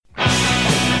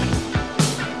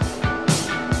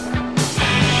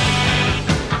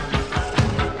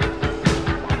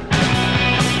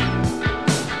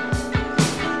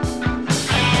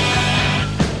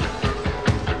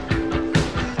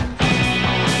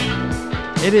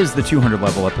It is the 200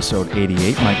 level, episode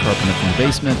 88. Mike Carpenter from the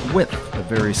basement with a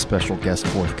very special guest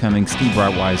forthcoming, Steve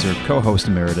Breitwieser, co-host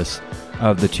emeritus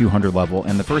of the 200 level.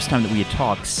 And the first time that we had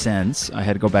talked since, I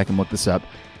had to go back and look this up,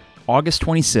 August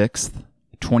 26th,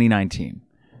 2019.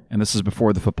 And this is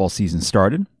before the football season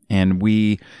started. And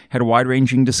we had a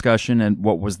wide-ranging discussion and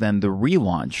what was then the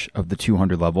relaunch of the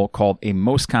 200 level called A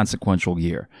Most Consequential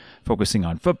Year, focusing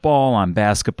on football, on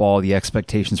basketball, the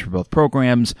expectations for both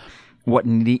programs, what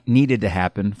needed to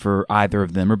happen for either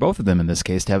of them, or both of them in this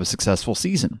case, to have a successful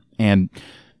season. And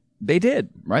they did,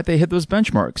 right? They hit those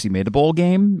benchmarks. You made a bowl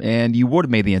game, and you would have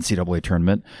made the NCAA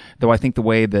tournament, though I think the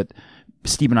way that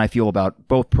Steve and I feel about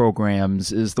both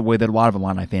programs is the way that a lot of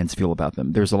Illini fans feel about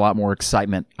them. There's a lot more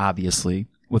excitement, obviously,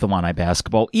 with Illini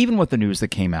basketball, even with the news that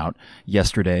came out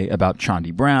yesterday about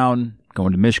Chandi Brown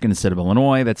going to Michigan instead of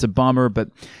Illinois. That's a bummer, but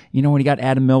you know, when you got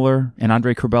Adam Miller and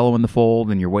Andre Curbelo in the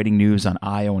fold and you're waiting news on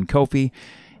Io and Kofi,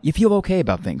 you feel okay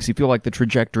about things. You feel like the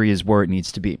trajectory is where it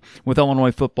needs to be. With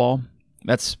Illinois football,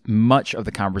 that's much of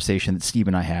the conversation that Steve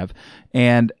and I have,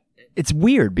 and it's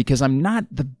weird because I'm not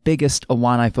the biggest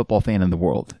Illini football fan in the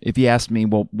world. If you asked me,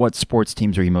 well, what sports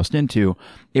teams are you most into?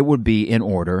 It would be, in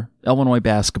order, Illinois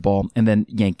basketball and then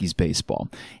Yankees baseball.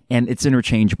 And it's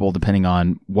interchangeable depending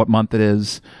on what month it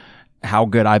is, how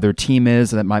good either team is.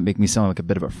 That might make me sound like a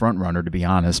bit of a front runner, to be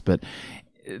honest. But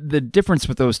the difference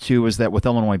with those two is that with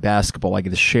Illinois basketball, I get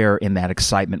to share in that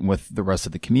excitement with the rest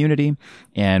of the community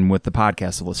and with the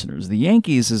podcast listeners. The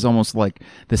Yankees is almost like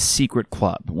the secret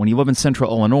club. When you live in central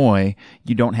Illinois,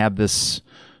 you don't have this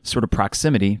sort of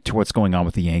proximity to what's going on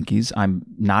with the Yankees. I'm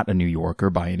not a New Yorker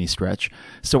by any stretch.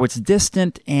 So it's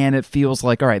distant and it feels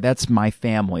like, all right, that's my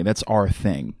family. That's our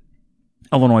thing.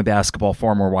 Illinois basketball,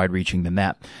 far more wide-reaching than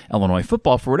that. Illinois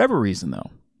football, for whatever reason,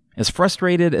 though, as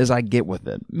frustrated as I get with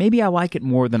it, maybe I like it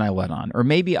more than I let on, or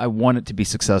maybe I want it to be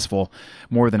successful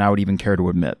more than I would even care to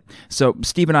admit. So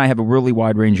Steve and I have a really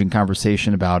wide-ranging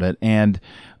conversation about it, and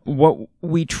what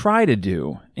we try to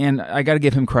do, and I got to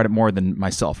give him credit more than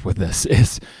myself with this,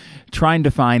 is trying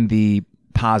to find the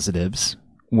positives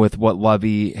with what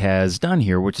Lovie has done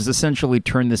here, which is essentially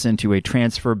turn this into a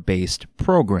transfer-based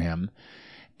program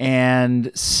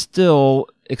and still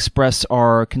express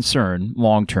our concern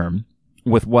long-term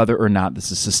with whether or not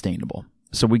this is sustainable.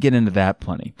 So we get into that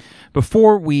plenty.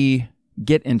 Before we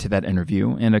get into that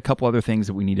interview and a couple other things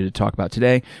that we needed to talk about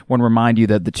today, I want to remind you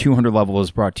that the 200 level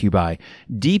is brought to you by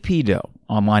DP Dough,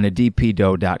 online at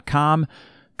dpdough.com.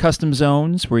 Custom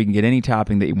zones where you can get any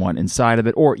topping that you want inside of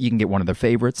it, or you can get one of their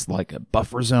favorites like a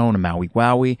buffer zone, a Maui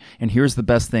Wowie. And here's the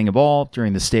best thing of all,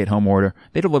 during the stay-at-home order,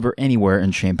 they deliver anywhere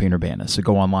in Champaign-Urbana. So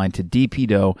go online to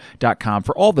dpdough.com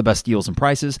for all the best deals and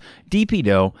prices,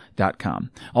 dpdough.com.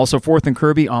 Also, Fourth and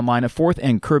Kirby online at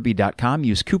fourthandkirby.com.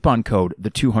 Use coupon code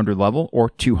the200level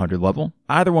or 200level.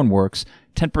 Either one works,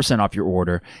 10% off your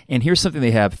order. And here's something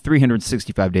they have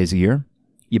 365 days a year.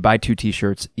 You buy 2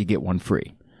 t-shirts, you get 1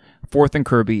 free.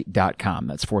 fourthandkirby.com.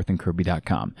 That's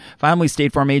fourthandkirby.com. Finally,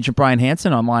 State Farm agent Brian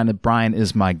Hansen online at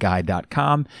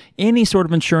brianismyguy.com. Any sort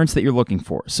of insurance that you're looking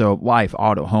for. So life,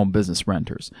 auto, home, business,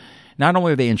 renters. Not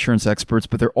only are they insurance experts,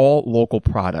 but they're all local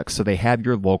products. So they have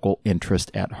your local interest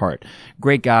at heart.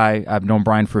 Great guy. I've known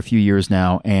Brian for a few years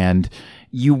now, and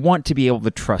you want to be able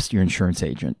to trust your insurance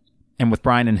agent. And with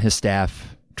Brian and his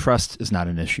staff, trust is not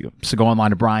an issue. So go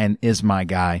online to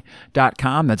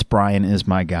brianismyguy.com. That's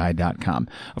brianismyguy.com.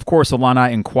 Of course,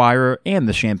 Illini Inquirer and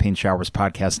the Champagne Showers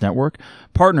Podcast Network,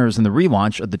 partners in the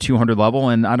relaunch of the 200 level.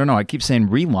 And I don't know, I keep saying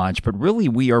relaunch, but really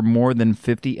we are more than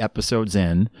 50 episodes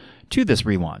in to this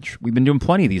relaunch. We've been doing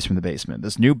plenty of these from the basement.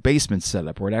 This new basement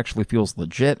setup where it actually feels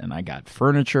legit, and I got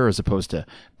furniture as opposed to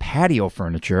patio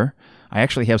furniture. I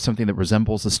actually have something that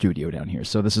resembles a studio down here.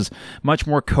 So this is much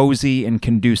more cozy and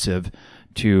conducive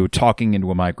to talking into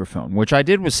a microphone, which I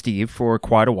did with Steve for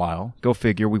quite a while. Go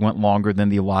figure, we went longer than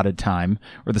the allotted time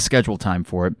or the scheduled time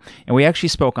for it. And we actually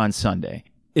spoke on Sunday.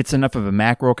 It's enough of a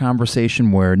macro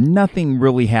conversation where nothing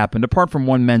really happened apart from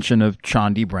one mention of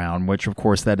Chandi Brown, which of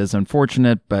course that is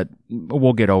unfortunate, but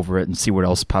we'll get over it and see what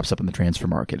else pops up in the transfer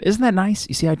market. Isn't that nice?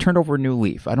 You see, I turned over a new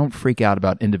leaf. I don't freak out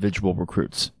about individual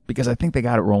recruits because I think they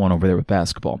got it rolling over there with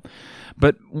basketball.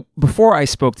 But before I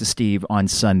spoke to Steve on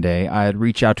Sunday, I had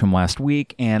reached out to him last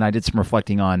week and I did some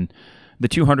reflecting on the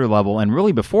 200 level, and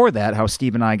really before that, how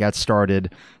Steve and I got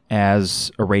started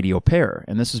as a radio pair.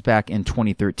 And this was back in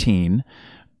 2013.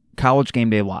 College Game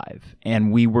Day Live,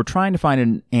 and we were trying to find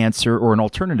an answer, or an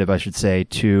alternative, I should say,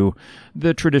 to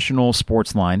the traditional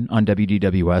sports line on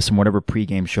WDWS and whatever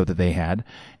pregame show that they had.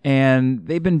 And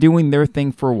they've been doing their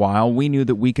thing for a while. We knew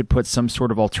that we could put some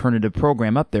sort of alternative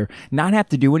program up there, not have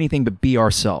to do anything but be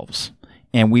ourselves.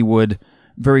 And we would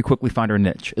very quickly find our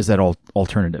niche as that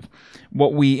alternative.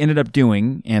 What we ended up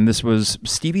doing, and this was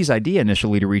Stevie's idea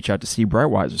initially to reach out to Steve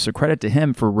Breitwieser, so credit to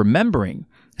him for remembering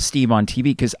Steve on TV,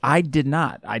 because I did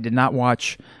not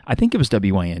watch, I think it was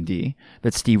WAND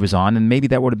that Steve was on, and maybe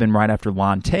that would have been right after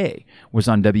Lante was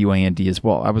on WAND as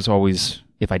well. I was always,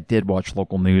 if I did watch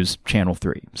local news, Channel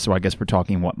 3. So I guess we're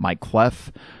talking, Mike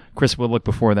Clef, Chris Whitlock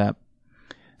before that.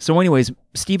 So anyways,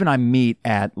 Steve and I meet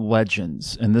at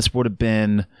Legends, and this would have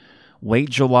been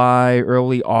late July,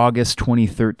 early August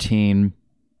 2013,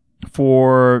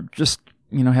 for just,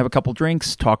 have a couple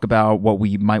drinks, talk about what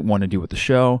we might want to do with the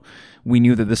show. We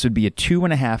knew that this would be a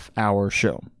 2.5-hour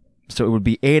show. So it would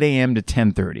be 8 a.m. to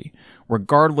 10:30,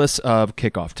 regardless of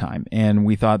kickoff time. And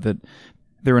we thought that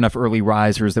there were enough early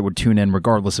risers that would tune in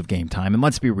regardless of game time. And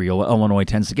let's be real, Illinois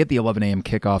tends to get the 11 a.m.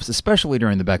 kickoffs, especially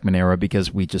during the Beckman era,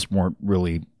 because we just weren't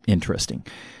really interesting.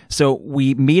 So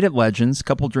we meet at Legends,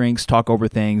 couple drinks, talk over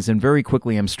things, and very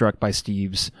quickly I'm struck by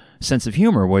Steve's sense of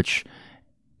humor, which,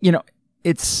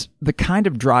 it's the kind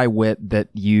of dry wit that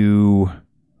you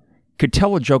could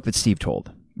tell a joke that Steve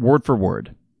told, word for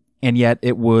word, and yet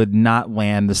it would not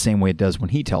land the same way it does when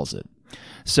he tells it.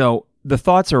 So the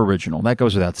thoughts are original, that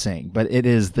goes without saying, but it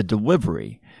is the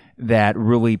delivery that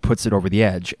really puts it over the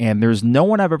edge. And there's no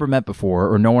one I've ever met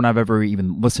before, or no one I've ever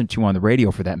even listened to on the radio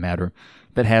for that matter,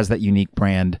 that has that unique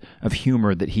brand of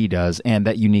humor that he does and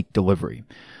that unique delivery.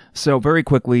 So very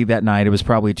quickly that night, it was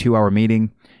probably a 2-hour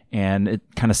meeting, and it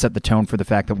kind of set the tone for the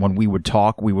fact that when we would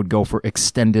talk, we would go for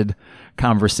extended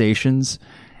conversations,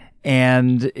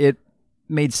 and it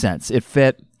made sense. It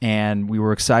fit, and we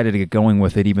were excited to get going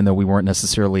with it, even though we weren't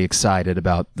necessarily excited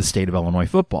about the state of Illinois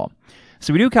football.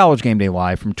 So we do College Game Day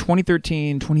Live from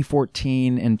 2013,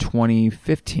 2014, and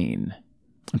 2015.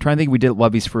 I'm trying to think, we did it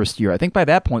Lovie's first year. I think by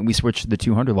that point we switched to the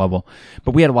 200 level,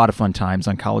 but we had a lot of fun times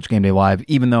on College Game Day Live,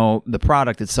 even though the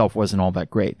product itself wasn't all that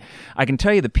great. I can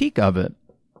tell you the peak of it,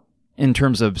 in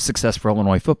terms of success for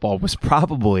Illinois football, was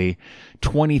probably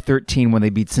 2013 when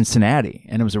they beat Cincinnati.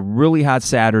 And it was a really hot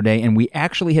Saturday, and we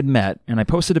actually had met, and I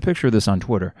posted a picture of this on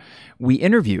Twitter. We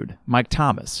interviewed Mike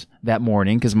Thomas that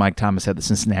morning because Mike Thomas had the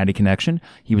Cincinnati connection.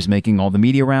 He was making all the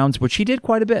media rounds, which he did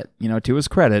quite a bit. To his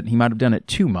credit, he might have done it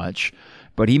too much,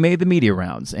 but he made the media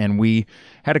rounds. And we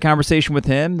had a conversation with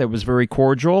him that was very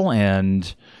cordial,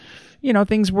 and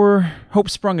things were hope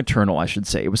sprung eternal, I should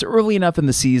say. It was early enough in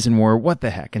the season where, what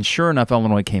the heck? And sure enough,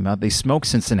 Illinois came out. They smoked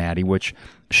Cincinnati, which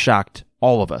shocked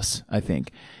all of us, I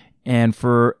think. And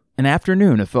for an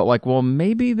afternoon, it felt like, well,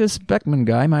 maybe this Beckman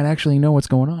guy might actually know what's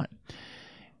going on.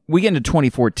 We get into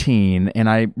 2014, and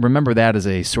I remember that as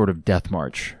a sort of death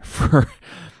march for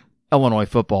Illinois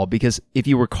football, because if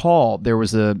you recall, there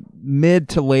was a mid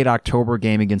to late October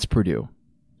game against Purdue,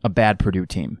 a bad Purdue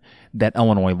team that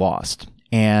Illinois lost.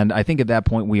 And I think at that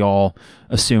point we all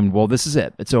assumed, well, this is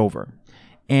it. It's over.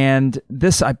 And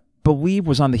this, I believe,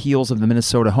 was on the heels of the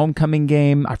Minnesota homecoming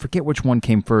game. I forget which one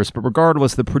came first, but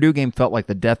regardless, the Purdue game felt like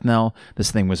the death knell.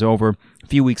 This thing was over. A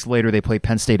few weeks later, they play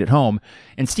Penn State at home.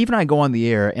 And Steve and I go on the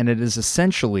air, and it is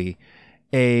essentially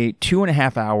a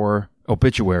 2.5-hour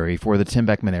obituary for the Tim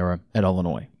Beckman era at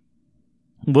Illinois.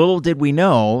 Little did we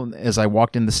know, as I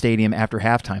walked in the stadium after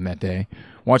halftime that day,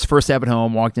 watched first half at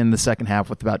home, walked in the second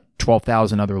half with about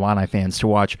 12,000 other Illini fans to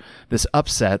watch this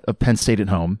upset of Penn State at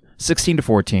home,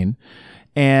 16-14,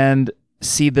 and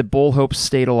see that Bull hopes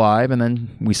stayed alive, and then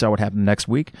we saw what happened next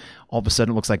week. All of a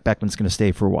sudden, it looks like Beckman's going to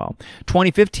stay for a while.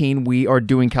 2015, we are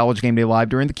doing College Game Day Live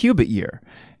during the Cubit year.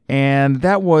 And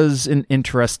that was an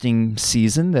interesting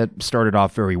season that started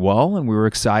off very well, and we were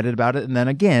excited about it. And then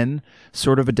again,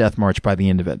 sort of a death march by the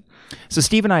end of it. So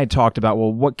Steve and I had talked about,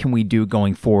 well, what can we do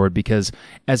going forward? Because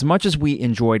as much as we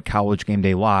enjoyed College Game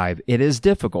Day Live, it is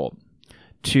difficult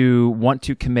to want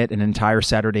to commit an entire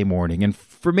Saturday morning. And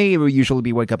for me, it would usually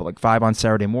be wake up at like 5 on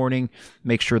Saturday morning,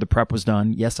 make sure the prep was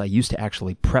done. Yes, I used to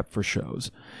actually prep for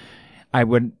shows. I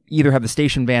would either have the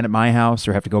station van at my house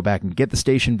or have to go back and get the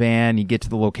station van. You get to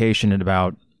the location at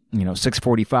about,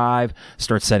 6:45,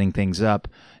 start setting things up.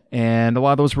 And a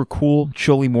lot of those were cool,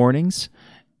 chilly mornings.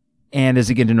 And as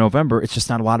you get into November, it's just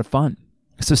not a lot of fun.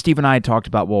 So Steve and I had talked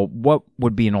about, well, what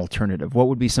would be an alternative? What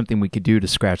would be something we could do to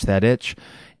scratch that itch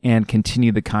and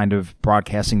continue the kind of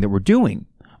broadcasting that we're doing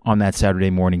on that Saturday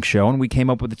morning show? And we came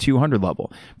up with the 200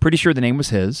 level. Pretty sure the name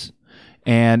was his.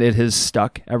 And it has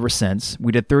stuck ever since.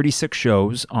 We did 36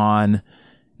 shows on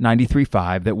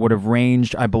 93.5 that would have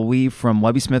ranged, I believe, from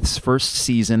Lovie Smith's first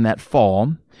season that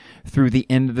fall through the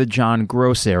end of the John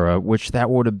Gross era, which that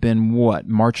would have been,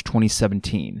 March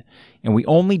 2017. And we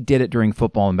only did it during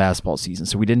football and basketball season,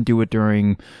 so we didn't do it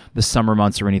during the summer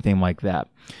months or anything like that.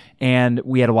 And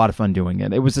we had a lot of fun doing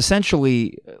it. It was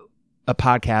essentially a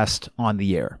podcast on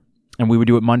the air. And we would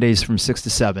do it Mondays from 6 to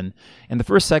 7. And the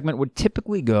first segment would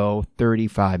typically go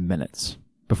 35 minutes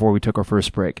before we took our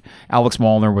first break. Alex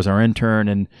Molnar was our intern,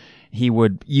 and he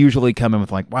would usually come in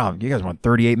with like, wow, you guys went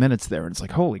 38 minutes there. And it's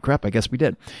like, holy crap, I guess we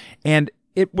did. And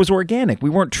it was organic. We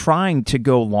weren't trying to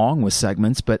go long with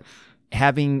segments, but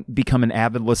having become an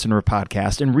avid listener of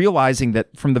podcasts and realizing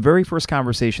that from the very first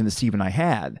conversation that Steve and I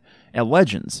had at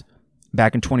Legends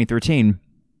back in 2013,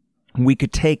 we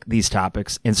could take these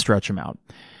topics and stretch them out.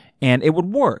 And it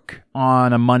would work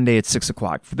on a Monday at 6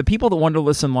 o'clock. For the people that wanted to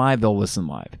listen live, they'll listen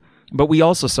live. But we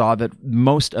also saw that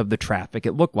most of the traffic,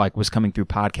 it looked like, was coming through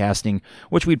podcasting,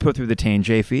 which we'd put through the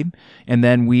T&J feed, and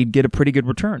then we'd get a pretty good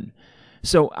return.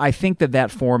 So I think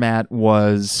that format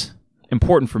was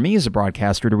important for me as a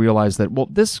broadcaster to realize that, well,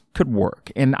 this could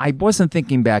work. And I wasn't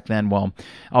thinking back then, well,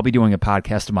 I'll be doing a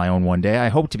podcast of my own one day. I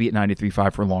hope to be at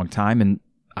 93.5 for a long time, and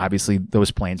obviously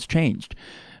those plans changed.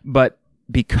 But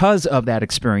because of that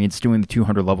experience doing the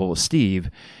 200 level with Steve,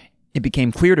 it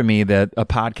became clear to me that a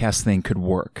podcast thing could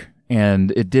work.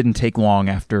 And it didn't take long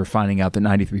after finding out that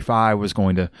 93.5 was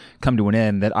going to come to an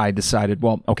end that I decided,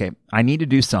 well, okay, I need to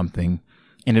do something,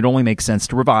 and it only makes sense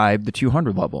to revive the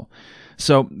 200 level.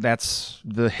 So that's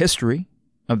the history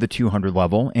of the 200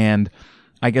 level, and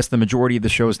I guess the majority of the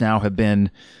shows now have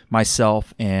been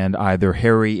myself and either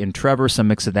Harry and Trevor, some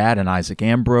mix of that, and Isaac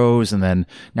Ambrose, and then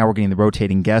now we're getting the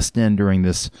rotating guest in during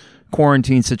this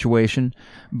quarantine situation.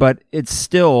 But it's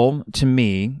still, to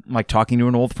me, like talking to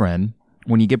an old friend.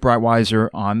 When you get Breitwieser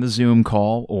on the Zoom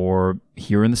call or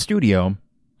here in the studio,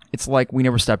 it's like we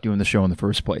never stopped doing the show in the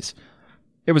first place.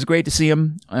 It was great to see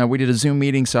him. We did a Zoom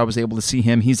meeting, so I was able to see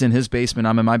him. He's in his basement.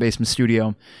 I'm in my basement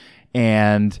studio.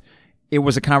 And it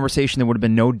was a conversation that would have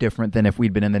been no different than if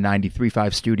we'd been in the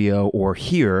 93.5 studio or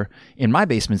here in my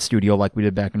basement studio like we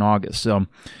did back in August. So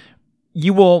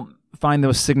you will find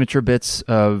those signature bits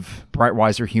of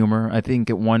Breitwieser humor. I think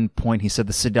at one point he said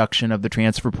the seduction of the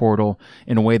transfer portal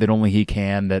in a way that only he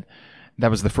can. That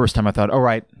was the first time I thought, all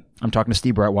right, I'm talking to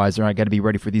Steve Breitwieser. I got to be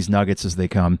ready for these nuggets as they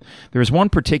come. There's one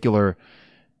particular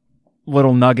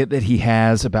little nugget that he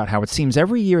has about how it seems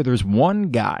every year there's one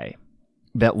guy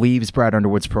that leaves Brad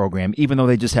Underwood's program, even though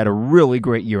they just had a really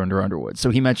great year under Underwood. So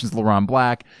he mentions LaRon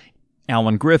Black,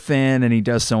 Alan Griffin, and he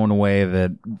does so in a way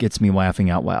that gets me laughing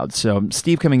out loud. So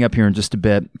Steve coming up here in just a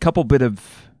bit. A couple bit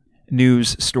of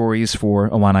news stories for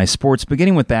Illini sports,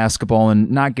 beginning with basketball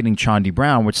and not getting Chandi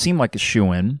Brown, which seemed like a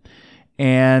shoo-in,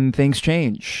 and things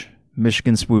change.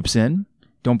 Michigan swoops in.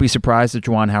 Don't be surprised that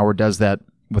Juwan Howard does that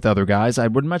with other guys. I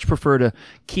would much prefer to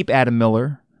keep Adam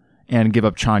Miller and give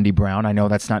up Chandi Brown. I know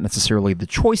that's not necessarily the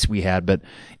choice we had, but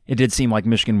it did seem like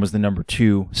Michigan was the number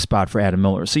 2 spot for Adam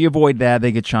Miller. So you avoid that,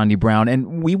 they get Chandi Brown,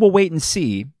 and we will wait and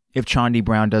see if Chandi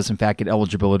Brown does in fact get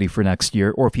eligibility for next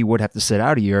year, or if he would have to sit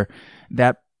out a year.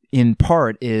 That in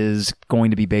part is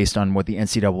going to be based on what the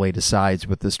NCAA decides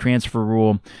with this transfer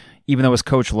rule. Even though his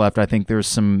coach left, I think there's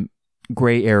some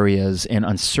gray areas and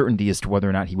uncertainty as to whether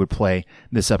or not he would play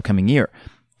this upcoming year.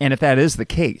 And if that is the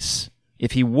case,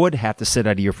 if he would have to sit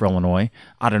out a year for Illinois,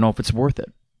 I don't know if it's worth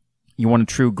it. You want a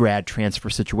true grad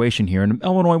transfer situation here, and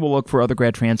Illinois will look for other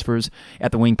grad transfers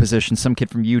at the wing position. Some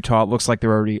kid from Utah, it looks like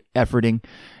they're already efforting,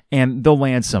 and they'll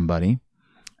land somebody.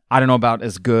 I don't know about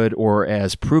as good or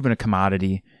as proven a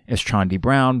commodity as Chandi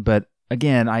Brown, but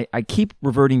again, I keep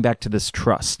reverting back to this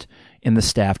trust in the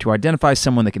staff to identify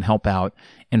someone that can help out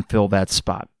and fill that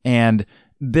spot. And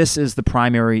this is the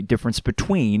primary difference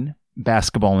between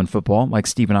basketball and football, like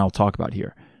Steve and I will talk about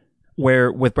here, where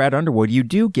with Brad Underwood, you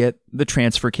do get the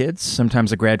transfer kids,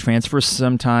 sometimes a grad transfer,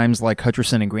 sometimes like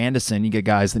Hutcherson and Grandison, you get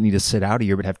guys that need to sit out a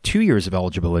year but have 2 years of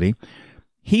eligibility.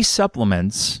 He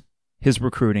supplements his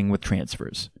recruiting with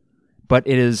transfers, but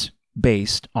it is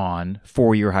based on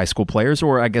 4-year high school players,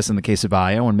 or I guess in the case of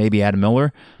Io and maybe Adam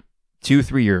Miller,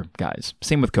 2-3-year guys.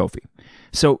 Same with Kofi.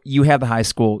 So you have the high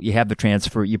school, you have the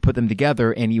transfer, you put them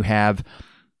together, and you have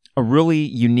a really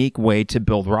unique way to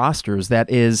build rosters that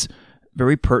is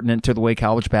very pertinent to the way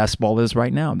college basketball is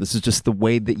right now. This is just the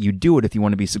way that you do it if you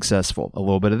want to be successful. A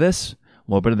little bit of this,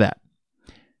 a little bit of that.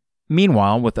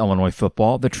 Meanwhile, with Illinois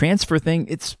football, the transfer thing,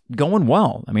 it's going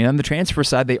well. I mean, on the transfer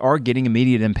side, they are getting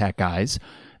immediate impact guys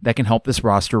that can help this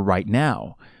roster right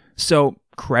now. So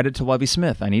credit to Lovie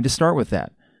Smith. I need to start with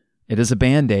that. It is a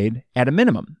Band-Aid at a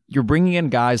minimum. You're bringing in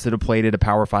guys that have played at a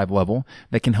Power 5 level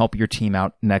that can help your team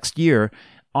out next year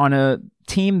on a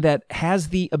team that has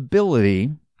the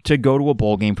ability to go to a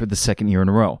bowl game for the second year in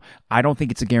a row. I don't think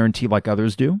it's a guarantee like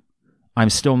others do. I'm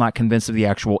still not convinced of the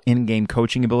actual in-game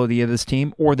coaching ability of this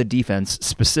team or the defense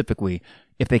specifically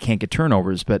if they can't get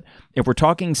turnovers. But if we're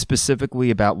talking specifically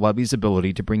about Lovie's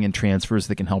ability to bring in transfers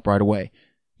that can help right away,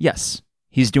 Yes,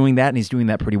 he's doing that, and he's doing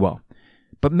that pretty well.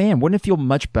 But man, wouldn't it feel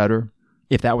much better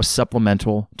if that was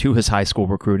supplemental to his high school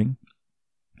recruiting?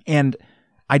 And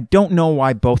I don't know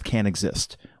why both can't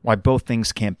exist, why both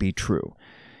things can't be true.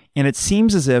 And it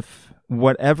seems as if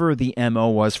whatever the MO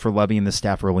was for Lovie and the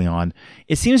staff early on,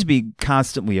 it seems to be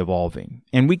constantly evolving.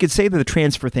 And we could say that the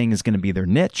transfer thing is going to be their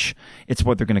niche. It's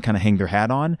what they're going to kind of hang their hat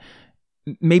on.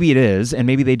 Maybe it is, and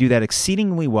maybe they do that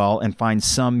exceedingly well and find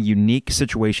some unique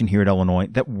situation here at Illinois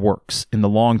that works in the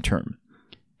long term.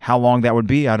 How long that would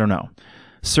be, I don't know.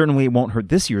 Certainly it won't hurt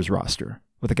this year's roster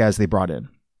with the guys they brought in.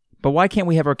 But why can't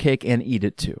we have our cake and eat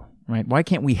it too, right? Why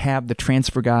can't we have the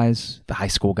transfer guys, the high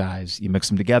school guys, you mix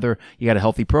them together, you got a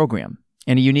healthy program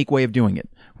and a unique way of doing it.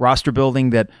 Roster building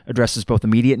that addresses both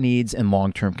immediate needs and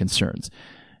long-term concerns.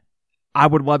 I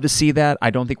would love to see that. I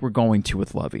don't think we're going to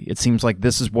with Lovie. It seems like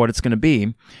this is what it's going to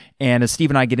be. And as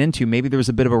Steve and I get into, maybe there's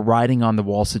a bit of a writing on the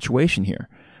wall situation here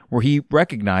where he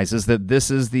recognizes that this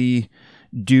is the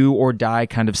do or die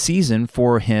kind of season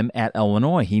for him at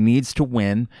Illinois. He needs to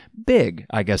win big,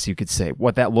 I guess you could say.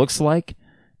 What that looks like,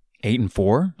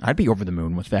 8-4, I'd be over the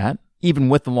moon with that. Even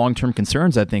with the long-term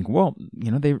concerns, I think, well,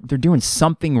 they're doing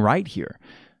something right here.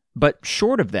 But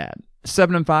short of that,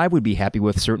 7-5 we'd be happy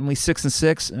with, certainly.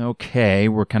 6-6, okay,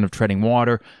 we're kind of treading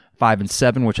water.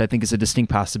 5-7, which I think is a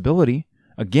distinct possibility.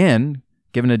 Again,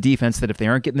 given a defense that if they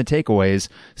aren't getting the takeaways,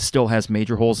 still has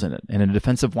major holes in it, and a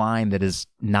defensive line that is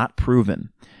not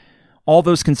proven. All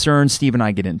those concerns Steve and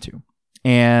I get into.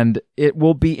 And it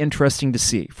will be interesting to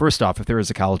see. First off, if there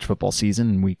is a college football season,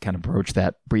 and we kind of broached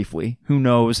that briefly, who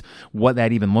knows what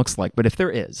that even looks like. But if there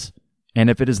is, and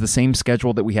if it is the same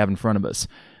schedule that we have in front of us,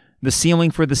 the ceiling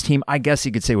for this team, I guess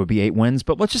you could say, would be 8 wins,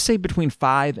 but let's just say between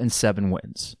 5 and 7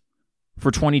 wins.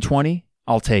 For 2020,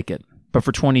 I'll take it. But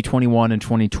for 2021 and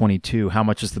 2022, how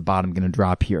much is the bottom going to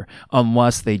drop here?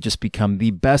 Unless they just become the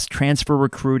best transfer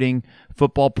recruiting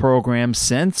football program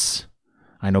since,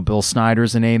 I know Bill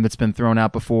Snyder's a name that's been thrown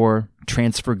out before,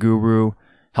 transfer guru,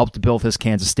 helped build his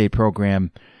Kansas State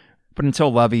program. But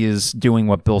until Lovie is doing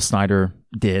what Bill Snyder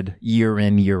did year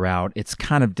in, year out, it's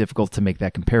kind of difficult to make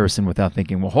that comparison without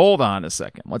thinking, well, hold on a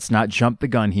second. Let's not jump the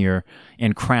gun here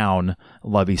and crown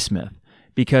Lovie Smith.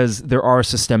 Because there are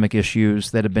systemic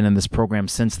issues that have been in this program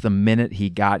since the minute he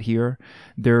got here.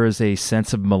 There is a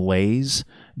sense of malaise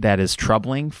that is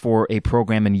troubling for a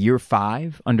program in year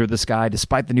 5 under this guy,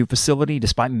 despite the new facility,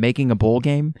 despite making a bowl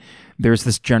game. There's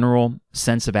this general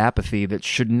sense of apathy that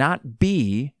should not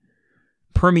be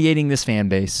permeating this fan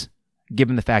base,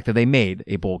 given the fact that they made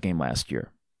a bowl game last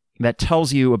year. That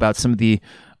tells you about some of the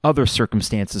other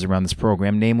circumstances around this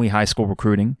program, namely high school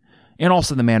recruiting, and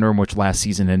also the manner in which last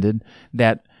season ended,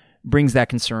 that brings that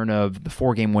concern of the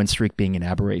 4-game win streak being an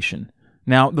aberration.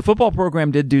 Now, the football program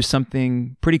did do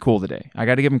something pretty cool today. I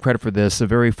got to give them credit for this, a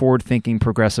very forward-thinking,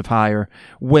 progressive hire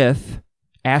with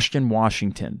Ashton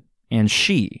Washington. And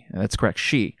that's correct,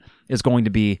 she is going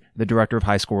to be the director of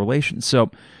high school relations. So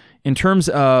in terms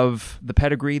of the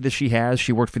pedigree that she has,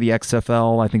 she worked for the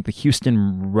XFL, I think the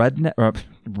Houston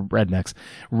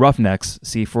Roughnecks.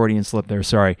 See, Freudian slip there,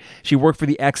 sorry. She worked for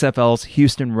the XFL's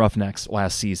Houston Roughnecks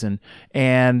last season,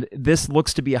 and this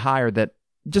looks to be a hire that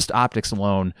just optics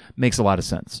alone makes a lot of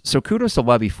sense. So kudos to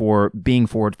Lovie for being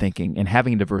forward-thinking and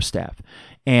having a diverse staff.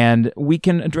 And we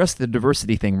can address the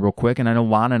diversity thing real quick, and I know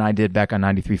Lon and I did back on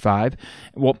 93.5.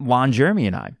 Well, Lon, Jeremy,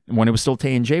 and I, when it was still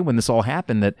T&J, when this all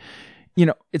happened, that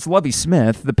it's Lovie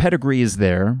Smith. The pedigree is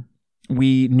there.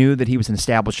 We knew that he was an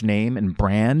established name and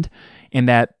brand, and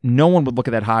that no one would look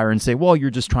at that hire and say, well, you're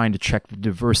just trying to check the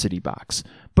diversity box.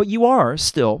 But you are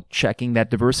still checking that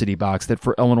diversity box that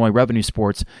for Illinois Revenue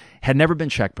Sports had never been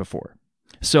checked before.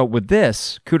 So with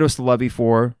this, kudos to Lovie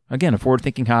for, again, a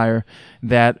forward-thinking hire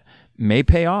that may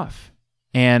pay off.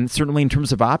 And certainly in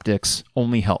terms of optics,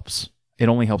 only helps. It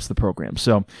only helps the program.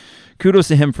 So kudos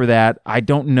to him for that. I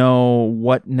don't know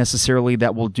what necessarily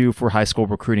that will do for high school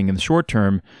recruiting in the short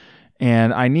term.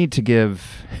 And I need to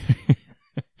give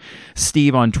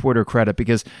Steve on Twitter credit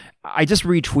because I just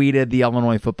retweeted the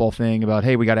Illinois football thing about,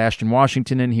 hey, we got Ashton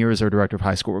Washington in here as our director of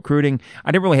high school recruiting.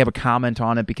 I didn't really have a comment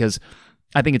on it because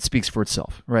I think it speaks for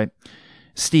itself, right?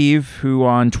 Steve, who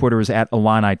on Twitter is at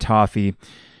Illini Toffee,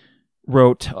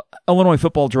 wrote, Illinois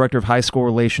football director of high school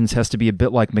relations has to be a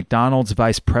bit like McDonald's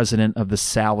vice president of the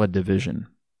salad division,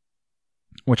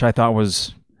 which I thought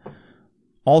was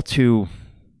all too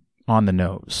on the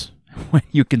nose when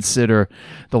you consider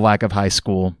the lack of high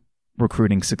school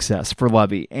recruiting success for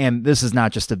Lovie. And this is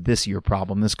not just a this year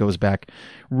problem. This goes back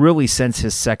really since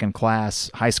his second class.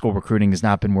 High school recruiting has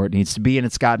not been where it needs to be, and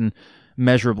it's gotten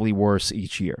measurably worse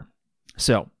each year.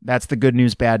 So that's the good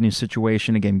news, bad news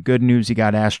situation. Again, good news, you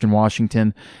got Ashton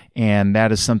Washington, and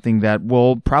that is something that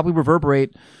will probably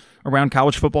reverberate around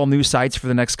college football news sites for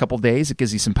the next couple of days. It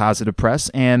gives you some positive press,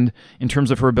 and in terms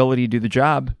of her ability to do the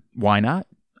job, why not?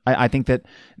 I think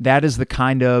that is the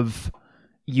kind of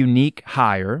unique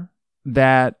hire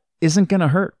that isn't going to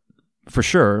hurt, for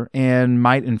sure, and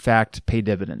might, in fact, pay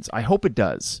dividends. I hope it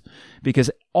does,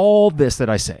 because all this that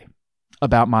I say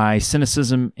about my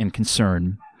cynicism and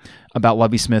concern about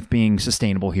Lovie Smith being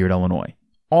sustainable here at Illinois,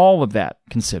 all of that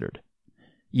considered,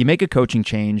 you make a coaching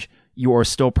change, you are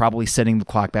still probably setting the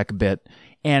clock back a bit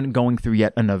and going through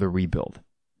yet another rebuild.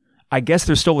 I guess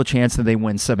there's still a chance that they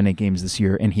win 7-8 games this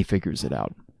year and he figures it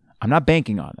out. I'm not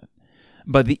banking on it.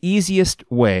 But the easiest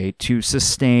way to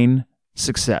sustain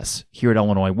success here at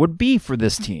Illinois would be for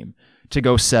this team to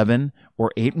go 7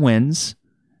 or 8 wins,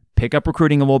 pick up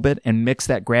recruiting a little bit, and mix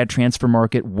that grad transfer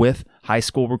market with high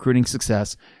school recruiting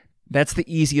success. That's the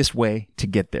easiest way to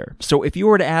get there. So if you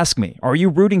were to ask me, are you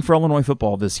rooting for Illinois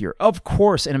football this year? Of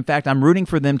course. And in fact, I'm rooting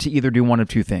for them to either do one of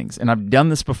two things. And I've done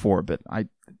this before, but I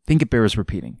think it bears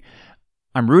repeating.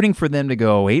 I'm rooting for them to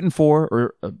go 8-4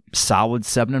 or a solid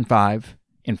 7-5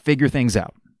 and figure things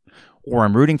out. Or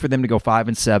I'm rooting for them to go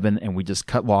 5-7 and we just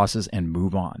cut losses and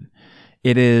move on.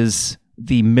 It is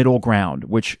the middle ground,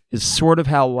 which is sort of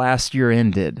how last year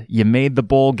ended. You made the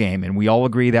bowl game and we all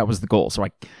agree that was the goal. So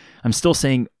I'm still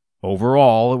saying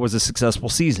overall, it was a successful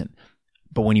season.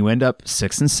 But when you end up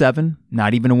 6-7,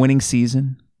 not even a winning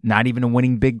season, not even a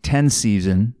winning Big Ten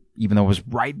season, even though it was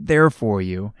right there for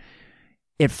you,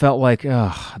 it felt like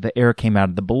the air came out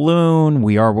of the balloon.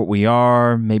 We are what we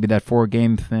are. Maybe that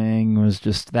 4-game thing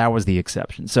that was the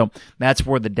exception. So that's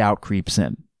where the doubt creeps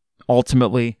in.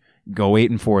 Ultimately, go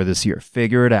 8-4 this year.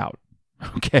 Figure it out.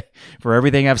 Okay? For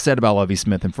everything I've said about Lovie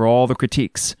Smith and for all the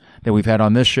critiques that we've had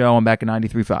on this show and back in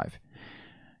 93.5.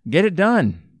 Get it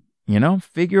done.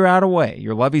 Figure out a way.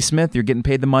 You're Lovie Smith. You're getting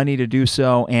paid the money to do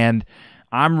so. And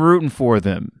I'm rooting for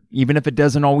them, even if it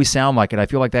doesn't always sound like it. I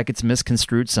feel like that gets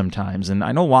misconstrued sometimes. And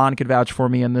I know Lon could vouch for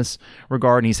me in this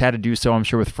regard, and he's had to do so, I'm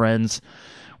sure, with friends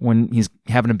when he's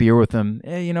having a beer with them.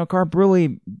 Carp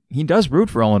really, he does root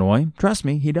for Illinois. Trust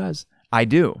me, he does. I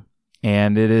do.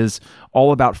 And it is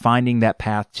all about finding that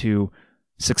path to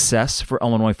success for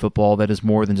Illinois football that is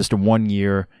more than just a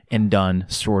 1-year and done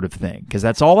sort of thing. Because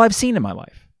that's all I've seen in my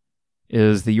life,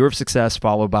 is the year of success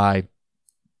followed by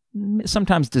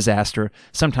sometimes disaster,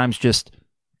 sometimes just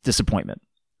disappointment.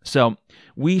 So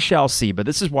we shall see. But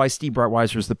this is why Steve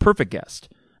Breitwieser is the perfect guest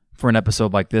for an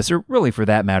episode like this, or really for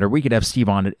that matter. We could have Steve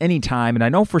on at any time, and I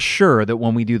know for sure that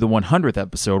when we do the 100th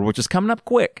episode, which is coming up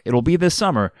quick, it'll be this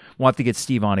summer, we'll have to get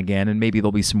Steve on again, and maybe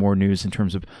there'll be some more news in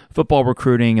terms of football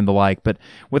recruiting and the like. But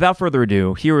without further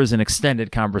ado, here is an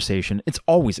extended conversation. It's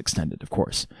always extended, of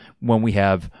course, when we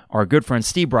have our good friend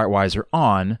Steve Breitwieser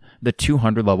on the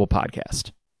 200 Level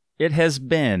podcast. It has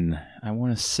been, I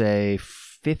want to say,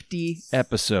 50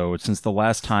 episodes since the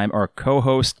last time our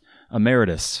co-host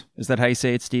emeritus, is that how you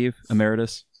say it, Steve?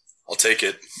 Emeritus? I'll take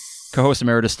it. Co-host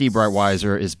emeritus Steve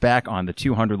Breitwieser is back on the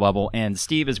 200 level. And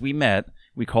Steve, as we met,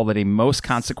 we called it a most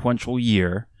consequential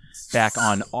year back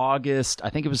on August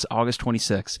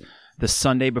 26th, the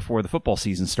Sunday before the football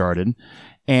season started.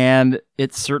 And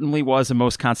it certainly was a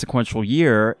most consequential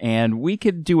year. And we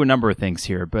could do a number of things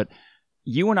here, but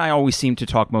you and I always seem to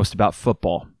talk most about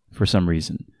football for some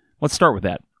reason. Let's start with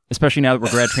that. Especially now that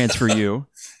we're grad transfer you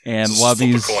and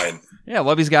Lovie's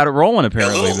got it rolling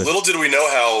apparently. Yeah, little did we know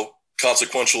how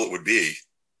consequential it would be,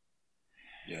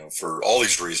 for all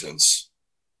these reasons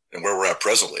and where we're at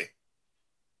presently.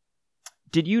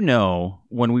 Did you know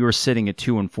when we were sitting at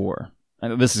 2-4? I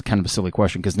know this is kind of a silly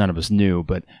question because none of us knew,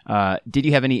 but did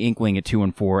you have any inkling at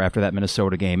 2-4 after that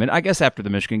Minnesota game, and I guess after the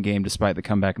Michigan game, despite the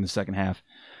comeback in the second half,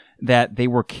 that they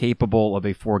were capable of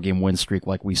a 4-game win streak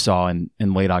like we saw in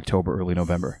late October, early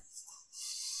November?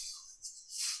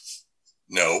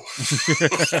 No.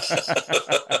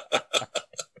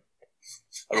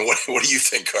 I mean, what do you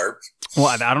think, Carp? Well,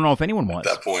 I don't know if anyone was.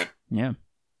 At that point. Yeah.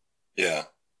 Yeah.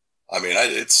 I mean,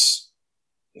 it's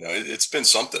been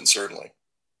something, certainly.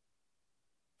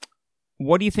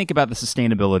 What do you think about the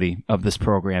sustainability of this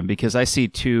program? Because I see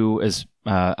two, as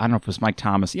I don't know if it was Mike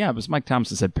Thomas. Yeah, it was Mike Thomas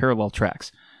that said parallel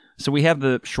tracks. So we have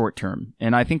the short term,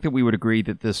 and I think that we would agree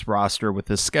that this roster with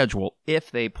this schedule, if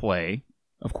they play,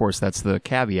 of course, that's the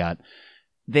caveat,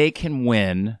 they can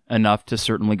win enough to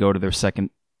certainly go to their second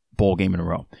bowl game in a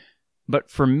row. But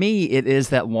for me, it is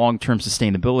that long-term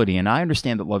sustainability, and I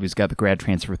understand that Lovie's got the grad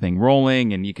transfer thing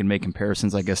rolling, and you can make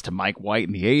comparisons, I guess, to Mike White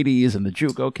in the 80s and the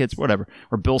JUCO kids, whatever,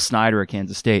 or Bill Snyder at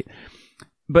Kansas State.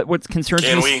 But what concerns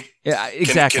me... Yeah,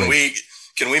 exactly.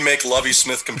 Can we make Lovie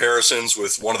Smith comparisons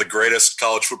with one of the greatest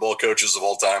college football coaches of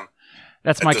all time?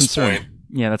 That's my concern.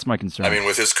 Yeah, that's my concern. I mean,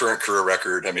 with his current career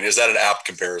record, I mean, is that an apt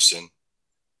comparison?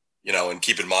 And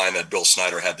keep in mind that Bill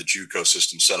Snyder had the JUCO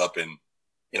system set up in,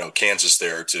 Kansas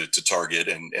there to target,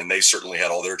 and they certainly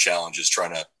had all their challenges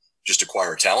trying to just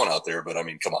acquire talent out there. But I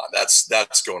mean, come on, that's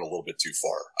going a little bit too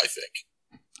far, I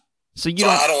think. So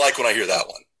I don't like when I hear that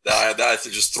one. I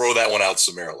just throw that one out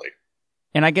summarily.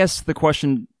 And I guess the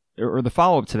question or the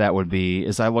follow-up to that would be,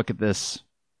 as I look at this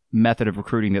method of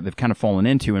recruiting that they've kind of fallen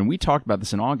into, and we talked about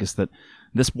this in August, that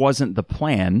this wasn't the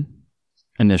plan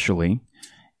initially.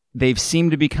 They've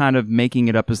seemed to be kind of making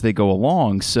it up as they go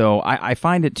along. So I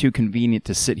find it too convenient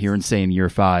to sit here and say in year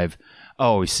 5,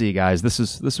 oh, see, guys, this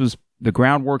was the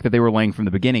groundwork that they were laying from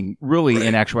the beginning. Really, right.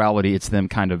 In actuality, it's them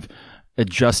kind of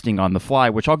adjusting on the fly,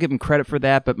 which I'll give them credit for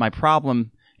that. But my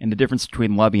problem and the difference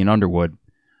between Lovie and Underwood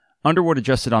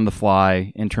adjusted on the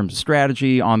fly in terms of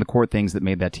strategy, on the court, things that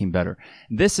made that team better.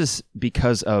 This is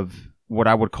because of what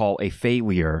I would call a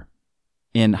failure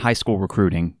in high school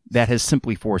recruiting that has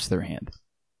simply forced their hand.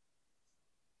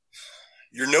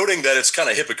 You're noting that it's kind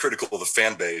of hypocritical of the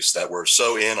fan base that we're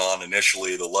so in on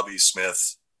initially the Lovie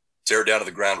Smith tear down to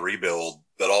the ground rebuild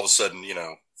that all of a sudden,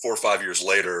 4 or 5 years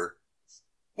later,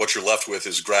 what you're left with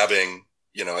is grabbing,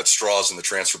 at straws in the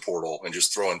transfer portal and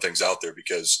just throwing things out there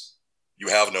because you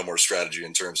have no more strategy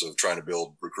in terms of trying to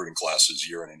build recruiting classes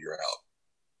year in and year out.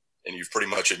 And you've pretty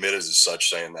much admitted as such,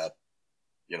 saying that,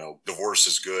 divorce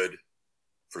is good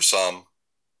for some,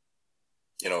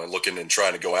 and looking and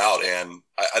trying to go out. And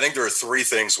I think there are 3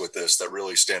 things with this that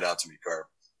really stand out to me, Carp.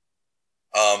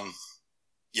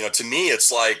 To me,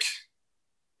 it's like,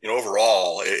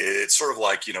 overall, it's sort of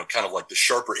like, kind of like the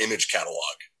sharper image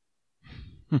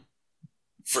catalog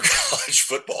for college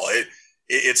football.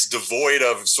 It's devoid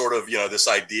of sort of, this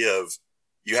idea of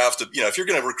you have to, if you're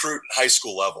going to recruit high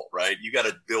school level, right, you got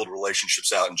to build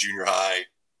relationships out in junior high.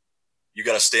 You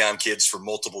got to stay on kids for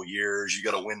multiple years. You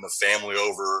got to win the family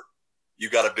over. You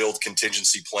got to build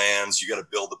contingency plans. You got to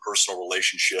build the personal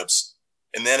relationships.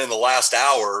 And then in the last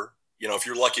hour, if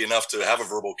you're lucky enough to have a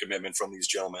verbal commitment from these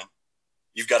gentlemen,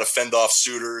 you've got to fend off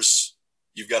suitors.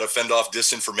 You've got to fend off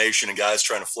disinformation and guys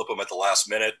trying to flip them at the last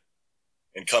minute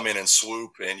and come in and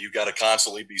swoop. And you've got to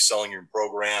constantly be selling your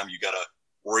program. You got to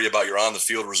worry about your on the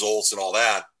field results and all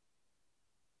that.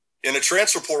 In the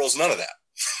transfer portal is none of that.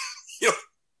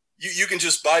 You can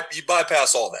just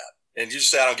bypass all that and you just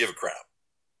say, I don't give a crap.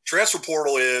 Transfer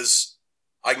portal is,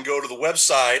 I can go to the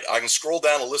website, I can scroll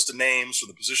down a list of names for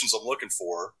the positions I'm looking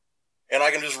for, and I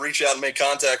can just reach out and make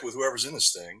contact with whoever's in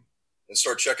this thing and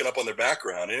start checking up on their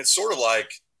background. And it's sort of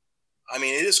like,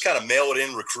 it is kind of mail it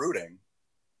in recruiting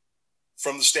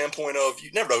from the standpoint of you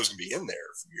never know who's going to be in there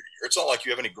from year to year. It's not like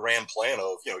you have any grand plan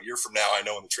of, a year from now, I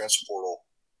know in the transfer portal,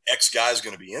 X guy is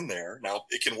going to be in there. Now,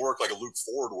 it can work like a Luke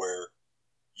Ford where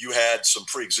you had some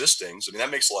pre-existings. That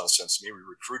makes a lot of sense to me. We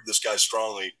recruited this guy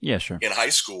strongly in high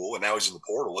school, and now he's in the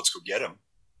portal. Let's go get him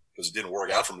because it didn't work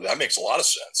out for him. That makes a lot of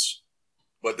sense.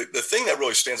 But the thing that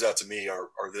really stands out to me are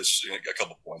this a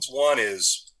couple of points. One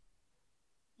is,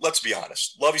 let's be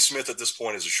honest, Lovie Smith at this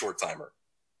point is a short timer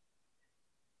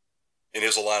in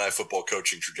his Illini football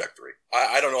coaching trajectory.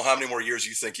 I don't know how many more years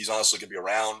you think he's honestly going to be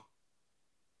around.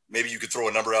 Maybe you could throw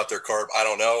a number out there, Carp. I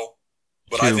don't know.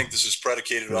 But 2. I think this is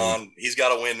predicated on he's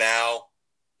got to win now.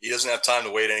 He doesn't have time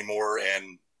to wait anymore.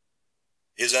 And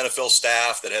his NFL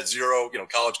staff that had 0,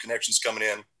 college connections coming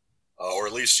in, or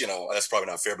at least, that's probably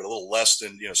not fair, but a little less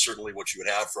than, certainly what you would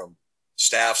have from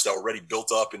staffs that were already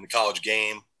built up in the college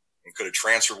game and could have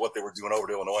transferred what they were doing over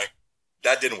to Illinois.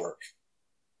 That didn't work.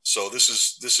 So this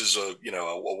is a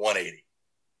 180.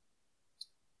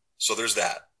 So there's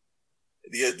that.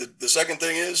 The second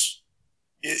thing is,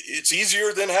 it's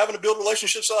easier than having to build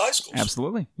relationships at high schools.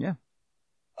 Absolutely, yeah.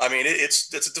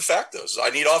 It's a de facto.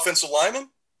 I need offensive linemen.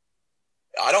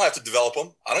 I don't have to develop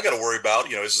them. I don't got to worry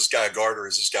about, is this guy a guard or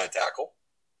is this guy a tackle?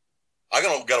 I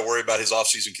don't got to worry about his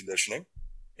off-season conditioning.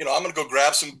 I'm going to go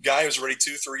grab some guy who's already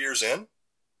 2-3 years in,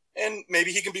 and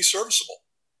maybe he can be serviceable.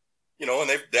 And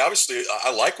they obviously,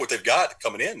 I like what they've got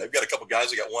coming in. They've got a couple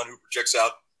guys. They got one who projects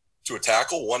out to a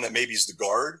tackle, one that maybe is the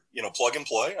guard, plug and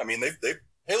play.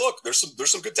 Hey, look, there's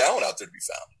some good talent out there to be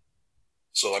found.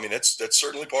 So, that's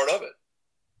certainly part of it.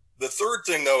 The third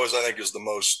thing, though, I think is the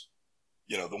most,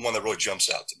 the one that really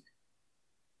jumps out to me.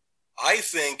 I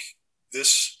think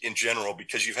this in general,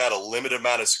 because you've had a limited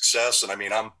amount of success, and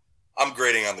I'm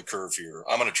grading on the curve here.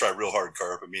 I'm going to try real hard,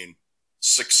 Carp.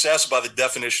 Success by the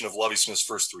definition of Lovie Smith's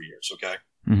first 3 years, okay?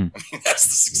 Mm-hmm. That's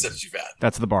the success you've had.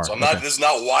 That's the bar. So this is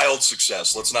not wild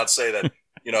success. Let's not say that,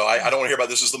 I don't want to hear about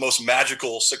this is the most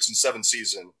magical 6 and 7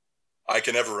 season I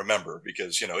can ever remember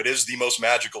because, it is the most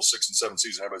magical 6 and 7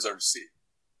 season everybody's ever seen.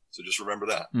 So just remember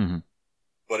that. Mm-hmm.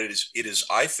 But it is,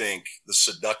 I think, the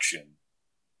seduction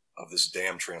of this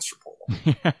damn transfer portal.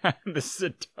 The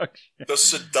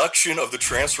seduction of the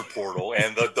transfer portal,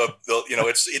 and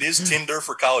it is Tinder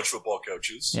for college football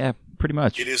coaches. Yeah, pretty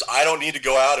much. It is. I don't need to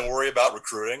go out and worry about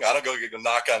recruiting. I don't go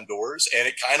knock on doors, and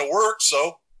it kind of works.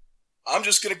 So I'm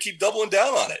just going to keep doubling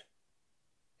down on it,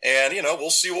 and we'll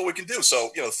see what we can do.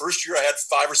 So the first year I had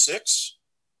 5 or 6.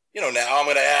 Now I'm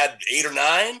going to add 8 or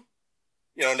 9.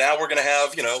 Now we're going to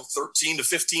have 13 to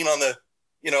 15 on the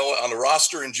on the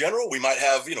roster in general. We might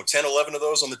have 10, 11 of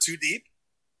those on the 2 deep.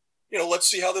 Let's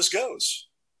see how this goes.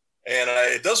 And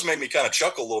it does make me kind of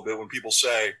chuckle a little bit when people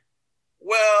say,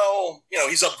 well,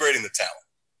 he's upgrading the talent.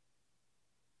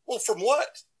 Well, from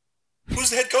what? Who's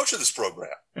the head coach of this program?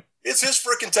 It's his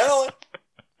freaking talent.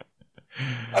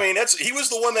 I mean, he was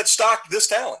the one that stocked this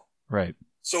talent. Right.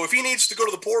 So if he needs to go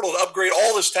to the portal to upgrade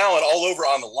all this talent all over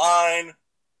on the line,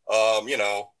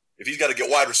 if he's got to get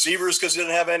wide receivers because he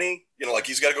didn't have any, like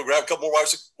he's got to go grab a couple more wide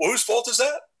receivers. Well, whose fault is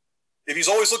that? If he's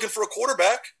always looking for a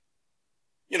quarterback,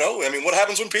 what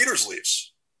happens when Peters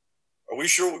leaves? Are we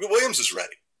sure Williams is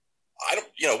ready?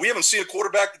 We haven't seen a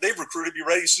quarterback that they've recruited be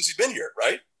ready since he's been here,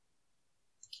 right?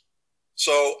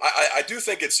 So I do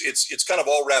think it's kind of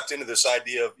all wrapped into this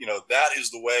idea of, that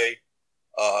is the way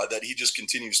that he just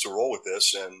continues to roll with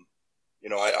this. And,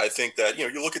 I think that,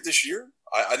 you look at this year,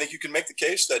 I think you can make the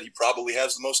case that he probably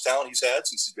has the most talent he's had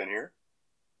since he's been here.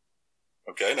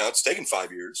 Okay, now it's taken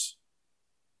 5 years,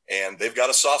 and they've got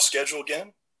a soft schedule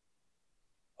again.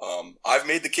 I've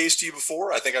made the case to you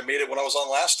before. I think I made it when I was on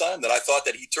last time that I thought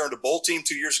that he turned a bowl team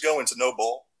 2 years ago into no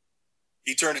bowl.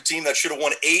 He turned a team that should have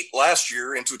won 8 last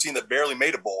year into a team that barely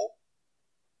made a bowl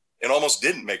and almost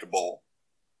didn't make a bowl.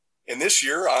 And this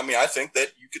year, I think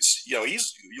that you could,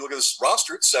 you look at this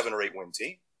roster, it's 7 or 8 win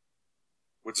team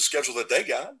with the schedule that they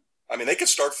got. They could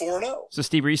start 4-0. So,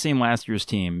 Steve, are you saying last year's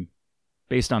team,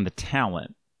 based on the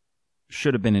talent,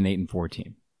 should have been an 8-4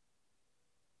 team?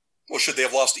 Well, should they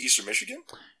have lost to Eastern Michigan?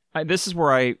 This is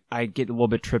where I get a little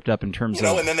bit tripped up in terms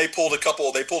of, and then they pulled a couple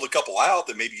out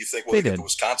that maybe you think, well, they got the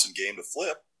Wisconsin game to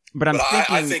flip. But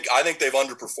I think they've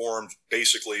underperformed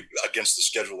basically against the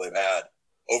schedule they've had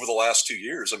over the last 2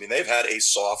 years. They've had a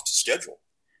soft schedule.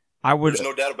 There's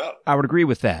no doubt about it. I would agree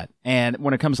with that. And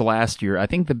when it comes to last year, I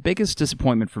think the biggest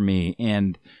disappointment for me,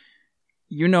 and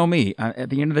you know me, at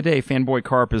the end of the day, Fanboy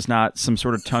Carp is not some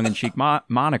sort of tongue-in-cheek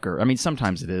moniker.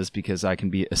 Sometimes it is because I can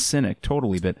be a cynic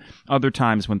totally, but other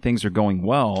times when things are going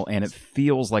well and it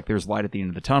feels like there's light at the end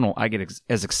of the tunnel, I get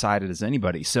as excited as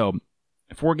anybody. So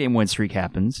a 4-game win streak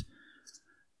happens.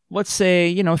 Let's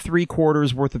say, 3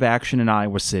 quarters worth of action in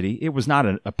Iowa City. It was not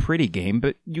a pretty game,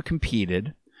 but you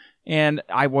competed. And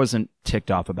I wasn't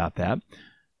ticked off about that.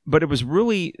 But it was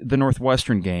really the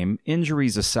Northwestern game,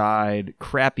 injuries aside,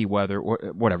 crappy weather,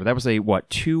 whatever. That was a,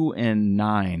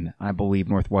 2-9, I believe,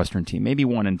 Northwestern team. Maybe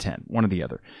 1-10, one or the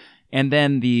other. And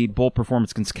then the bowl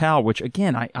performance against Cal, which,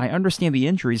 again, I understand the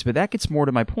injuries, but that gets more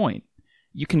to my point.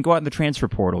 You can go out in the transfer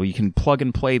portal. You can plug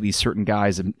and play these certain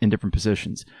guys in different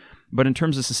positions. But in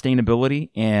terms of sustainability,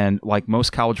 and like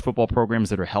most college football programs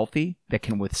that are healthy, that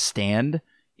can withstand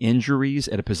injuries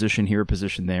at a position here, a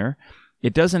position there,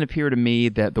 it doesn't appear to me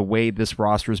that the way this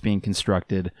roster is being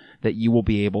constructed, that you will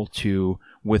be able to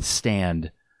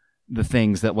withstand the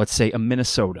things that, let's say, a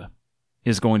Minnesota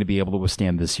is going to be able to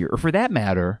withstand this year. Or for that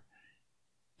matter,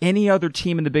 any other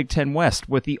team in the Big Ten West,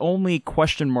 with the only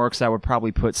question marks I would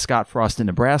probably put Scott Frost in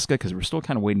Nebraska, because we're still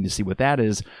kind of waiting to see what that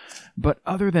is. But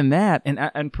other than that,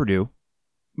 and Purdue,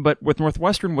 but with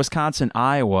Northwestern, Wisconsin,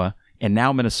 Iowa, and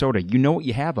now Minnesota, you know what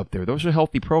you have up there. Those are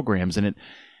healthy programs, and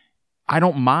I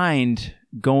don't mind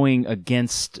going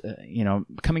against,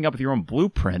 coming up with your own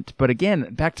blueprint. But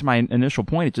again, back to my initial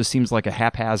point, it just seems like a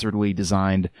haphazardly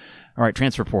designed, all right,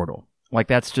 transfer portal. Like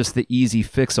that's just the easy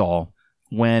fix-all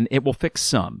when it will fix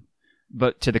some.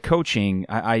 But to the coaching,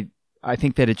 I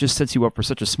think that it just sets you up for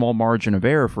such a small margin of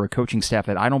error for a coaching staff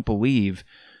that I don't believe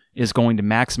is going to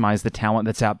maximize the talent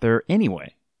that's out there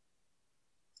anyway.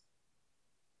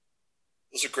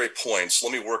 Those are great points.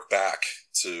 Let me work back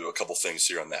to a couple things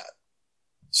here on that.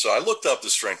 So I looked up the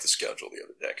strength of schedule the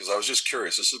other day because I was just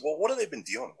curious. I said, well, what have they been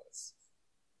dealing with?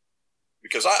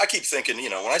 Because I keep thinking,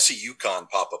 when I see UConn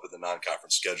pop up at the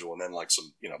non-conference schedule and then like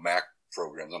some, MAC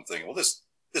programs, I'm thinking, well, this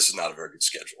is not a very good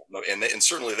schedule. And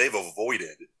certainly they've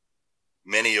avoided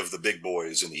many of the big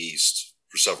boys in the East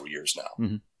for several years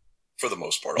now, for the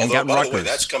most part. Although, by the way,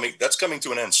 that's coming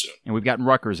to an end soon. And we've gotten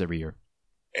Rutgers every year.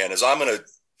 And as I'm going to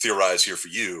theorize here for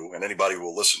you and anybody who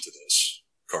will listen to this,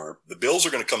 Carp, the Bills are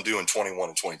going to come due in 21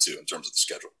 and 22 in terms of the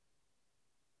schedule.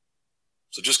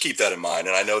 So just keep that in mind.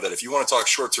 And I know that if you want to talk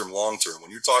short-term, long-term,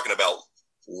 when you're talking about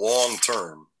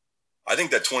long-term, I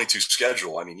think that 22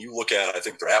 schedule, I mean, you look at it, I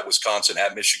think they're at Wisconsin,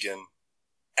 at Michigan,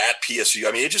 at PSU.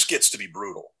 I mean, it just gets to be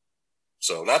brutal.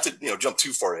 So not to, jump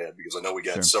too far ahead, because I know we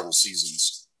got several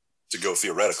seasons to go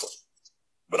theoretically.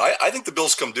 But I think the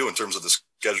Bills come due in terms of the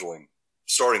scheduling,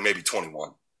 starting maybe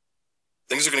 21.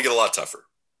 Things are going to get a lot tougher.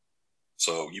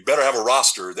 So you better have a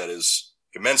roster that is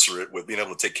commensurate with being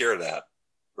able to take care of that,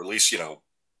 or at least,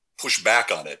 push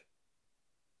back on it.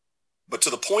 But to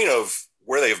the point of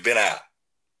where they have been at,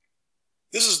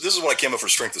 this is what I came up for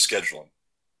strength of scheduling.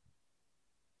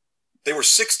 They were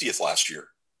 60th last year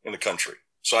in the country.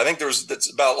 So I think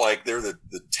that's about like they're the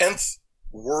 10th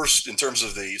worst in terms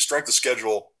of the strength of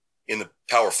schedule in the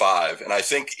Power Five. And I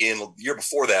think in the year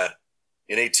before that,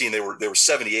 in 18, they were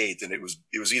 78th, and it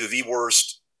was either the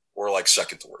worst or like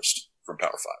second to worst from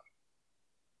Power Five.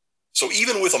 So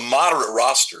even with a moderate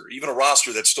roster, even a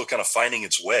roster that's still kind of finding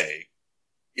its way,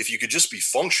 if you could just be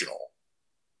functional,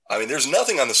 I mean, there's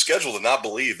nothing on the schedule to not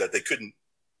believe that they couldn't,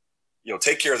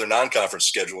 take care of their non-conference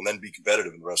schedule and then be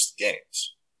competitive in the rest of the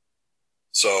games.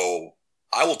 So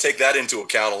I will take that into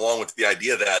account, along with the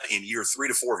idea that in year 3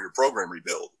 to 4 of your program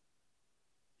rebuild,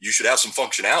 you should have some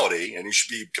functionality and you should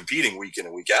be competing week in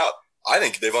and week out. I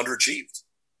think they've underachieved.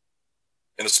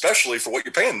 And especially for what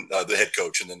you're paying the head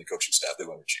coach and then the coaching staff, they've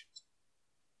underachieved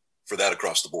for that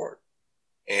across the board.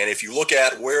 And if you look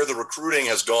at where the recruiting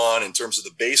has gone in terms of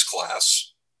the base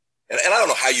class, and I don't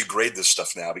know how you grade this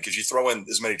stuff now, because you throw in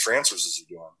as many transfers as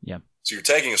you're doing. Yeah. So you're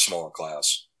taking a smaller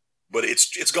class, but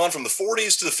it's gone from the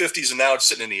 40s to the 50s, and now it's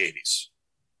sitting in the 80s.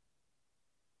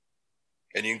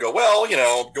 And you can go, well,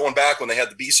 going back when they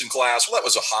had the Beeson class, well, that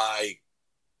was a high,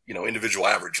 individual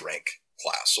average rank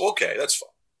class. So, okay, that's fine.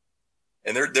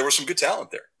 And there was some good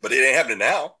talent there, but it ain't happening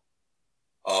now.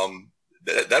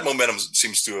 That momentum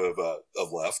seems to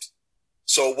have left.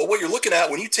 So what you're looking at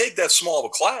when you take that small of a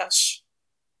class,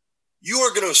 you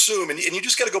are going to assume, and you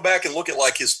just got to go back and look at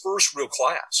like his first real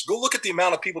class. Go look at the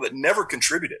amount of people that never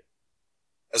contributed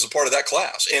as a part of that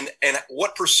class, and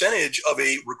what percentage of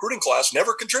a recruiting class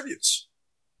never contributes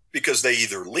because they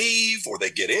either leave or they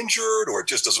get injured or it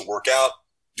just doesn't work out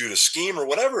due to scheme or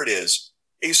whatever it is.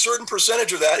 A certain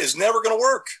percentage of that is never going to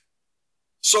work.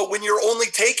 So when you're only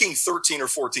taking 13 or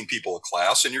 14 people a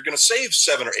class and you're going to save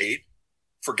 7 or 8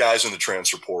 for guys in the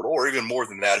transfer portal, or even more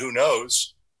than that, who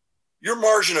knows, your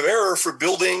margin of error for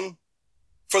building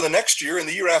for the next year and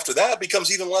the year after that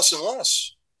becomes even less and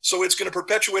less. So it's going to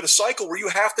perpetuate a cycle where you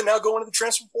have to now go into the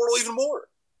transfer portal even more.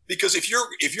 Because if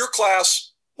your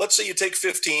class, let's say you take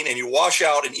 15 and you wash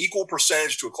out an equal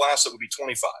percentage to a class that would be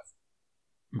 25,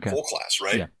 full class,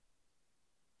 right? Yeah.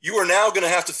 You are now going to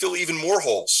have to fill even more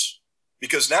holes,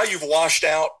 because now you've washed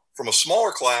out from a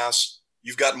smaller class.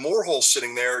 You've got more holes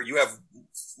sitting there. You have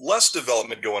less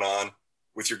development going on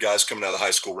with your guys coming out of the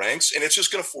high school ranks. And it's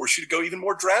just going to force you to go even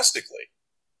more drastically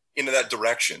into that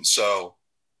direction. So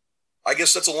I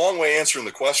guess that's a long way answering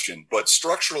the question, but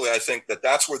structurally, I think that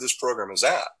that's where this program is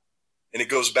at. And it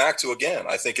goes back to, again,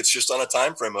 I think it's just on a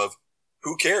time frame of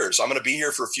who cares? I'm going to be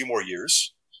here for a few more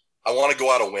years. I want to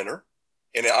go out a winner,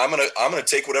 and I'm going to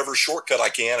take whatever shortcut I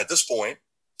can at this point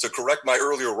to correct my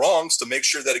earlier wrongs to make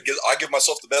sure that I give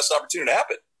myself the best opportunity to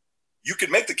happen. You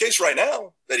could make the case right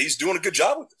now that he's doing a good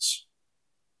job with this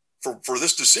for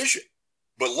this decision.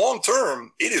 But long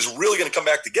term, it is really going to come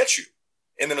back to get you.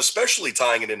 And then especially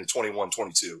tying it into 21,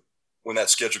 22, when that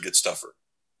schedule gets tougher,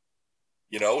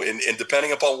 and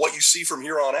depending upon what you see from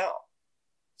here on out.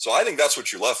 So I think that's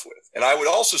what you're left with. And I would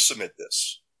also submit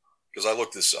this, because I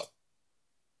looked this up,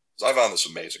 because I found this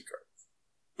amazing, Kurt.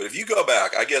 But if you go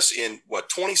back, I guess in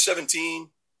 2017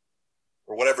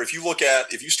 or whatever, if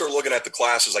you start looking at the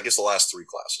classes, I guess the last 3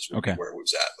 classes where it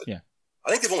was at. But yeah.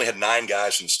 I think they've only had 9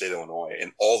 guys from the state of Illinois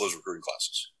in all those recruiting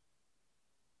classes.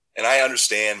 And I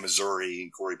understand Missouri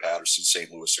and Corey Patterson, St.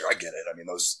 Louis here. I get it. I mean,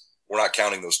 we're not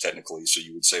counting those technically. So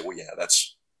you would say, well, yeah,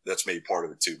 that's maybe part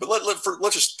of it too. But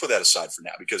let's just put that aside for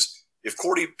now, because if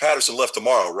Corey Patterson left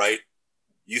tomorrow, right,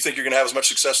 you think you're going to have as much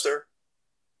success there?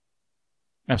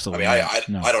 Absolutely. I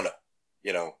mean, I don't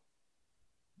know,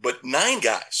 but 9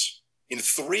 guys in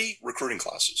 3 recruiting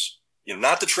classes,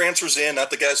 not the transfers in, not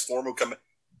the guys former who come in,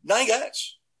 9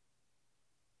 guys.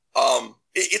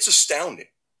 It's astounding.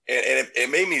 And it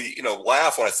made me,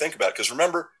 laugh when I think about it. Because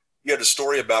remember, you had a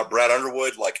story about Brad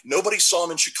Underwood. Like, nobody saw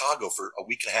him in Chicago for a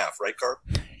week and a half, right, Carp?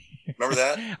 Remember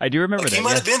that? I do remember that. He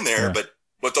might have been there,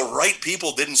 but the right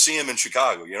people didn't see him in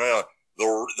Chicago.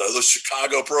 The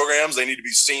Chicago programs, they need to be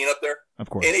seen up there. Of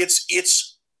course. And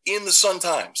it's in the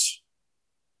Sun-Times.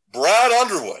 Brad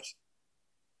Underwood,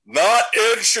 not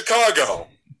in Chicago.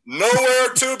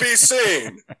 Nowhere to be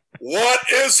seen. What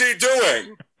is he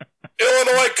doing?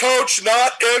 Illinois coach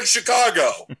not in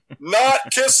Chicago. Not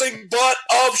kissing butt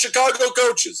of Chicago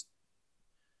coaches.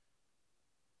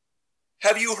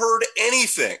 Have you heard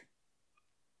anything?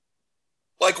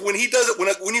 Like when he does it,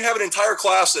 when you have an entire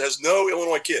class that has no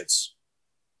Illinois kids,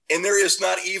 and there is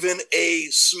not even a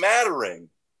smattering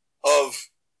of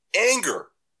anger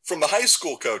from the high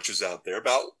school coaches out there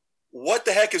about what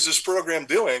the heck is this program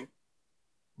doing,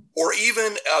 or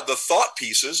even the thought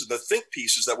pieces, the think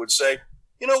pieces that would say,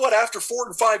 you know what, after 4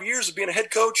 and 5 years of being a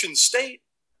head coach in the state,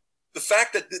 the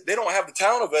fact that they don't have the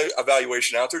talent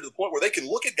evaluation out there to the point where they can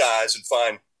look at guys and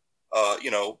find,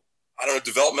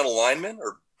 developmental linemen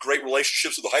or great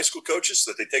relationships with the high school coaches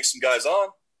so that they take some guys on.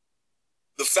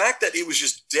 The fact that it was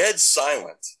just dead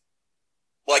silent,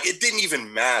 like it didn't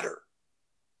even matter.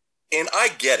 And I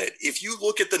get it. If you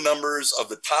look at the numbers of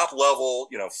the top level,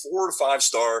 4 to 5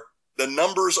 star, the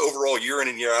numbers overall year in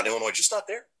and year out in Illinois, just not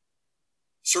there.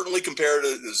 Certainly compared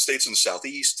to the states in the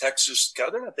Southeast, Texas,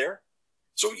 they're not there.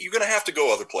 So you're going to have to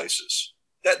go other places.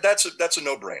 That's a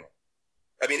no-brainer.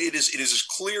 I mean, it is as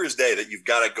clear as day that you've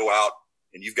got to go out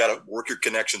and you've got to work your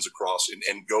connections across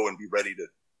and go and be ready to,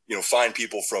 find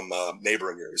people from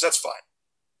neighboring areas. That's fine.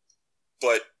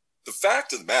 But the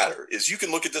fact of the matter is you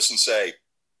can look at this and say,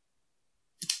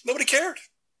 nobody cared.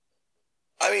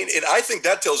 I mean, and I think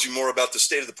that tells you more about the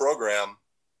state of the program,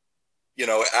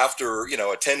 after,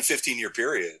 a 10, 15 year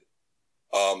period.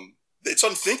 It's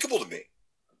unthinkable to me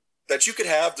that you could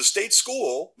have the state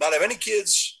school not have any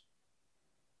kids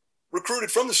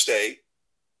recruited from the state,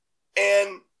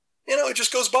 and it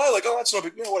just goes by like, oh, that's no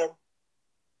big, whatever.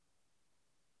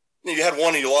 You had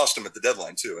one and you lost him at the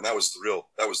deadline too, and that was the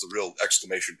real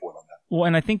exclamation point on that. Well,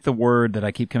 and I think the word that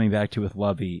I keep coming back to with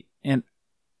Lovie, and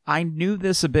I knew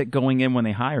this a bit going in when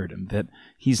they hired him, that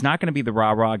he's not going to be the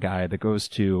rah-rah guy that goes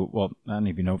to, well, I don't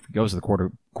even know if he goes to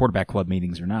the quarterback club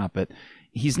meetings or not, but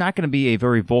he's not going to be a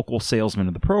very vocal salesman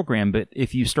of the program. But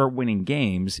if you start winning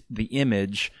games, the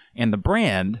image and the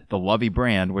brand, the Lovie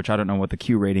brand, which I don't know what the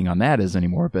Q rating on that is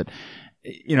anymore, but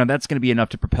that's going to be enough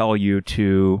to propel you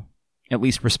to at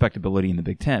least respectability in the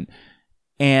Big Ten.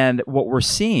 And what we're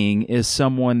seeing is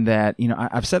someone that,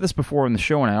 I've said this before on the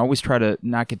show, and I always try to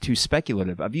not get too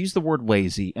speculative. I've used the word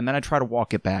lazy, and then I try to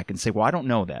walk it back and say, well, I don't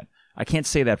know that. I can't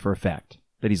say that for a fact,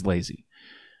 that he's lazy.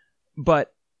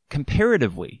 But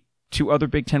comparatively to other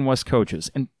Big Ten West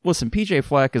coaches, and listen, PJ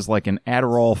Fleck is like an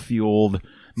Adderall-fueled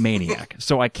maniac.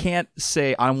 So I can't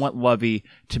say I want Lovie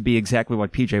to be exactly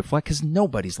like PJ Fleck, because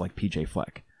nobody's like PJ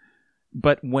Fleck.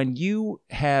 But when you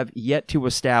have yet to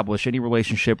establish any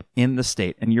relationship in the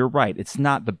state, and you're right, it's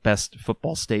not the best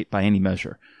football state by any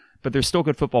measure, but there's still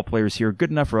good football players here,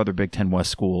 good enough for other Big Ten West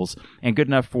schools, and good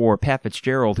enough for Pat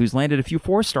Fitzgerald, who's landed a few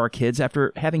 4-star kids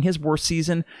after having his worst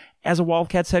season as a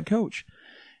Wildcats head coach,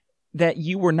 that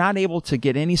you were not able to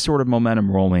get any sort of momentum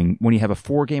rolling when you have a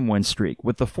 4-game win streak,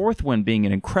 with the 4th win being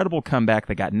an incredible comeback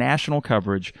that got national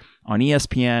coverage on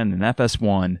ESPN and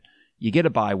FS1. You get a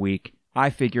bye week. I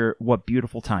figure, what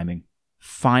beautiful timing.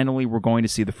 Finally, we're going to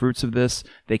see the fruits of this.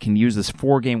 They can use this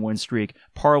 4-game win streak,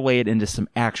 parlay it into some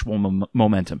actual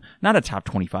momentum. Not a top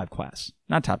 25 class.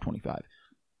 Not top 25.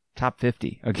 Top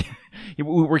 50. Okay.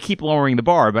 We keep lowering the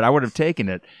bar, but I would have taken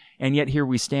it. And yet here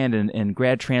we stand, and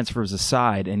grad transfers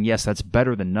aside, and yes, that's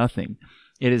better than nothing.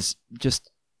 It is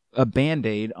just a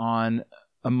Band-Aid on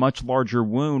a much larger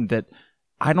wound that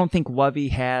I don't think Lovie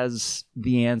has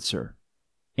the answer.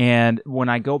 And when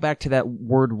I go back to that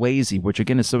word lazy, which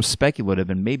again is so speculative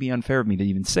and maybe unfair of me to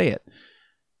even say it,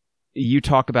 you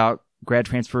talk about grad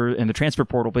transfer and the transfer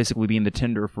portal basically being the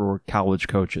Tinder for college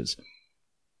coaches.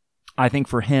 I think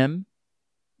for him,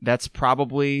 that's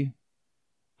probably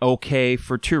okay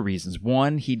for 2 reasons.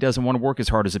 One, he doesn't want to work as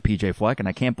hard as a PJ Fleck, and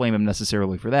I can't blame him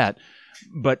necessarily for that.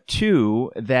 But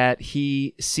 2, that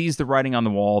he sees the writing on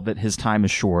the wall that his time is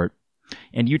short.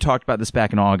 And you talked about this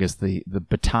back in August, the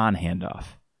baton handoff.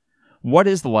 What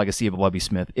is the legacy of Lovie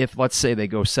Smith if, let's say, they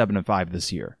go 7-5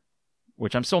 this year,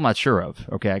 which I'm still not sure of.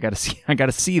 Okay, I got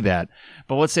to see that.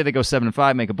 But let's say they go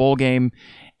 7-5, make a bowl game,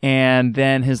 and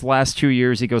then his last 2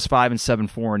 years he goes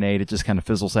 5-7, 4-8. It just kind of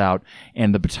fizzles out,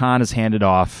 and the baton is handed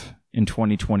off in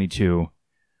 2022.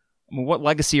 I mean, what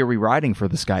legacy are we riding for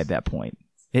this guy at that point?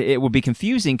 It would be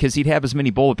confusing because he'd have as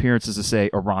many bowl appearances as, say,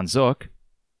 a Ron Zook,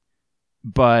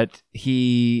 but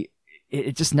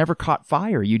it just never caught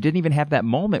fire. You didn't even have that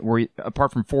moment where,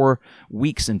 apart from 4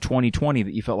 weeks in 2020,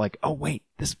 that you felt like, oh wait,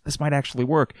 this might actually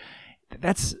work.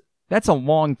 That's a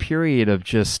long period of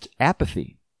just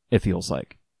apathy, it feels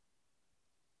like.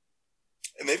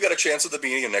 And they've got a chance at the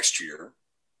beginning of next year,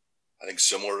 I think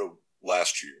similar to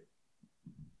last year.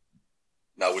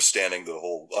 notwithstanding the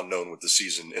whole unknown with the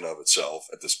season in of itself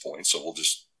at this point. So we'll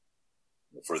just,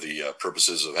 for the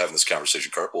purposes of having this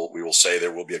conversation, we will say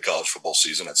there will be a college football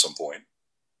season at some point.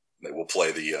 They will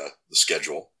play the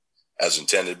schedule as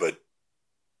intended, but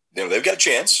they've got a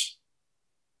chance.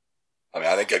 I mean,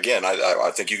 I think, again,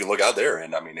 I think you can look out there,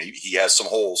 and I mean, he has some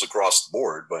holes across the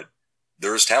board, but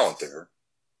there is talent there.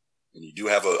 And you do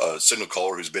have a signal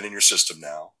caller who's been in your system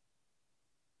now.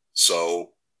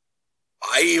 So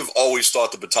I've always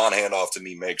thought the baton handoff to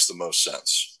me makes the most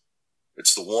sense.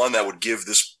 It's the one that would give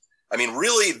this. I mean,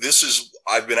 really, this is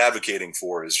I've been advocating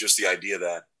for is just the idea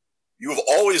that you have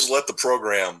always let the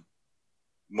program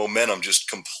momentum just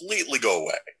completely go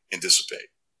away and dissipate.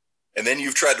 And then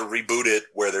you've tried to reboot it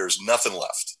where there's nothing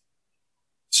left.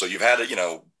 So you've had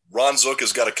Ron Zook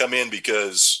has got to come in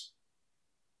because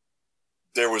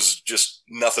there was just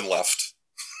nothing left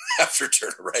after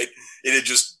Turner, right? It had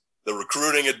just, the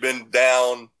recruiting had been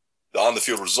down, the on the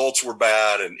field results were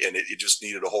bad, and it just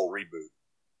needed a whole reboot.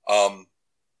 I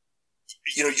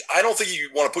don't think you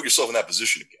want to put yourself in that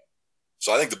position again.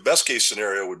 So I think the best case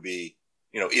scenario would be,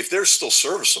 if they're still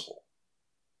serviceable,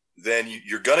 then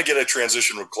you're going to get a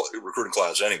transition recruiting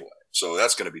class anyway. So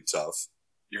that's going to be tough.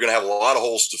 You're going to have a lot of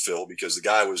holes to fill because the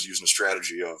guy was using a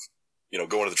strategy of,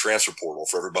 going to the transfer portal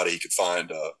for everybody he could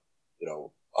find,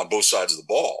 on both sides of the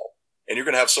ball. And you're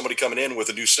going to have somebody coming in with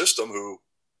a new system who,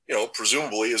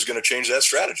 presumably is going to change that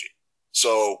strategy.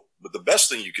 So, but the best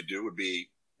thing you could do would be,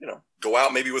 go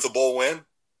out maybe with a bowl win.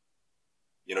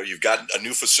 You've got a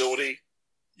new facility.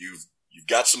 You've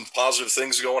got some positive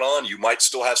things going on. You might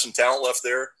still have some talent left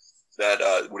there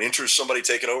that would interest somebody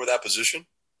taking over that position.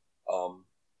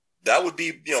 That would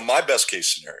be, my best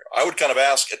case scenario. I would kind of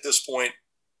ask at this point,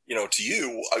 to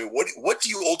you, I mean, what do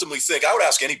you ultimately think? I would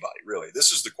ask anybody, really.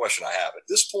 This is the question I have. At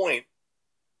this point,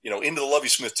 into the Lovie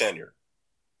Smith tenure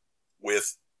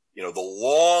with, the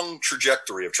long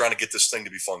trajectory of trying to get this thing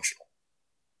to be functional.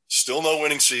 Still no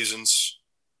winning seasons.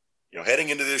 Heading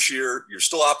into this year, you're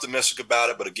still optimistic about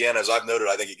it. But again, as I've noted,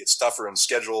 I think it gets tougher in the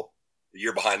schedule the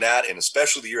year behind that, and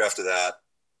especially the year after that.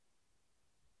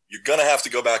 You're going to have to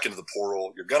go back into the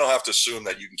portal. You're going to have to assume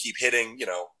that you can keep hitting,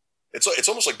 it's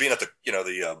almost like being at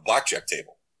the blackjack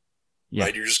table,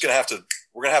 right? You're just going to have to,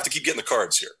 we're going to have to keep getting the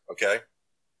cards here, okay,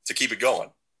 to keep it going.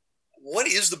 What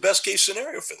is the best case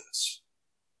scenario for this?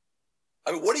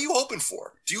 I mean, what are you hoping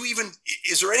for?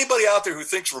 Is there anybody out there who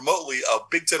thinks remotely a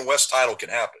Big Ten West title can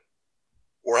happen?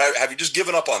 Or have you just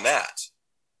given up on that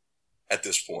at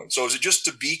this point? So is it just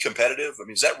to be competitive? I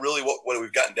mean, is that really what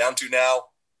we've gotten down to now?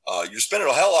 You're spending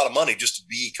a hell of a lot of money just to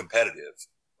be competitive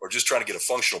or just trying to get a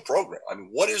functional program. I mean,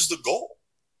 what is the goal?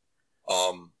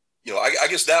 I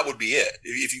guess that would be it.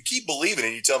 If you keep believing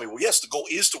and you tell me, well, yes, the goal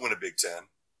is to win a Big Ten.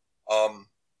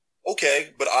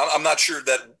 Okay, but I'm not sure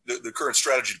that the current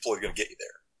strategy deployed is going to get you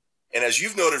there. And as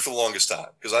you've noted for the longest time,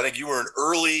 because I think you were an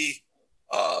early,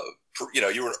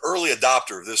 you were an early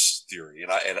adopter of this theory,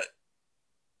 and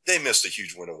they missed a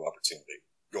huge window of opportunity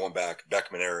going back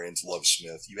Beckman era into Lovie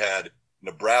Smith. You had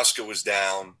Nebraska was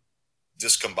down,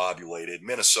 discombobulated.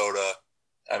 Minnesota,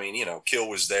 I mean, Kill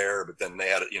was there, but then they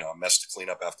had a mess to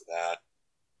clean up after that.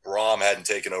 Braum hadn't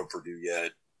taken over Purdue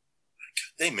yet.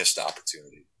 They missed the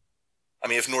opportunity. I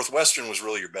mean, if Northwestern was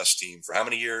really your best team for how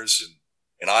many years,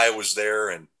 and Iowa was there,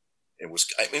 and it was,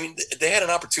 I mean, they had an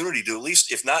opportunity to at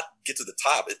least, if not get to the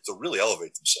top, to really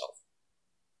elevate themselves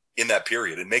in that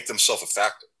period and make themselves a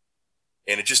factor.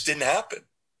 And it just didn't happen.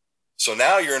 So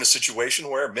now you're in a situation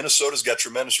where Minnesota's got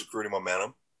tremendous recruiting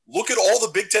momentum. Look at all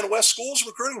the Big Ten West schools'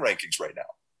 recruiting rankings right now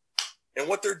and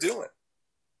what they're doing.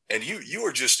 And you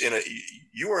are just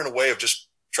you are in a way of just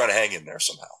trying to hang in there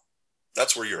somehow.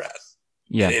 That's where you're at.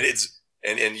 Yeah.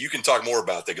 And you can talk more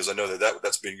about that because I know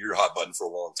that's been your hot button for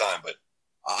a long time, but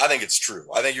I think it's true.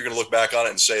 I think you're going to look back on it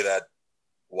and say that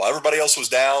while everybody else was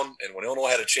down and when Illinois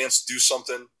had a chance to do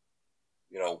something,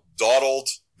 dawdled,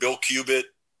 Bill Cubit,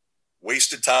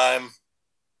 wasted time,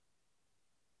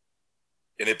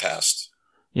 and it passed.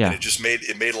 Yeah. And it just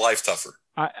made life tougher.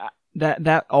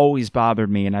 That always bothered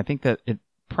me, and I think that it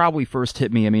probably first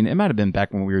hit me. I mean, it might have been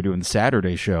back when we were doing the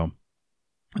Saturday show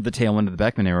at the tail end of the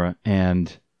Beckman era,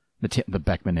 and the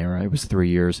Beckman era. It was 3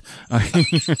 years.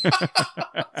 Cubit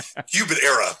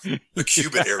era. The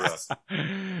Cubit era.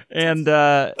 And,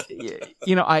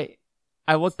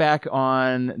 I look back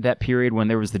on that period when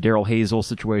there was the Darrell Hazel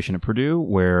situation at Purdue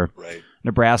where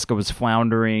Nebraska was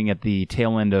floundering at the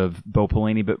tail end of Bo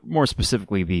Pelini, but more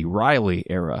specifically the Riley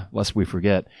era, lest we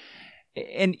forget.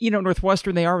 And,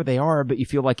 Northwestern, they are what they are, but you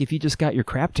feel like if you just got your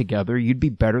crap together, you'd be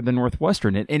better than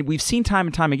Northwestern. And we've seen time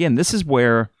and time again, this is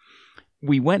where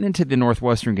we went into the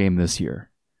Northwestern game this year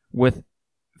with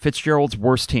Fitzgerald's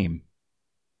worst team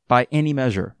by any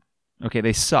measure. Okay,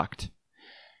 they sucked.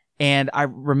 And I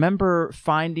remember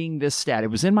finding this stat.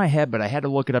 It was in my head, but I had to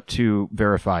look it up to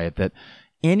verify it, that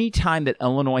any time that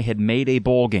Illinois had made a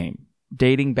bowl game,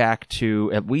 dating back to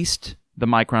at least the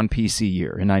Micron PC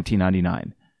year in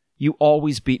 1999, you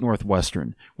always beat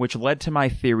Northwestern, which led to my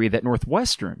theory that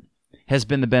Northwestern has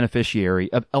been the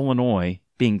beneficiary of Illinois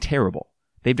being terrible.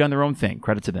 They've done their own thing,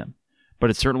 credit to them. But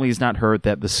it certainly has not hurt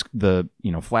that the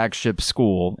flagship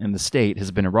school in the state has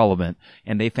been irrelevant,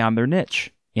 and they found their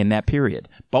niche in that period.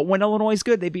 But when Illinois is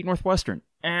good, they beat Northwestern.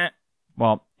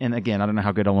 Well, and again, I don't know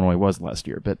how good Illinois was last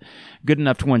year, but good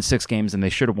enough to win 6 games, and they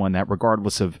should have won that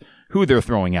regardless of who they're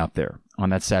throwing out there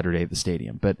on that Saturday at the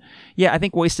stadium. But yeah, I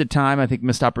think wasted time. I think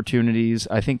missed opportunities.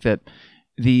 I think that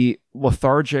the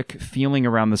lethargic feeling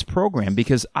around this program,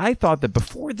 because I thought that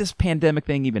before this pandemic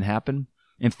thing even happened,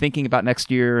 and thinking about next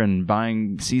year and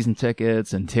buying season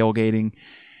tickets and tailgating,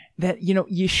 that,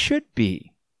 you should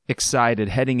be excited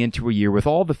heading into a year with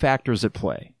all the factors at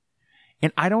play.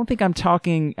 And I don't think I'm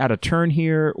talking out of turn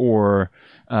here or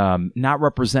not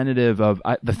representative of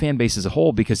the fan base as a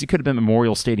whole, because it could have been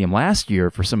Memorial Stadium last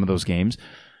year for some of those games.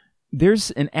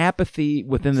 There's an apathy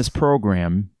within this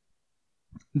program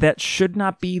that should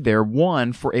not be there,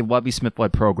 one, for a Lovie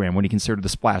Smith-led program when you consider the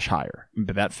splash higher.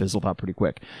 But that fizzled out pretty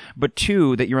quick. But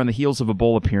two, that you're on the heels of a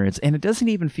bowl appearance, and it doesn't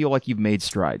even feel like you've made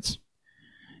strides.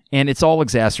 And it's all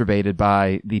exacerbated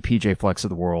by the PJ Flecks of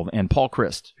the world and Paul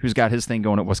Christ, who's got his thing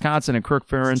going at Wisconsin, and Kirk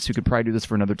Ferentz, who could probably do this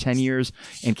for another 10 years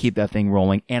and keep that thing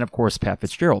rolling. And, of course, Pat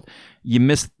Fitzgerald. You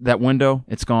missed that window.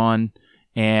 It's gone.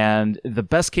 And the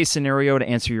best-case scenario, to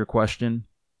answer your question,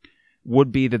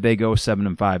 would be that they go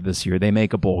 7-5 this year. They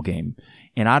make a bowl game.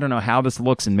 And I don't know how this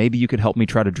looks, and maybe you could help me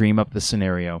try to dream up the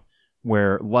scenario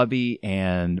where Lovie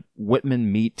and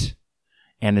Whitman meet,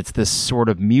 and it's this sort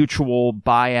of mutual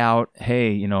buyout.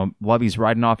 Hey, Lovie's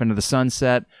riding off into the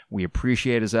sunset. We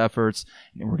appreciate his efforts,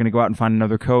 and we're going to go out and find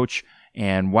another coach.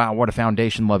 And wow, what a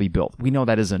foundation Lovie built. We know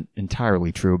that isn't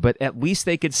entirely true, but at least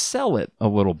they could sell it a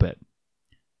little bit.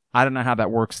 I don't know how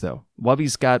that works, though.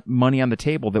 Lovie's got money on the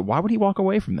table. That why would he walk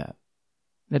away from that?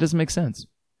 That doesn't make sense.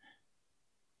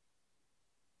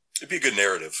 It'd be a good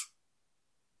narrative.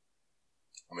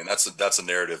 I mean, that's a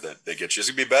narrative that they get you. It's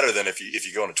gonna be better than if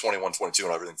you go into 21-22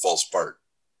 and everything falls apart,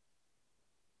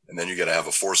 and then you got to have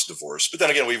a forced divorce. But then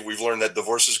again, we've learned that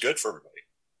divorce is good for everybody,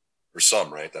 or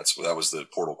some, right? That was the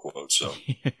Portal quote. So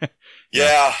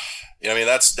yeah, I mean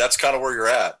that's kind of where you're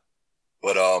at.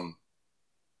 But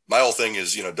my whole thing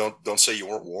is, don't say you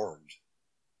weren't warned.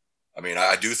 I mean,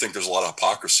 I do think there's a lot of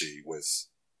hypocrisy with,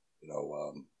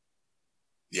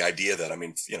 the idea that,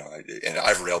 and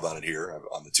I've railed on it here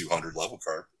on the 200 level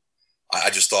card. I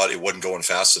just thought it wasn't going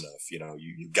fast enough.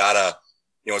 You gotta,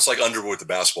 it's like Underwood with the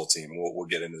basketball team. We'll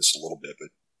get into this a little bit, but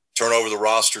turn over the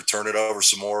roster, turn it over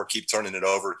some more, keep turning it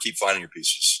over, keep finding your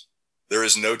pieces. There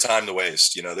is no time to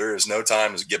waste. There is no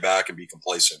time to get back and be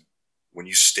complacent when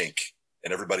you stink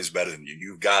and everybody's better than you.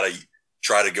 You've got to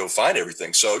try to go find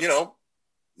everything. So,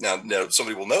 now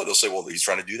somebody will know, they'll say, well, he's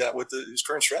trying to do that with his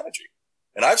current strategy.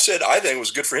 And I've said, I think it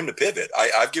was good for him to pivot.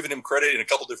 I've given him credit in a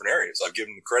couple different areas. I've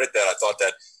given him credit that I thought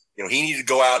that, he needed to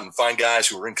go out and find guys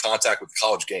who were in contact with the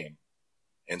college game.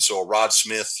 And so Rod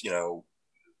Smith,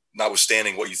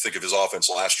 notwithstanding what you think of his offense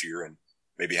last year and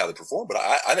maybe how they performed, but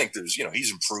I think there's,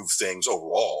 he's improved things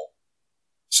overall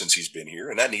since he's been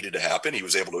here, and that needed to happen. He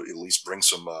was able to at least bring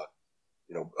some,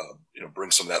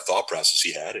 bring some of that thought process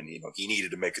he had, and, he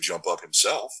needed to make a jump up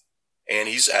himself. And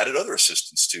he's added other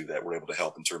assistants too that were able to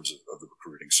help in terms of the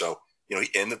recruiting. So,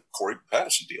 and the Corey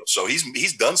Patterson deal. So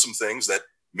he's done some things that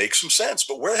make some sense,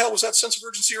 but where the hell was that sense of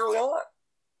urgency early on?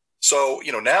 So,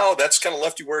 now that's kind of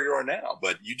left you where you are now,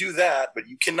 but you do that, but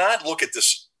you cannot look at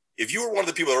this. If you were one of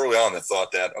the people early on that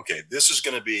thought that, okay, this is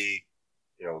going to be,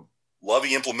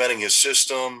 Lovie implementing his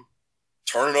system,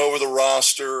 turning over the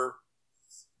roster,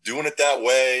 doing it that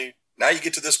way. Now you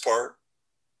get to this part,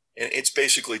 and it's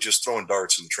basically just throwing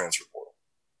darts in the transfer portal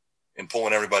and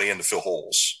pulling everybody in to fill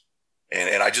holes.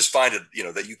 And I just find it,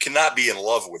 that you cannot be in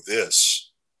love with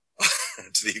this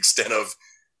to the extent of,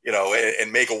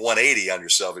 and make a 180 on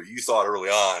yourself. If you thought early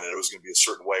on that it was going to be a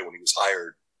certain way when he was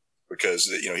hired, because,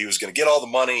 he was going to get all the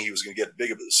money, he was going to get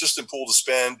big of an assistant pool to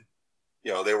spend.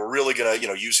 They were really going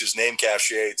to, use his name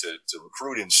cachet to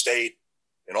recruit in state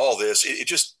and all this.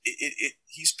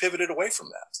 He's pivoted away from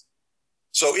that.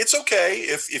 So it's okay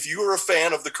if you are a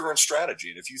fan of the current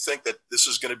strategy and if you think that this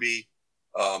is going to be,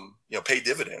 pay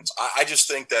dividends. I just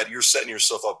think that you're setting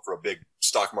yourself up for a big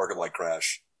stock market like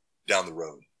crash down the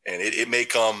road. And it may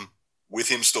come with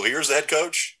him still here as the head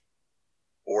coach,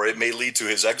 or it may lead to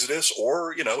his exodus,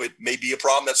 or, it may be a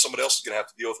problem that somebody else is going to have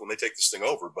to deal with when they take this thing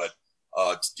over. But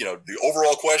The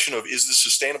overall question of is this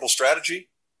sustainable strategy?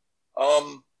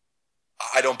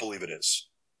 I don't believe it is.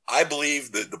 I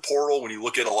believe that the portal, when you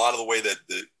look at a lot of the way that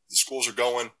the schools are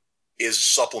going, is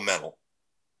supplemental.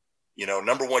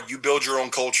 Number one, you build your own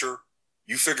culture,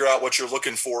 you figure out what you're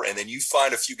looking for, and then you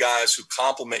find a few guys who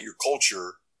complement your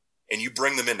culture and you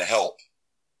bring them in to help.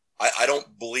 I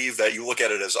don't believe that you look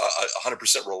at it as a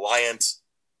 100% reliant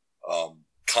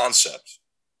concept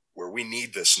where we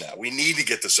need this now. We need to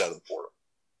get this out of the portal.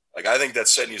 Like, I think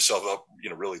that's setting yourself up,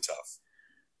 really tough.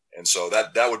 And so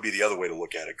that would be the other way to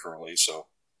look at it currently. So,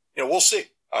 we'll see.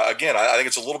 Again, I think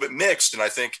it's a little bit mixed. And I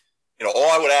think,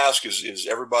 all I would ask is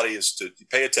everybody is to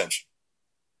pay attention.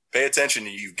 Pay attention.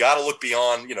 You've got to look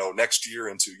beyond, next year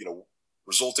into,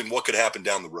 resulting what could happen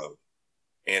down the road.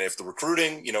 And if the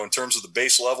recruiting, in terms of the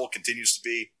base level continues to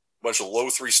be a bunch of low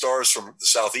 3 stars from the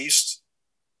Southeast,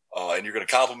 and you're going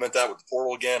to complement that with the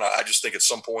portal again, I just think at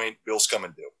some point Bill's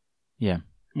coming due. Yeah.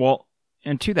 Well,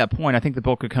 and to that point, I think the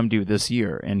bill could come due this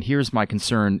year. And here's my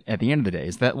concern at the end of the day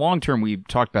is that long term, we've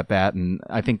talked about that, and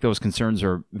I think those concerns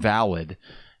are valid.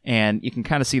 And you can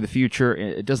kind of see the future.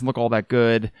 It doesn't look all that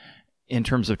good in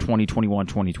terms of 2021,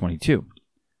 2022.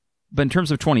 But in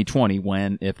terms of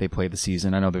 2020, if they play the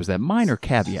season, I know there's that minor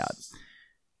caveat.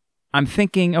 I'm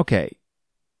thinking, okay,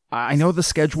 I know the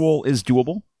schedule is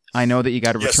doable. I know that you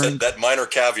got to return. Yes, that minor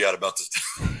caveat about the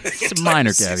it's a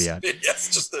minor caveat. Yes,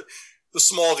 just the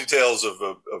small details of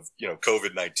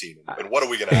COVID-19 and what are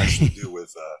we going to actually do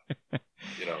with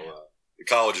the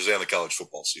colleges and the college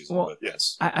football season. Well, but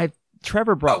yes,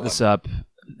 Trevor brought this up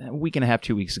a week and a half,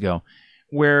 2 weeks ago,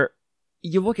 where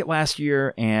you look at last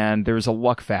year and there's a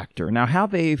luck factor. Now, how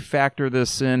they factor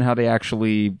this in, how they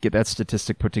actually get that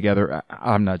statistic put together,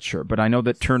 I'm not sure. But I know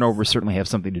that turnovers certainly have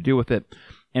something to do with it.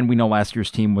 And we know last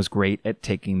year's team was great at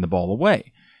taking the ball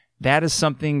away. That is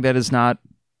something that is not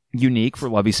unique for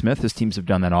Lovie Smith. His teams have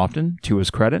done that often, to his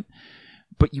credit.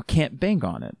 But you can't bank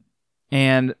on it.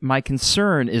 And my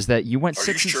concern is that you went 6.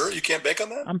 Are you sure you can't bank on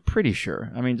that? I'm pretty sure.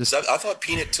 I mean, I thought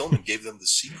Peanut Tillman gave them the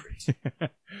secret.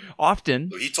 Often.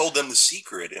 So he told them the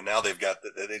secret, and now they've got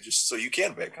so you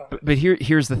can bank on it. But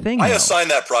here's the thing. I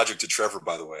assigned that project to Trevor,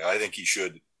 by the way. I think he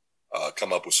should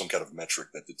come up with some kind of metric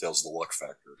that details the luck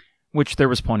factor. Which there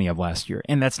was plenty of last year.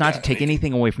 And that's not to take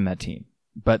anything away from that team.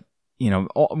 But,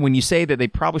 when you say that they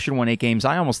probably should have won 8 games,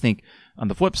 I almost think on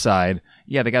the flip side,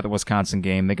 yeah, they got the Wisconsin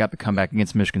game. They got the comeback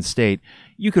against Michigan State.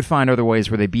 You could find other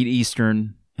ways where they beat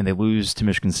Eastern and they lose to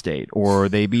Michigan State, or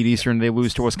they beat Eastern and they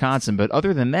lose to Wisconsin. But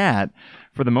other than that,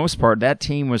 for the most part, that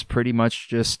team was pretty much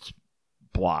just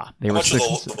blah. How much of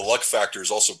the luck factor is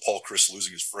also Paul Chris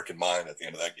losing his frickin' mind at the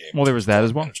end of that game? Well, there was that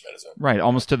as well. Right,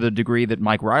 almost to the degree that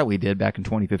Mike Riley did back in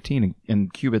 2015 in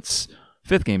Cubitt's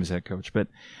 5th game as head coach. But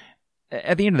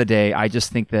at the end of the day, I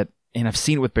just think that, and I've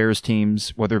seen it with Bears teams,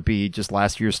 whether it be just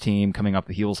last year's team coming off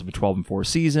the heels of a 12-4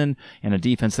 season and a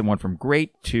defense that went from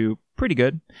great to pretty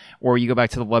good, or you go back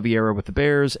to the Lovie era with the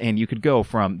Bears, and you could go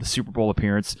from the Super Bowl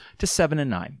appearance to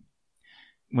 7-9.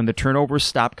 When the turnovers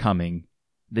stop coming,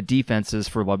 the defenses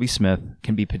for Lovie Smith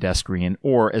can be pedestrian,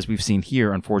 or, as we've seen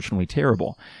here, unfortunately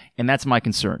terrible. And that's my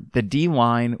concern. The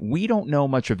D-line, we don't know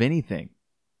much of anything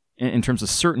in terms of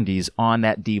certainties on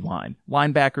that D-line.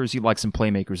 Linebackers, you like some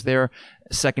playmakers there.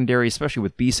 Secondary, especially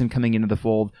with Beeson coming into the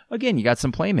fold, again, you got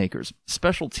some playmakers.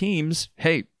 Special teams,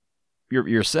 hey,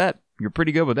 you're set. You're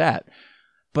pretty good with that.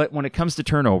 But when it comes to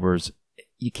turnovers,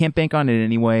 you can't bank on it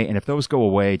anyway, and if those go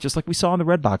away, just like we saw in the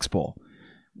Red Box Bowl,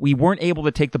 we weren't able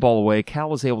to take the ball away. Cal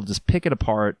was able to just pick it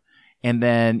apart, and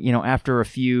then, after a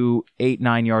few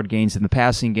 8-9 yard gains in the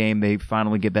passing game, they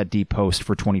finally get that deep post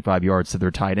for 25 yards to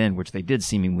their tight end, which they did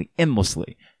seemingly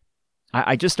endlessly.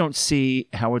 I just don't see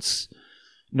how it's...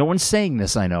 No one's saying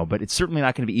this, I know, but it's certainly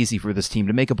not going to be easy for this team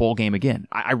to make a bowl game again.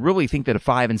 I really think that a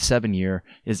 5-7 year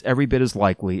is every bit as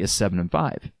likely as 7-5.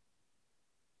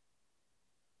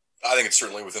 I think it's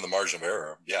certainly within the margin of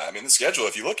error. Yeah, I mean, the schedule,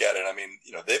 if you look at it,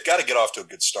 they've got to get off to a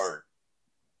good start.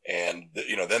 And,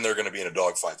 then they're going to be in a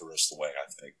dogfight the rest of the way,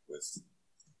 I think, with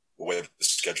the way the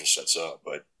schedule sets up.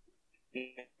 But,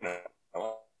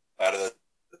 out of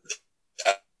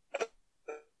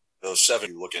those 7,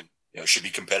 you're looking, should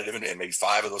be competitive in maybe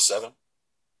 5 of those 7.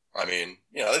 I mean,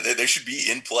 they should be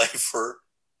in play for,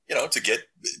 to get,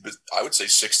 I would say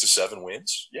 6 to 7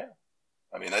 wins. Yeah.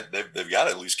 I mean, they've got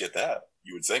to at least get that,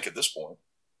 you would think at this point.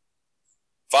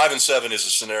 5-7 is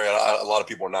a scenario a lot of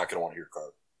people are not going to want to hear,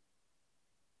 Carp.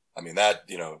 I mean, that,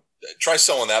 try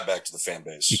selling that back to the fan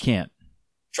base. You can't.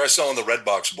 Try selling the Red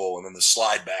Box Bowl and then the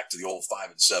slide back to the old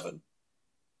 5-7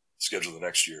 schedule the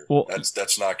next year. Well,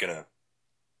 that's not going to,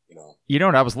 You know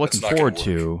what I was looking forward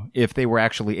to if they were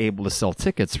actually able to sell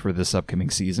tickets for this upcoming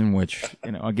season, which,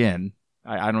 again,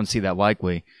 I don't see that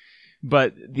likely.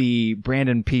 But the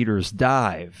Brandon Peters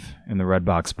dive in the Red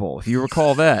Box Bowl, if you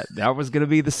recall that was going to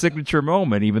be the signature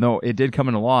moment, even though it did come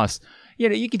in a loss. Yeah,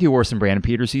 you could do worse than Brandon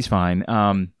Peters. He's fine.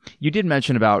 You did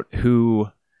mention about who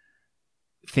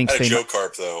thinks they... Joe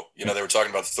Carp, though. They were talking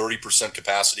about 30%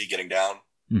 capacity getting down,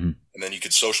 and then you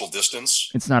could social distance.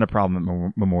 It's not a problem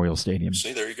at Memorial Stadium.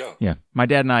 See, there you go. Yeah. My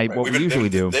dad and I, right. What we usually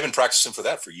do... They've been practicing for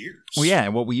that for years. Well, yeah,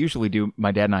 and what we usually do,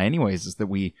 my dad and I anyways, is that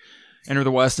we enter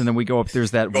the West, and then we go up,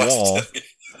 there's that wall,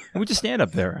 and we just stand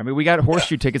up there. I mean, we got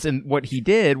horseshoe tickets, and what he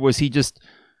did was he just,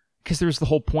 because there's the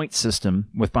whole point system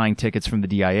with buying tickets from the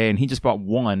DIA, and he just bought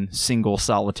one single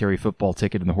solitary football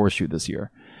ticket in the horseshoe this year.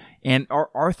 And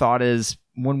our thought is,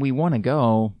 when we want to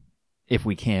go, if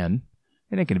we can,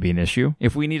 it ain't going to be an issue.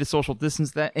 If we need a social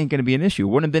distance, that ain't going to be an issue.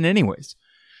 It wouldn't have been anyways.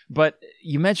 But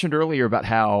you mentioned earlier about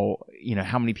how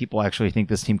many people actually think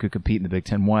this team could compete in the Big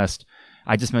Ten West.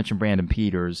 I just mentioned Brandon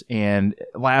Peters, and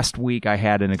last week I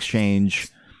had an exchange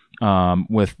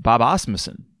with Bob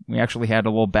Osmussen. We actually had a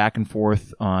little back and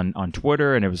forth on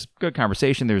Twitter, and it was a good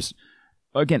conversation. There's,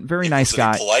 again, very nice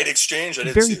guy. Polite exchange? I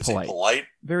didn't very see it. Polite.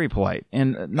 Very polite.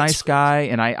 And a nice guy,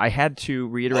 and I had to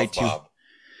reiterate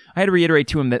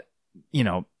to him that,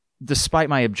 despite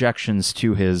my objections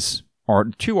to his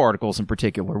two articles in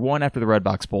particular, one after the Red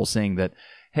Box Bowl saying that,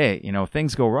 hey, if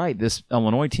things go right, this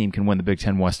Illinois team can win the Big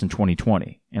Ten West in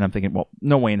 2020. And I'm thinking, well,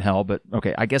 no way in hell, but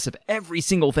okay, I guess if every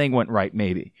single thing went right,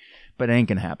 maybe. But it ain't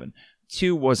going to happen.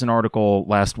 Two was an article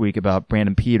last week about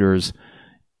Brandon Peters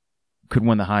could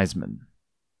win the Heisman.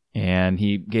 And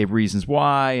he gave reasons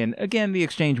why. And again, the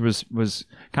exchange was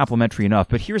complimentary enough.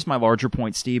 But here's my larger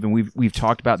point, Steve, and we've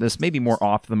talked about this maybe more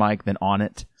off the mic than on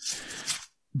it.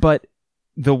 But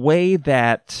the way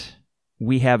that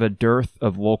we have a dearth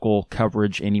of local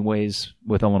coverage anyways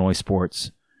with Illinois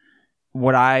sports,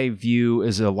 what I view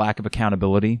is a lack of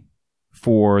accountability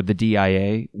for the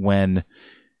DIA when,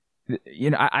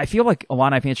 I feel like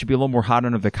Illini fans should be a little more hot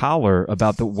under the collar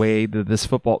about the way that this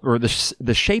football, or the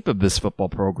shape of this football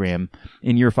program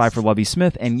in year 5 for Lovie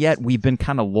Smith, and yet we've been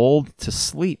kind of lulled to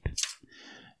sleep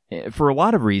for a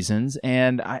lot of reasons,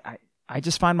 and I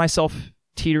just find myself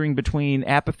teetering between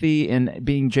apathy and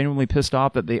being genuinely pissed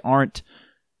off that they aren't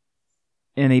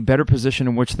in a better position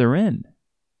in which they're in.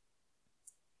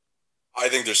 I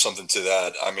think there's something to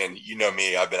that. I mean, you know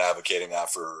me, I've been advocating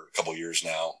that for a couple of years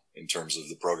now in terms of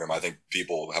the program. I think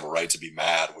people have a right to be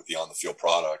mad with the on-the-field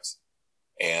product.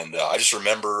 And I just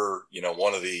remember,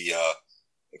 one of the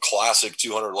classic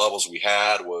 200 levels we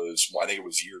had was, I think it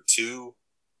was year 2,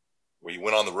 where you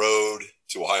went on the road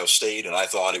to Ohio State, and I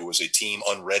thought it was a team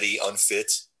unready,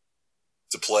 unfit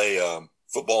to play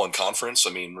football in conference. I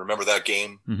mean, remember that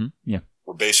game? Mm-hmm. Yeah.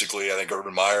 Where basically, I think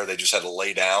Urban Meyer, they just had to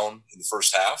lay down in the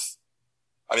first half.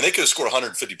 I mean, they could have scored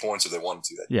 150 points if they wanted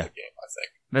to that game, I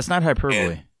think. That's not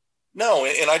hyperbole.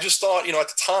 And I just thought, at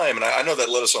the time, and I know that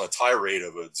led us on a tirade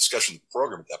of a discussion of the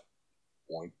program at that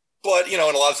point. But, and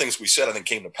a lot of things we said, I think,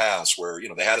 came to pass where,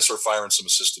 they had to start firing some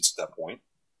assistants at that point.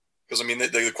 Because, I mean,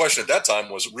 the question at that time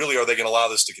was, really, are they going to allow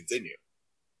this to continue?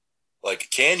 Like,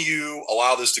 can you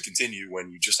allow this to continue when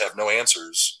you just have no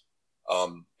answers?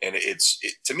 And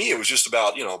to me, it was just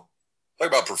about, talk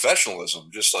about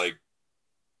professionalism, just like,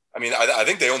 I mean, I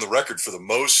think they own the record for the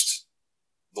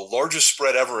largest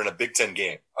spread ever in a Big Ten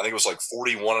game. I think it was like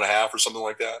 41.5 or something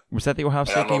like that. Was that the Ohio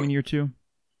State game in year 2?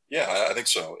 Yeah, I think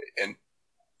so. And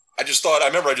I just thought,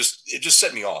 it just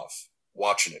set me off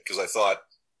watching it because I thought,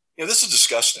 this is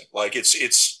disgusting. Like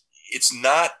it's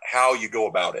not how you go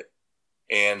about it.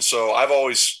 And so I've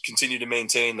always continued to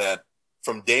maintain that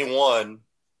from day one,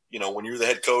 when you're the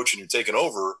head coach and you're taking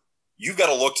over, you've got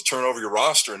to look to turn over your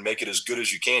roster and make it as good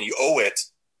as you can. You owe it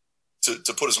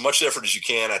to put as much effort as you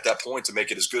can at that point to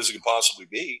make it as good as it can possibly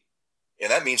be.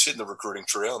 And that means hitting the recruiting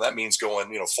trail. And that means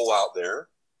going, full out there.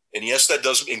 And yes, that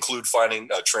does include finding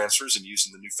transfers and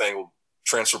using the newfangled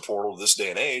transfer portal this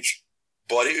day and age.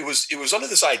 But it was under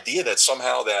this idea that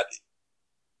somehow that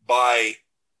by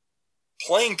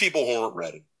playing people who weren't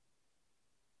ready,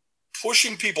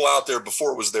 pushing people out there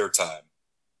before it was their time,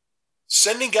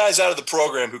 sending guys out of the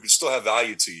program who could still have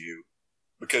value to you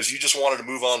because you just wanted to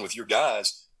move on with your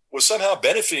guys, was somehow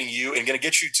benefiting you and going to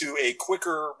get you to a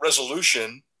quicker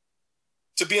resolution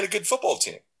to being a good football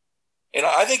team. And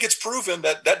I think it's proven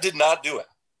that did not do it.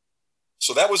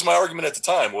 So that was my argument at the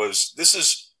time, was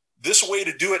this way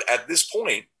to do it at this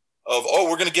point of,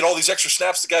 we're going to get all these extra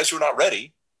snaps to guys who are not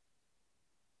ready.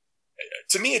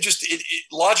 To me,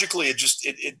 logically,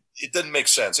 it doesn't make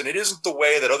sense. And it isn't the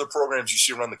way that other programs you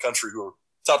see around the country who are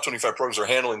top 25 programs are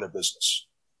handling their business.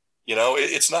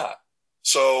 It's not.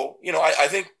 So, I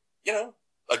think,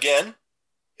 again,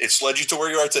 It's led you to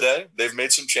where you are today. They've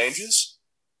made some changes.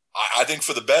 I think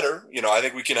for the better. I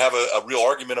think we can have a real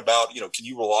argument about, can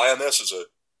you rely on this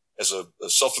as a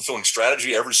self-fulfilling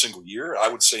strategy every single year? I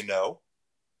would say no.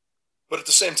 But at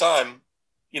the same time,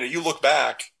 you look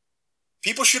back,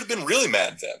 people should have been really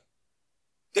mad then.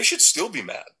 They should still be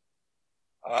mad.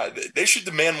 They should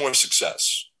demand more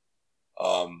success.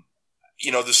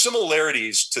 The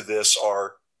similarities to this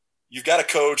are, you've got a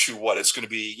coach who, it's going to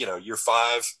be, year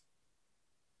 5,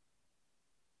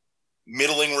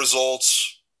 middling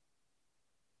results,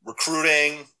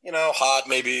 recruiting, hot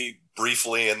maybe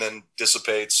briefly and then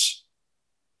dissipates.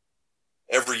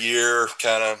 Every year,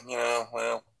 kind of,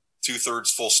 2/3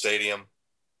 full stadium,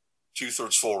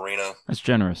 2/3 full arena. That's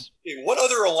generous. What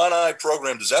other Illini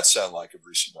program does that sound like of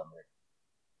recent memory?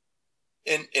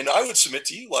 And I would submit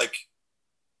to you, what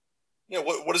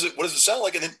does it sound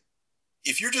like? And then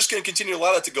if you're just going to continue to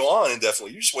allow that to go on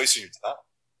indefinitely, you're just wasting your time.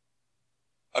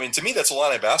 I mean, to me, that's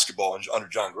Illini basketball under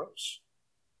John Gross.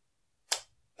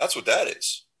 That's what that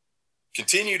is.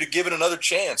 Continue to give it another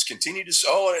chance. Continue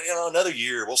to, another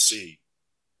year, we'll see.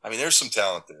 I mean, there's some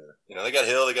talent there. They got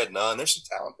Hill, they got Nunn. There's some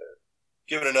talent there.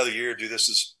 Give it another year. Do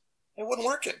this. It wasn't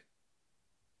working.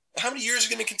 How many years are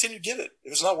you going to continue to give it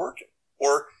if it's not working?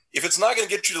 Or if it's not going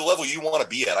to get you to the level you want to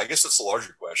be at? I guess that's the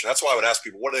larger question. That's why I would ask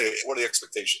people, what are the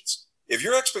expectations? If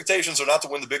your expectations are not to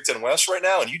win the Big Ten West right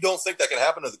now, and you don't think that can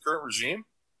happen to the current regime,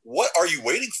 what are you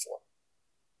waiting for?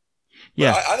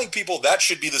 Yeah, I think that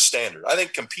should be the standard. I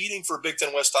think competing for a Big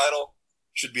Ten West title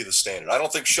should be the standard. I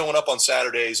don't think showing up on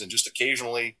Saturdays and just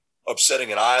occasionally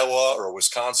upsetting an Iowa or a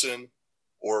Wisconsin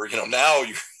or, now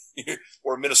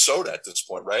or Minnesota at this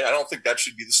point, right? I don't think that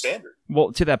should be the standard.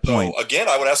 Well, to that point. So, again,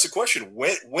 I would ask the question,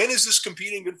 when is this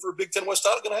competing for a Big Ten West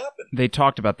title going to happen? They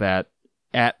talked about that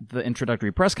at the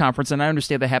introductory press conference, and I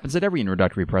understand that happens at every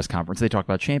introductory press conference. They talk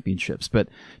about championships. But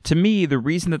to me, the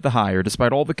reason that the hire,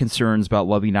 despite all the concerns about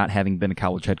Lovie not having been a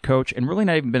college head coach and really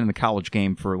not even been in the college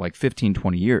game for 15,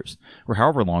 20 years, or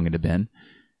however long it had been,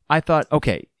 I thought,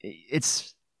 okay,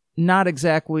 it's not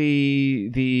exactly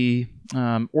the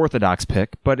orthodox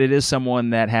pick, but it is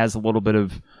someone that has a little bit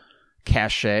of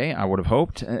cachet, I would have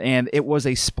hoped. And it was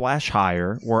a splash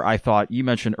hire where I thought, you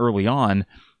mentioned early on,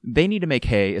 they need to make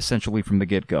hay essentially from the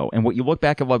get-go. And what you look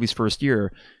back at Lovie's first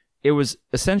year, it was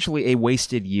essentially a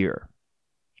wasted year.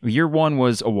 Year 1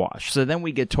 was a wash. So then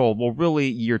we get told, well, really,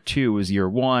 year 2 is year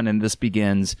 1, and this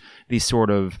begins the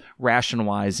sort of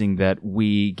rationalizing that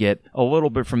we get a little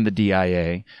bit from the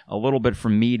DIA, a little bit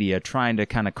from media, trying to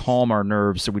kind of calm our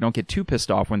nerves so we don't get too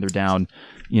pissed off when they're down,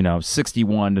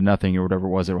 61-0 or whatever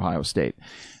it was at Ohio State.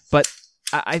 But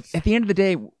at the end of the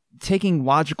day, taking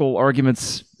logical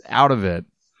arguments out of it,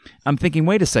 I'm thinking,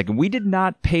 wait a second, we did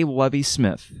not pay Lovie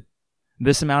Smith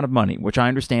this amount of money, which I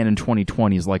understand in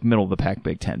 2020 is like middle of the pack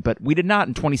Big Ten, but we did not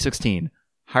in 2016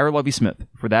 hire Lovie Smith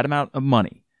for that amount of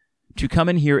money to come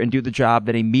in here and do the job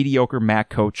that a mediocre MAC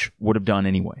coach would have done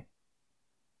anyway.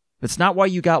 That's not why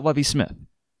you got Lovie Smith.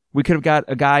 We could have got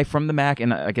a guy from the MAC,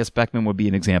 and I guess Beckman would be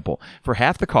an example, for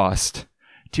half the cost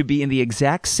to be in the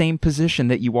exact same position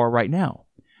that you are right now.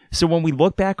 So when we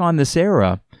look back on this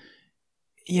era,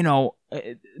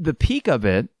 the peak of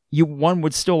it, one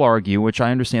would still argue, which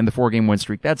I understand the 4-game win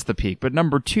streak, that's the peak. But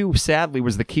number 2, sadly,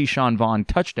 was the Keyshawn Vaughn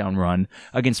touchdown run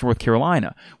against North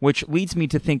Carolina, which leads me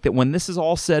to think that when this is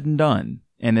all said and done,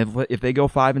 and if they go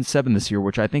 5-7 this year,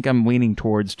 which I think I'm leaning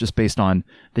towards just based on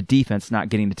the defense not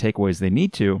getting the takeaways they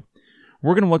need to,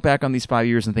 we're going to look back on these 5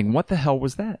 years and think, what the hell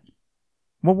was that?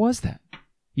 What was that?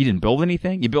 You didn't build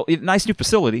anything? You built a nice new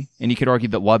facility, and you could argue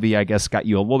that Lovie, I guess, got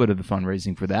you a little bit of the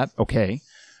fundraising for that. Okay.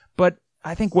 But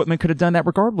I think Whitman could have done that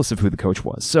regardless of who the coach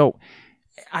was. So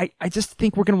I just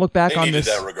think we're going to look back on this.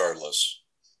 They needed that regardless.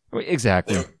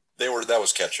 Exactly. That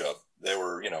was catch up. They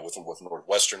were, with what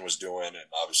Northwestern was doing, and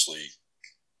obviously,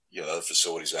 other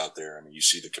facilities out there. I mean, you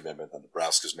see the commitment that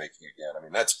Nebraska's making again. I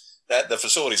mean, the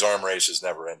facilities arm race is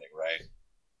never ending, right?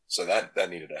 So that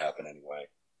needed to happen anyway.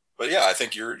 But yeah, I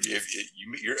think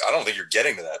I don't think you're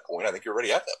getting to that point. I think you're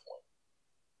already at that point.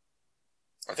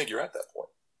 I think you're at that point.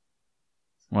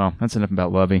 Well, that's enough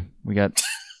about Lovie. We got,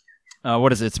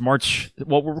 what is it? It's March.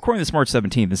 Well, we're recording this March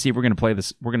 17th. And Steve, we're going to play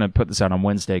this. We're going to put this out on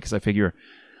Wednesday because I figure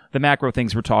the macro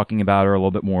things we're talking about are a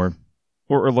little bit more,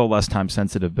 or a little less time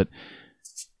sensitive. But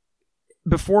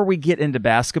before we get into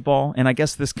basketball, and I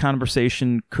guess this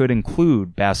conversation could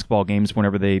include basketball games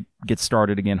whenever they get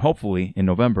started again, hopefully in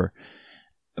November.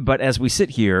 But as we sit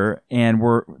here and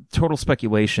we're total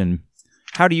speculation,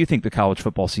 how do you think the college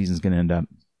football season is going to end up?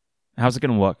 How's it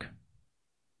going to look?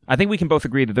 I think we can both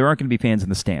agree that there aren't going to be fans in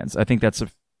the stands. I think that's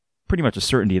pretty much a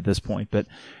certainty at this point. But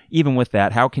even with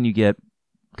that, how can you get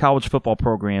college football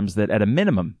programs that at a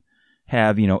minimum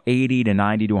have, 80 to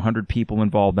 90 to 100 people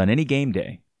involved on any game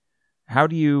day. How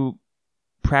do you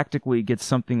practically get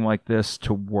something like this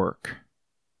to work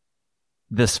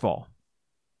this fall?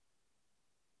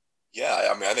 Yeah,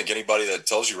 I mean, I think anybody that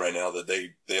tells you right now that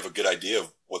they have a good idea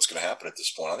of what's going to happen at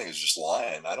this point, I think is just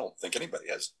lying. I don't think anybody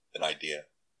has an idea.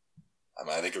 I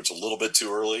mean, I think it's a little bit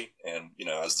too early. And,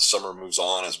 as the summer moves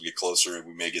on, as we get closer,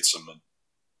 we may get some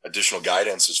additional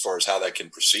guidance as far as how that can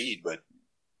proceed. But,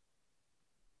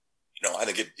 I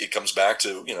think it comes back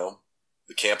to,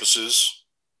 the campuses,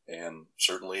 and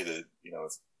certainly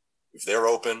if they're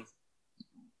open,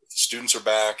 if the students are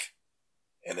back,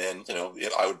 and then,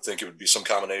 I would think it would be some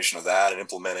combination of that and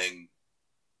implementing,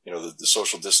 the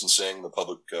social distancing, the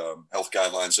public health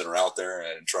guidelines that are out there,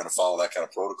 and trying to follow that kind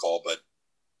of protocol. But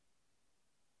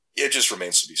it just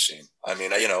remains to be seen. I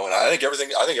mean, and I think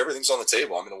everything's on the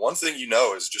table. I mean, the one thing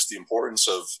is just the importance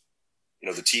of,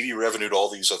 the TV revenue to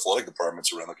all these athletic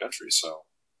departments around the country. So,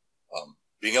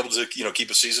 being able to, keep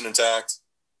a season intact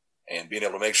and being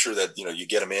able to make sure that, you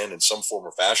get them in some form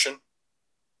or fashion,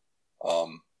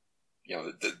 that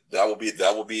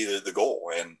will be the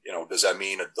goal. And, does that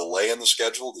mean a delay in the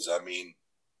schedule? Does that mean,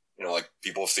 like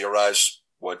people have theorized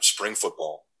what spring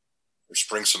football or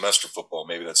spring semester football,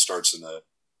 maybe that starts in the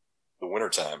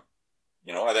wintertime.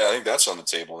 I think that's on the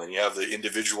table. And you have the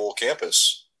individual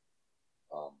campus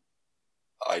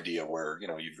idea where,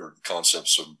 you've heard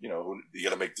concepts of, you got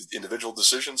to make the individual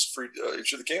decisions for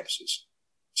each of the campuses.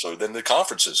 So then the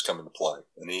conferences come into play,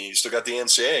 and you still got the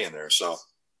NCAA in there. So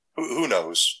who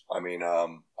knows? I mean,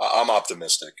 I'm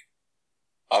optimistic.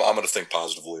 I'm going to think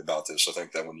positively about this. I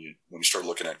think that when you start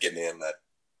looking at getting in that,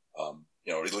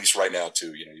 at least right now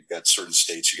too, you've got certain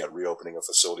states, you got reopening of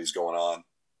facilities going on.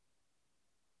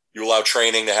 You allow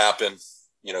training to happen,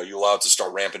 you allow it to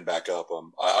start ramping back up.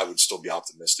 I would still be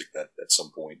optimistic that at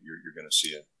some point you're going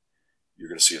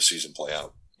to see a season play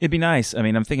out. It'd be nice. I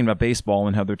mean, I'm thinking about baseball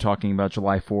and how they're talking about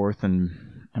July 4th.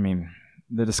 And I mean,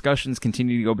 the discussions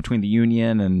continue to go between the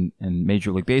union and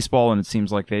Major League Baseball, and it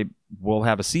seems like they will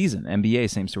have a season. NBA,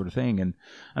 same sort of thing. And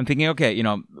I'm thinking, okay,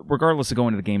 regardless of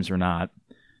going to the games or not,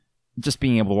 just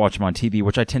being able to watch them on TV,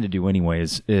 which I tend to do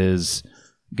anyways, is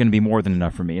going to be more than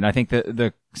enough for me. And I think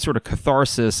the sort of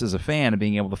catharsis as a fan of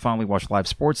being able to finally watch live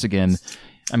sports again,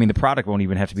 I mean, the product won't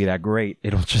even have to be that great.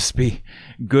 It'll just be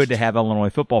good to have Illinois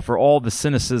football. For all the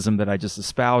cynicism that I just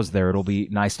espoused there, it'll be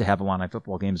nice to have Illini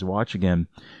football games to watch again.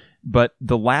 But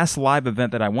the last live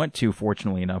event that I went to,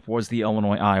 fortunately enough, was the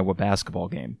Illinois-Iowa basketball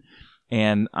game.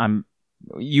 And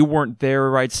you weren't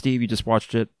there, right, Steve? You just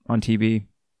watched it on TV?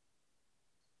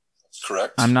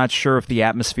 Correct. I'm not sure if the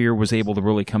atmosphere was able to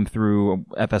really come through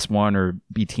FS1 or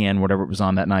BTN, whatever it was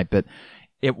on that night, but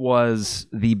it was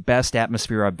the best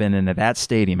atmosphere I've been in at that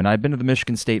stadium. And I've been to the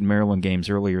Michigan State and Maryland games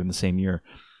earlier in the same year.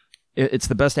 It's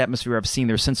the best atmosphere I've seen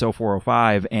there since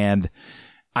 04-05, and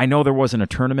I know there wasn't a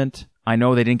tournament. I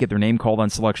know they didn't get their name called on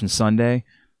Selection Sunday,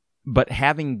 but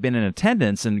having been in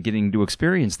attendance and getting to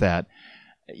experience that,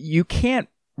 you can't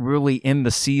really end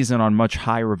the season on much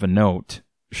higher of a note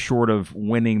short of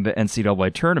winning the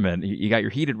NCAA tournament. You got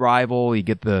your heated rival, you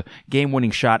get the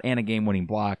game-winning shot and a game-winning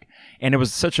block, and it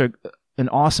was such an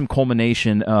awesome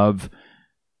culmination of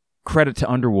credit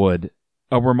to Underwood,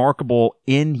 a remarkable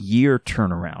in-year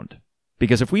turnaround.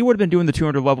 Because if we would have been doing the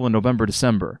 200 level in November,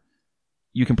 December,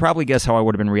 you can probably guess how I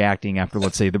would have been reacting after,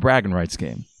 let's say, the bragging rights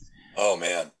game. Oh,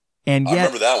 man. And I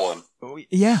remember that one.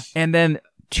 Yeah. And then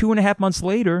 2.5 months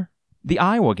later, the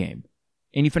Iowa game.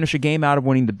 And you finish a game out of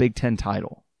winning the Big Ten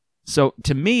title. So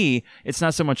to me, it's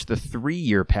not so much the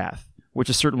 3-year path, which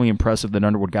is certainly impressive that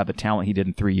Underwood got the talent he did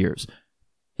in 3 years.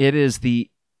 It is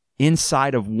the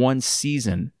inside of one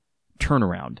season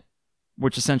turnaround,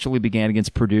 which essentially began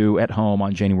against Purdue at home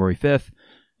on January 5th.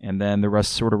 And then the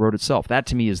rest sort of wrote itself. That,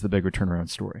 to me, is the bigger turnaround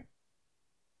story.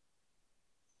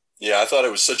 Yeah, I thought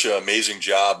it was such an amazing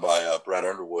job by Brad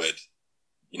Underwood.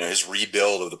 His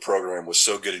rebuild of the program was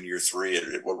so good in year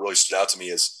 3. What really stood out to me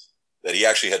is that he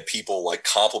actually had people like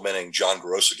complimenting John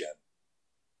Gross again.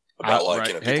 About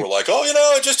people were like, oh,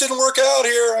 it just didn't work out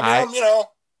here.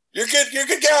 You're good. You're a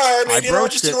good guy.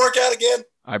 It just didn't work out again.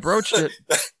 I broached it.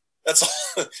 That's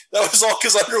all. That was all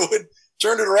because Underwood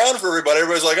turned it around for everybody.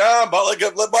 Everybody's like, let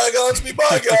bygones be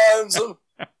bygones.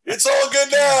 It's all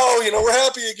good now. We're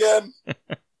happy again.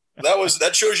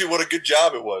 That shows you what a good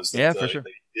job it was. For sure.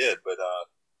 That he did. But,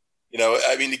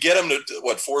 to get him to,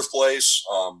 4th place,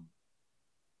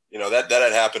 that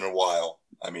had happened in a while.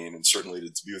 And certainly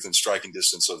to be within striking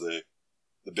distance of the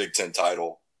Big Ten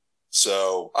title.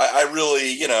 So I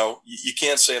really, you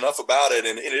can't say enough about it.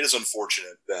 And it is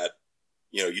unfortunate that,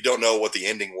 you don't know what the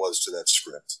ending was to that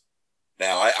script.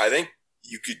 Now, I think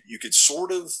you could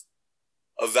sort of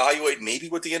evaluate maybe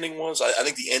what the ending was. I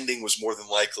think the ending was more than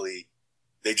likely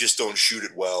they just don't shoot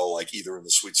it well, like either in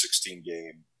the Sweet 16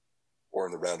 game or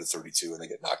in the round of 32, and they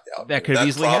get knocked out. That could have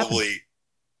easily happened.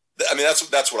 I mean,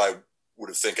 that's what I would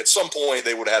have think. At some point,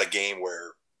 they would have had a game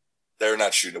where they're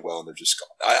not shooting it well and they're just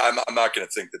gone. I'm not going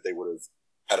to think that they would have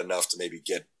had enough to maybe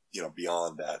get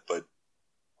beyond that, but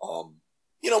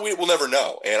we'll never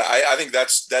know. And I think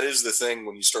that is the thing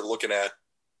when you start looking at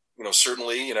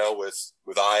certainly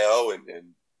with Io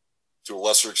and to a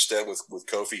lesser extent with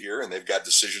Kofi here, and they've got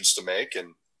decisions to make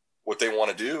and what they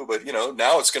want to do. But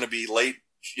now it's going to be late.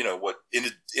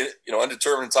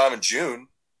 Undetermined time in June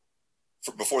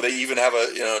before they even have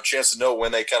a chance to know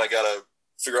when they kind of got to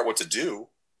figure out what to do.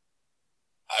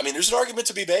 I mean, there's an argument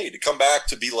to be made to come back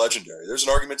to be legendary. There's an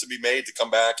argument to be made to come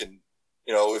back and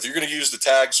if you're going to use the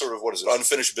tag sort of, what is it,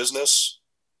 unfinished business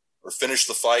or finish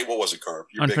the fight? What was it, Carp?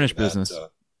 Unfinished business.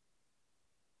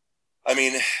 I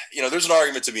mean, there's an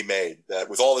argument to be made that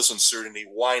with all this uncertainty,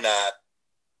 why not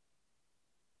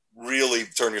really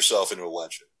turn yourself into a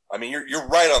legend? I mean, you're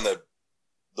right on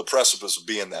the precipice of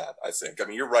being that, I think. I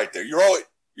mean, you're right there. You're always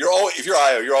if you're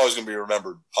Io, you're always going to be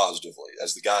remembered positively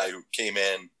as the guy who came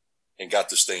in and got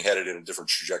this thing headed in a different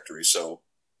trajectory. So,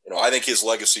 I think his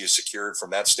legacy is secured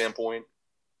from that standpoint.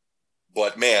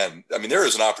 But man, I mean, there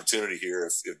is an opportunity here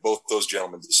if both those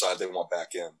gentlemen decide they want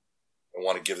back in and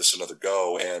want to give this another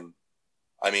go. And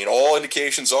I mean, all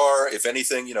indications are, if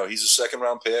anything, he's a second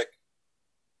round pick.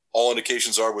 All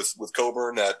indications are with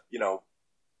Coburn that, the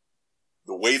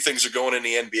way things are going in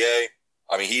the NBA,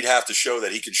 I mean, he'd have to show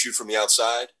that he can shoot from the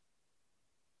outside.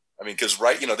 I mean, because,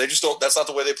 right, they just don't – that's not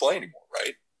the way they play anymore,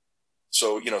 right?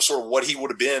 So, sort of what he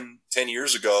would have been 10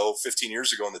 years ago, 15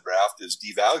 years ago in the draft is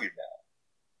devalued now.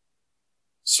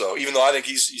 So even though I think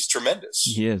he's tremendous.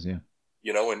 He is, yeah.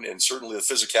 And certainly the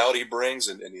physicality he brings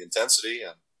and the intensity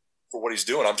and for what he's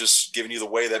doing, I'm just giving you the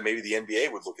way that maybe the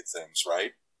NBA would look at things,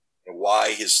 right? And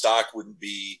why his stock wouldn't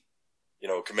be,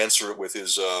 commensurate with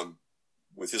his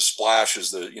splash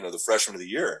as the freshman of the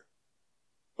year.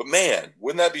 But man,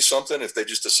 wouldn't that be something if they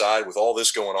just decide with all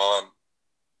this going on,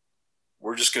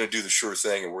 we're just going to do the sure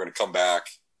thing and we're going to come back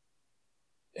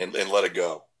and let it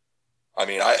go. I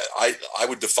mean, I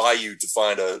would defy you to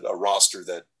find a roster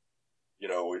that,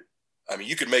 I mean,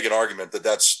 you could make an argument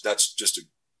that's just a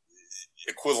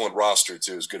equivalent roster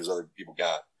to as good as other people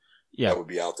got. Yeah. That would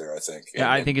be out there, I think. Yeah,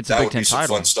 I think it's a Big Ten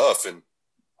title. Fun stuff. And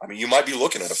I mean, you might be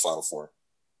looking at a Final Four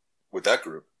with that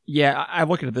group. Yeah, I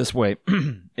look at it this way.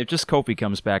 If just Kofi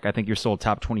comes back, I think you're still a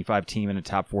top 25 team and a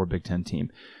top 4 Big Ten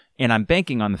team. And I'm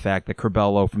banking on the fact that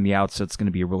Curbelo from the outset is going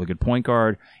to be a really good point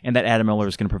guard and that Adam Miller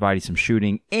is going to provide you some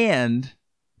shooting. And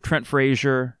Trent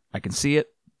Frazier, I can see it.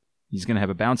 He's going to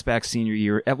have a bounce-back senior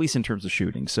year, at least in terms of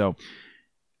shooting. So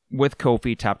with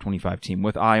Kofi, top 25 team.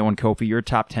 With Iowa and Kofi, you're a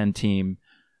top 10 team,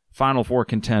 Final Four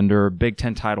contender, Big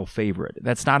Ten title favorite.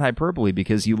 That's not hyperbole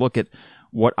because you look at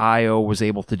what Iowa was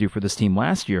able to do for this team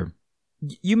last year.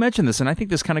 You mentioned this, and I think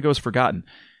this kind of goes forgotten.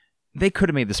 They could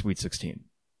have made the Sweet 16.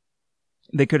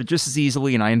 They could have just as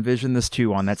easily, and I envision this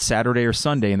too, on that Saturday or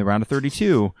Sunday in the round of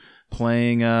 32,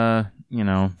 playing, 8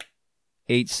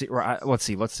 seed, or let's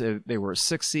say they were a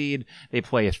 6 seed. They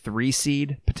play a 3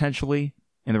 seed potentially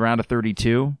in the round of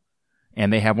 32,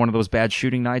 and they have one of those bad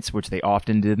shooting nights, which they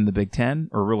often did in the Big Ten,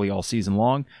 or really all season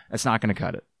long. That's not going to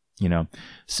cut it,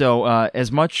 So as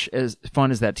much as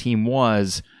fun as that team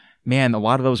was, man, a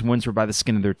lot of those wins were by the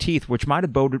skin of their teeth, which might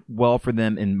have boded well for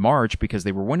them in March because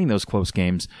they were winning those close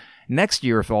games. Next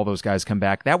year, if all those guys come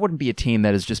back, that wouldn't be a team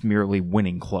that is just merely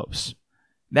winning close.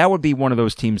 That would be one of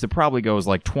those teams that probably goes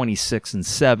like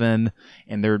 26-7,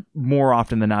 and they're more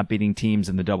often than not beating teams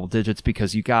in the double digits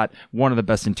because you got one of the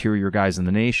best interior guys in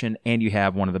the nation, and you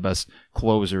have one of the best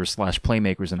closers /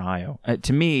 playmakers in Iowa.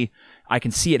 To me, I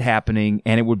can see it happening,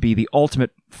 and it would be the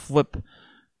ultimate flip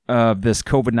of this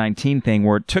COVID-19 thing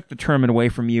where it took the tournament away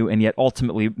from you and yet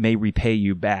ultimately may repay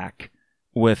you back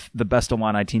with the best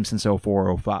Illini team since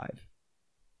 04-05.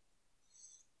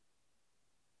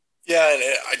 Yeah, and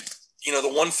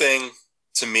the one thing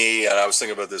to me, and I was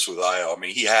thinking about this with Io, I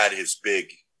mean, he had his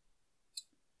big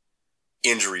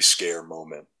injury scare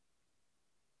moment.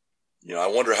 I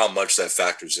wonder how much that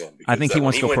factors in. I think he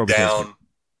wants to go pro down.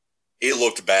 It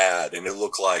looked bad, and it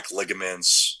looked like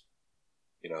ligaments.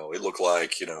 It looked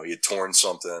like, he had torn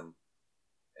something.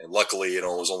 And luckily, it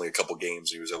was only a couple games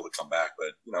he was able to come back.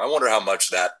 But, I wonder how much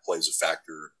that plays a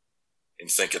factor in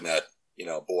thinking that,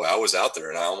 boy, I was out there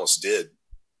and I almost did,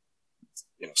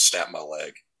 snap my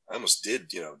leg. I almost did,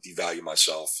 devalue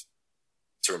myself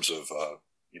in terms of,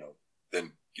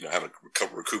 then, having to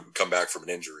recoup and come back from an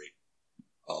injury.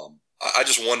 I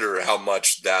just wonder how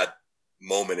much that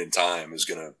moment in time is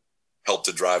going to help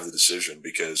to drive the decision,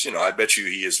 because, I bet you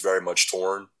he is very much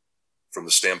torn from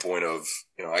the standpoint of,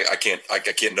 I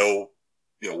can't know,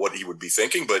 what he would be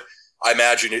thinking, but I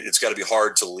imagine it's got to be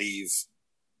hard to leave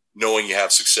knowing you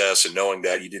have success and knowing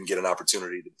that you didn't get an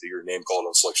opportunity to get your name called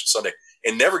on Selection Sunday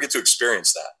and never get to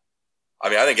experience that. I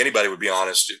mean, I think anybody would be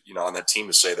honest, on that team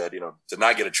to say that, to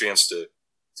not get a chance to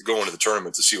go into the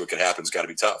tournament to see what could happen has got to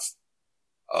be tough.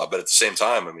 But at the same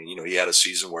time, I mean, he had a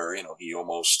season where, he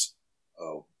almost,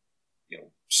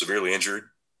 severely injured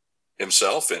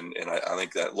himself. And I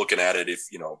think that looking at it, if,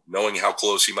 knowing how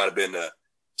close he might have been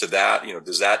to that,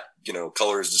 does that,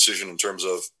 color his decision in terms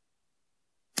of,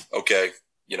 okay,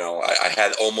 I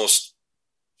had almost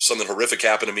something horrific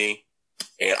happen to me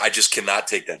and I just cannot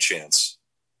take that chance.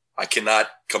 I cannot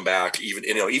come back even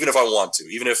if I want to,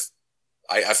 even if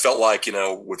I felt like,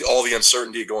 with all the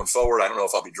uncertainty going forward, I don't know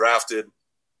if I'll be drafted.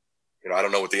 I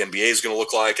don't know what the NBA is going to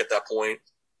look like at that point,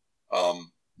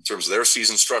 in terms of their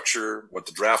season structure, what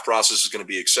the draft process is going to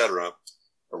be, et cetera,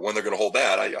 or when they're going to hold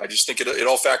that. I just think it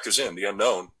all factors in, the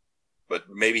unknown. But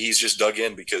maybe he's just dug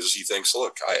in because he thinks,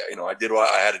 look, I did what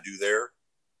I had to do there,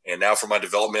 and now for my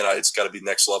development, it's got to be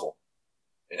next level,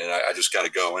 and I just got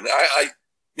to go. And I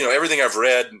everything I've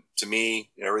read, to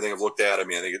me, everything I've looked at, I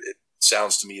mean, I think it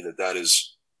sounds to me that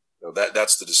is,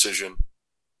 that's the decision,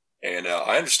 and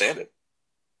I understand it.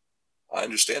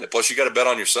 Plus, you got to bet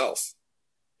on yourself,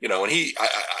 and I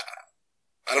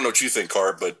don't know what you think,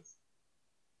 Carp, but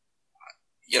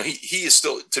he is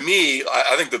still, to me,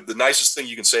 I think the nicest thing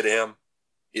you can say to him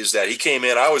is that he came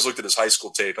in. I always looked at his high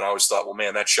school tape and I always thought, well,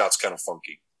 man, that shot's kind of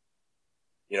funky.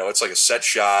 It's like a set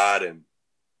shot. And,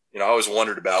 I always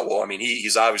wondered about, well, I mean,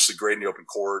 he's obviously great in the open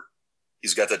court.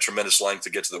 He's got that tremendous length to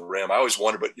get to the rim. I always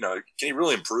wondered, but, can he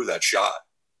really improve that shot?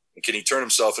 And can he turn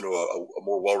himself into a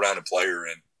more well-rounded player?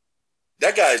 And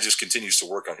that guy just continues to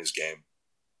work on his game.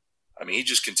 I mean, he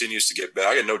just continues to get better.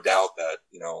 I got no doubt that,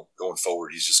 going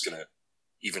forward, he's just going to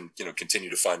even, continue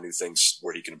to find new things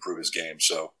where he can improve his game.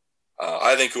 So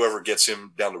I think whoever gets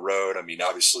him down the road, I mean,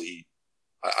 obviously,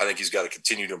 I think he's got to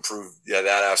continue to improve that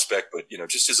aspect, but,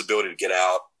 just his ability to get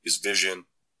out, his vision,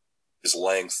 his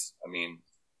length. I mean,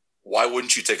 why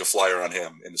wouldn't you take a flyer on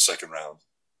him in the second round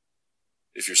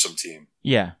if you're some team?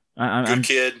 Yeah.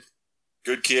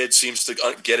 Good kid, seems to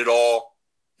get it all.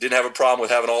 Didn't have a problem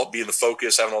with being the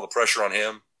focus, having all the pressure on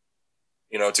him.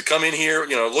 To come in here,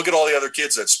 look at all the other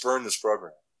kids that spurned this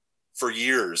program for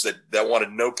years that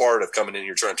wanted no part of coming in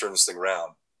here trying to turn this thing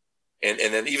around. And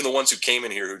then even the ones who came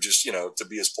in here who just, to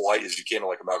be as polite as you can,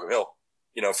 like a Malcolm Hill,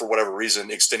 for whatever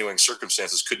reason, extenuating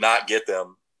circumstances could not get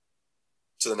them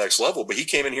to the next level. But he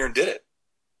came in here and did it.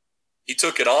 He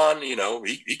took it on,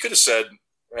 he could have said,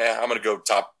 I'm going to go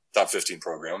top 15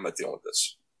 program. I'm not dealing with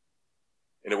this.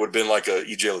 And it would have been like a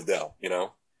E.J. Liddell, It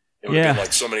would have been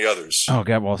like so many others. Oh,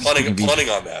 God. Well, punting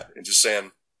on that and just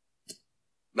saying,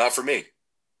 not for me.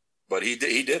 But he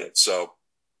did it. So,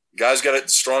 guy's got a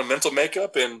strong mental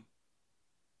makeup, and,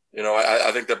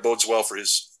 I think that bodes well for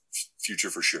his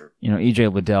future for sure. E.J.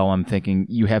 Liddell, I'm thinking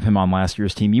you have him on last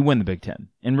year's team, you win the Big Ten.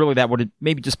 And really that would have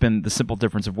maybe just been the simple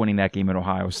difference of winning that game at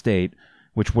Ohio State,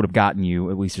 which would have gotten you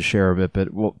at least a share of it.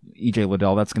 But, well, E.J.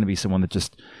 Liddell, that's going to be someone that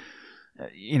just...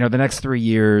 the next 3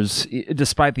 years,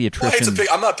 despite the attrition...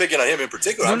 I'm not picking on him in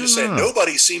particular. I'm just saying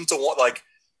nobody seemed to want,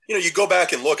 you go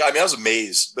back and look. I mean, I was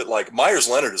amazed, but Myers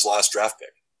Leonard is last draft pick.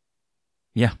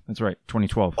 Yeah, that's right,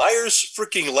 2012. Myers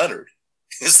freaking Leonard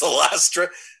is the last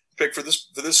pick for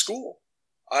this school.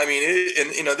 I mean,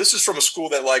 this is from a school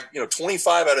that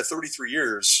 25 out of 33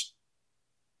 years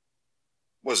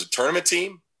was a tournament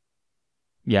team.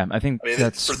 Yeah, I think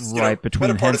that's right. Between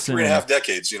part Henson of 3.5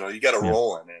 decades, you got to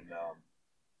roll in,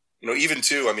 and even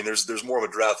too. I mean, there's more of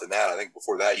a drought than that. I think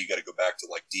before that, you got to go back to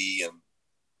D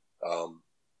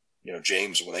and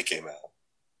James when they came out.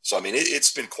 So I mean,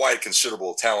 it's been quite a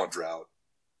considerable talent drought.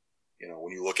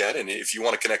 When you look at it, and if you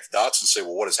want to connect the dots and say,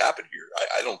 well, what has happened here?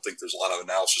 I don't think there's a lot of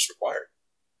analysis required.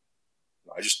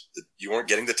 You weren't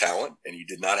getting the talent, and you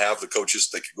did not have the coaches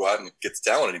that could go out and get the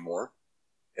talent anymore.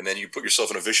 And then you put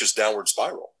yourself in a vicious downward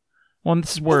spiral. Well, and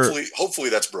this is where hopefully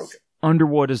that's broken.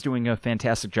 Underwood is doing a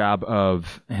fantastic job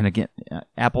of, and again,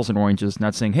 apples and oranges,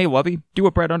 not saying, hey, Lovie, do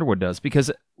what Brad Underwood does.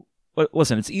 Because,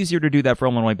 listen, it's easier to do that for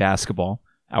Illinois basketball,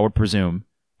 I would presume,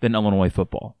 than Illinois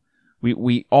football.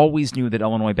 We always knew that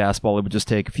Illinois basketball, it would just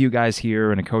take a few guys here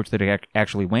and a coach that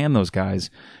actually land those guys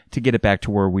to get it back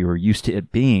to where we were used to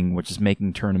it being, which is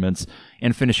making tournaments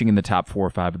and finishing in the top 4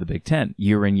 or 5 of the Big Ten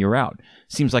year in, year out.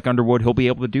 Seems like Underwood, he'll be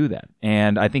able to do that.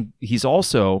 And I think he's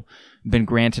also been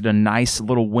granted a nice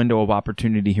little window of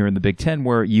opportunity here in the Big Ten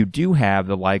where you do have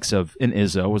the likes of an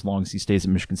Izzo, as long as he stays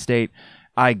at Michigan State.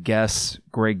 I guess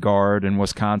Greg Gard and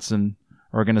Wisconsin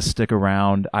are going to stick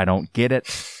around. I don't get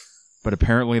it. But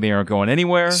apparently they aren't going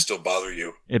anywhere. It still bother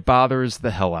you. It bothers the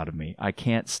hell out of me. I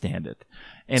can't stand it.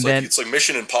 And it's like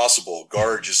Mission Impossible.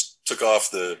 Guard just took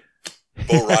off the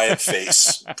Bo Ryan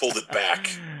face, pulled it back.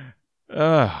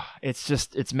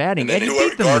 It's maddening. And then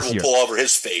whoever Guard will pull over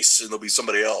his face, and there'll be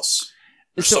somebody else.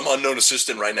 There's some unknown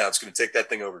assistant right now that's going to take that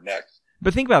thing over next.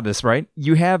 But think about this, right?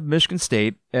 You have Michigan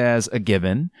State as a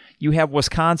given. You have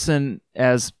Wisconsin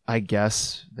as, I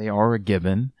guess, they are a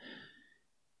given.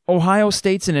 Ohio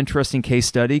State's an interesting case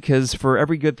study because for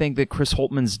every good thing that Chris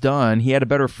Holtmann's done, he had a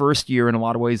better first year in a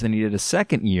lot of ways than he did a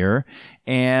second year.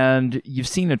 And you've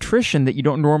seen attrition that you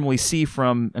don't normally see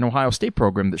from an Ohio State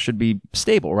program that should be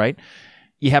stable, right?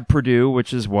 You have Purdue,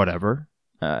 which is whatever.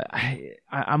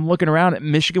 I'm looking around at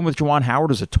Michigan with Juwan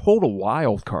Howard as a total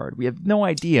wild card. We have no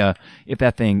idea if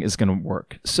that thing is going to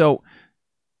work. So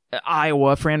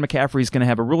Iowa, Fran McCaffrey's going to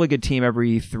have a really good team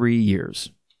every 3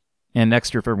 years. And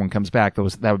next year, if everyone comes back,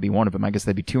 that would be one of them. I guess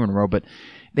they'd be 2 in a row, but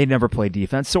they never play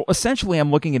defense. So essentially,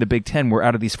 I'm looking at a Big Ten where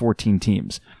out of these 14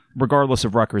 teams, regardless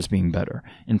of Rutgers being better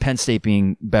and Penn State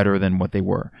being better than what they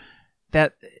were,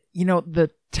 that,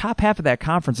 the top half of that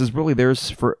conference is really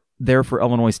there for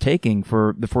Illinois' taking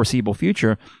for the foreseeable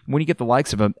future. When you get the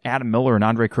likes of Adam Miller and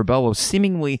Andre Curbelo,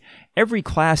 seemingly every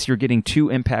class you're getting 2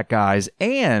 impact guys,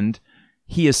 and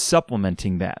he is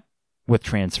supplementing that with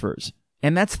transfers.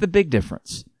 And that's the big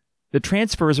difference. The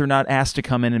transfers are not asked to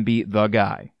come in and be the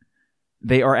guy.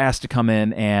 They are asked to come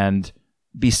in and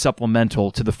be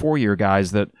supplemental to the 4-year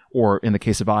guys or in the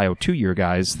case of Iowa, 2-year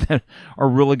guys that are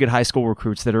really good high school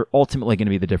recruits that are ultimately going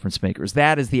to be the difference makers.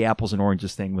 That is the apples and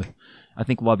oranges thing with, I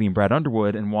think, Lovie and Brad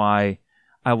Underwood, and why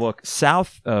I look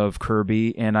south of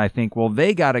Kirby and I think, well,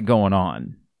 they got it going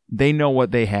on. They know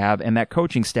what they have, and that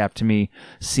coaching staff to me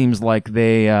seems like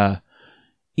they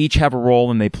each have a role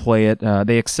and they play it.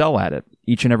 They excel at it.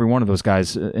 Each and every one of those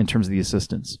guys in terms of the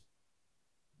assistants.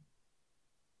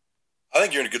 I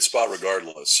think you're in a good spot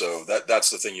regardless. So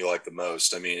that's the thing you like the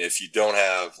most. I mean, if you don't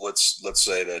have, let's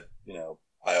say that,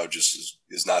 Io just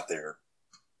is not there.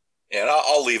 And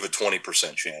I'll leave a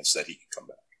 20% chance that he can come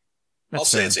back. I'll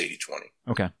say it's 80-20.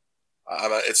 Okay.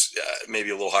 It's maybe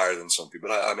a little higher than some people,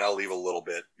 but I'll leave a little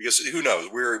bit because who knows?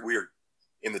 We're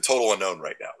in the total unknown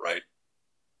right now, right?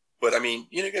 But,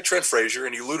 you got Trent Frazier,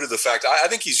 and he alluded to the fact, I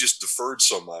think he's just deferred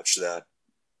so much that,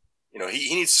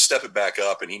 he needs to step it back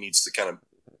up, and he needs to kind of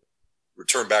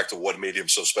return back to what made him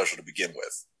so special to begin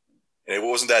with. And it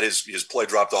wasn't that his play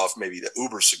dropped off maybe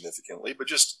uber significantly, but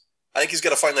just I think he's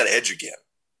got to find that edge again.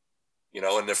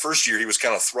 In the first year, he was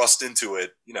kind of thrust into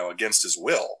it, against his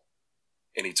will,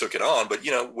 and he took it on. But,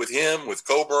 with him, with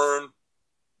Coburn,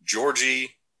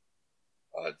 Georgie,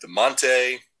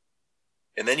 DeMonte,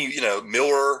 and then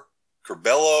Miller,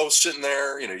 Curbelo sitting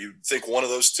there, you'd think one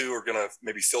of those 2 are going to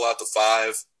maybe fill out the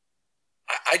 5.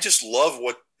 I just love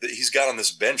what he's got on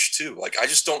this bench too. Like, I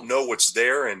just don't know what's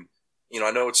there. And,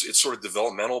 I know it's sort of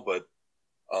developmental, but,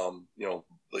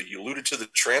 like you alluded to the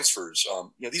transfers.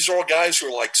 These are all guys who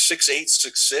are like 6'8",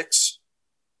 6'6".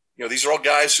 These are all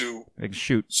guys who they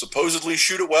can supposedly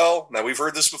shoot it well. Now, we've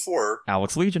heard this before.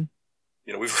 Alex Legion.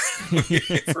 We've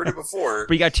heard it before.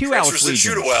 But you got 2 Alex Legions.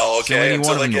 Shoot it well, okay,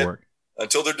 so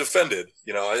until they're defended.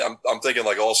 I'm thinking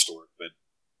like All-Star, but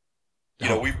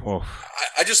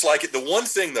I just like it. The one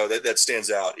thing though that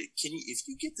stands out, if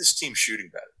you get this team shooting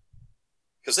better,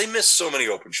 because they missed so many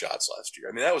open shots last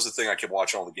year. That was the thing I kept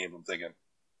watching all the games. I'm thinking,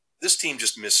 this team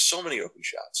just missed so many open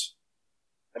shots.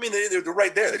 They're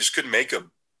right there. They just couldn't make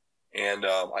them. And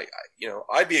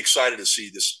I'd be excited to see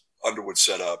this Underwood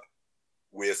set up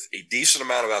with a decent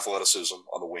amount of athleticism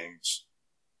on the wings,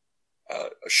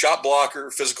 a shot blocker,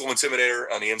 physical intimidator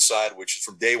on the inside, which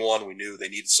from day one we knew they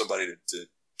needed somebody to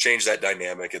change that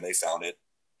dynamic, and they found it.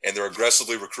 And they're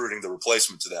aggressively recruiting the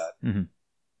replacement to that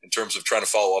in terms of trying to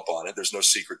follow up on it. There's no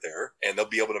secret there. And they'll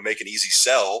be able to make an easy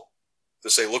sell to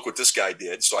say, look what this guy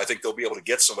did. So I think they'll be able to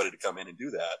get somebody to come in and do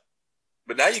that.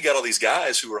 But now you got all these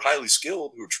guys who are highly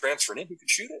skilled, who are transferring in, who can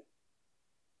shoot it,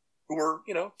 who are,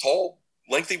 tall,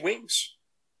 lengthy wings.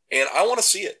 And I want to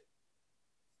see it.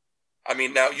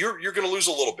 Now you're going to lose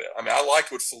a little bit. I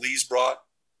liked what Feliz brought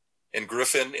and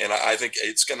Griffin, and I think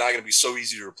it's not going to be so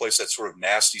easy to replace that sort of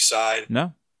nasty side.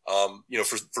 No.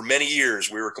 For many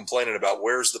years, we were complaining about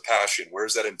where's the passion,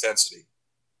 where's that intensity.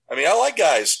 I mean, I like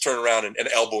guys turning around and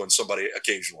elbowing somebody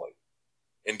occasionally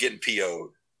and getting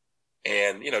PO'd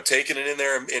and, taking it in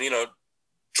there and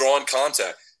drawing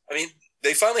contact. I mean,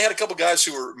 they finally had a couple guys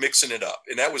who were mixing it up,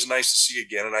 and that was nice to see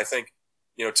again. And I think,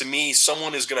 to me,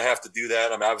 someone is going to have to do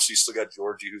that. I mean, obviously, you still got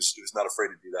Georgie, who's not afraid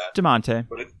to do that. DeMonte.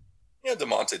 But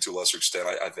DeMonte to a lesser extent,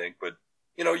 I think. But,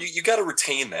 you got to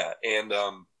retain that. And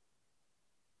I'm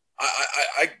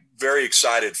very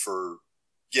excited for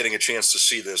getting a chance to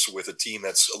see this with a team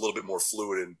that's a little bit more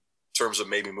fluid in terms of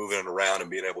maybe moving it around and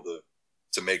being able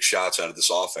to make shots out of this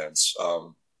offense.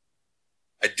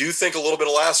 I do think a little bit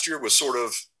of last year was sort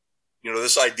of,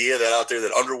 this idea that out there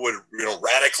that Underwood,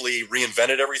 radically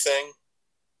reinvented everything.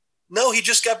 No, he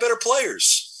just got better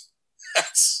players.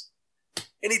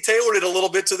 And he tailored it a little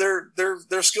bit to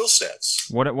their skill sets.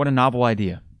 What a novel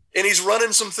idea. And he's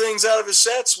running some things out of his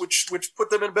sets, which put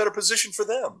them in a better position for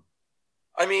them.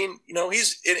 I mean, and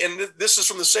this is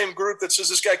from the same group that says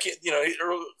this guy can't,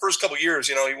 first couple of years,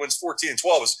 he wins 14 and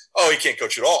 12 he can't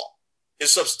coach at all.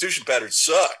 His substitution patterns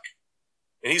suck.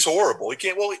 And he's horrible. He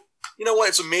can't, you know what?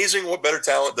 It's amazing what better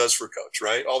talent does for a coach,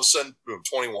 right? All of a sudden, boom,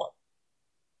 21.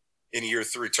 In year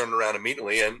 3, turning around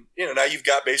immediately. And, now you've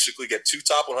got two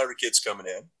top 100 kids coming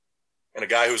in and a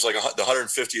guy who's like the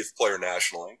 150th player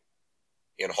nationally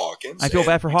in Hawkins. I feel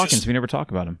bad for Hawkins. We never talk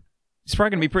about him. He's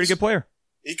probably going to be a pretty good player.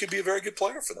 He could be a very good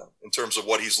player for them in terms of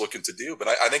what he's looking to do. But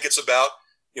I think it's about,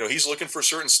 he's looking for a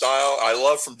certain style. I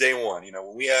love from day one,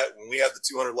 when we had the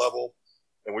 200 level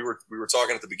and we were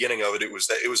talking at the beginning of it, it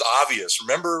was obvious.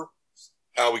 Remember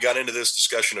how we got into this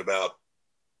discussion about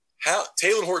how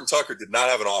Taylor Horton Tucker did not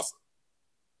have an offer.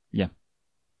 Yeah.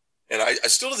 And I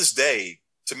still to this day,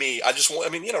 to me,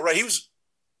 right. He was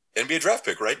NBA draft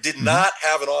pick, right? Did not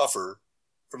have an offer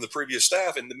from the previous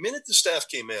staff. And the minute the staff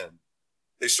came in,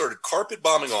 they started carpet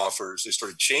bombing offers. They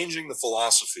started changing the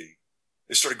philosophy.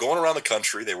 They started going around the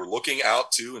country. They were looking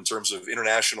out too in terms of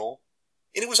international.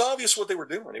 And it was obvious what they were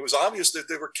doing. It was obvious that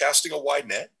they were casting a wide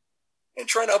net and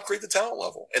trying to upgrade the talent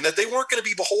level. And that they weren't going to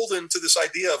be beholden to this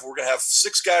idea of we're going to have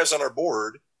 6 guys on our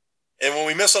board. And when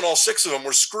we miss on all 6 of them,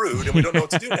 we're screwed and we don't know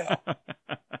what to do now.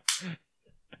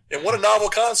 And what a novel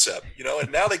concept,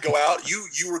 and now they go out,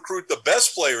 you recruit the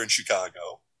best player in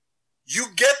Chicago. You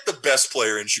get the best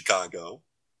player in Chicago.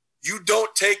 You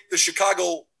don't take the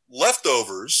Chicago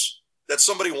leftovers that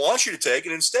somebody wants you to take,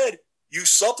 and instead you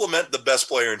supplement the best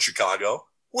player in Chicago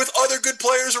with other good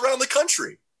players around the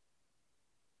country.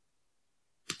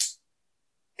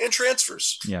 And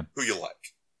transfers who you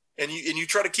like. And you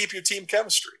try to keep your team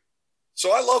chemistry.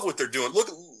 So I love what they're doing. Look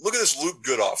at this Luke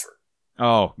Good offer.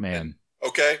 Oh, man.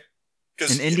 Okay?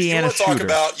 Because you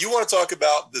want to talk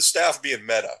about the staff being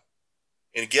meta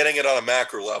and getting it on a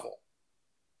macro level.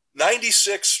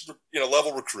 96,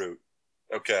 level recruit.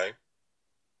 Okay.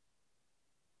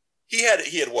 He had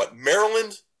what?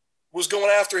 Maryland was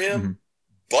going after him. Mm-hmm.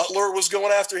 Butler was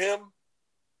going after him.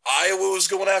 Iowa was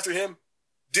going after him.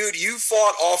 Dude, you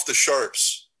fought off the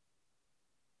sharps.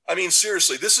 I mean,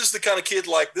 seriously, this is the kind of kid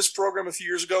like this program a few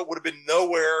years ago would have been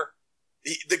nowhere.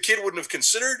 The kid wouldn't have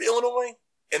considered Illinois,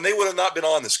 and they would have not been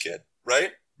on this kid,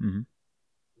 right? Mm-hmm.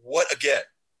 What again?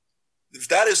 If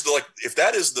that is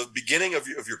the beginning of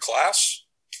your class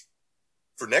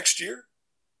for next year,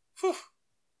 whew.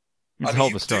 It's a hell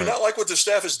of a start. Do you not like what the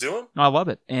staff is doing? No, I love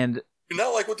it. And do you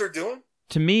not like what they're doing?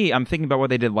 To me, I'm thinking about what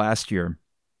they did last year.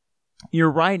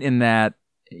 You're right in that,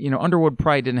 Underwood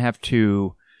probably didn't have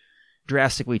to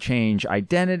drastically change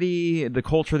identity, the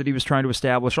culture that he was trying to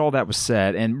establish, all that was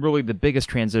set. And really the biggest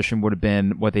transition would have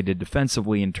been what they did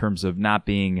defensively in terms of not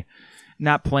playing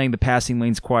the passing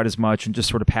lanes quite as much and just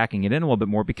sort of packing it in a little bit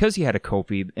more because you had a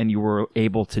Kofi and you were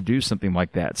able to do something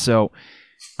like that. So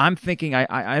I'm thinking,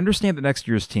 I understand the next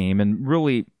year's team and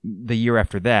really the year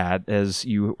after that as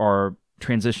you are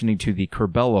transitioning to the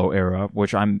Curbelo era,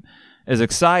 which I'm as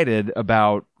excited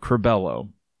about Curbelo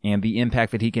and the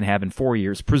impact that he can have in 4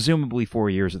 years, presumably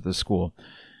 4 years at this school.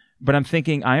 But I'm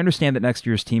thinking, I understand that next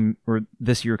year's team, or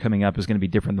this year coming up, is going to be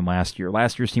different than last year.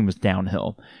 Last year's team was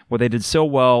downhill. What they did so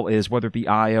well is, whether it be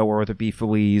Io or whether it be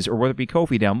Feliz or whether it be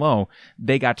Kofi down low,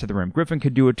 they got to the rim. Griffin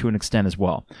could do it to an extent as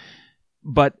well.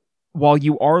 But while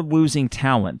you are losing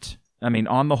talent, I mean,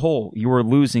 on the whole, you are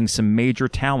losing some major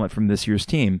talent from this year's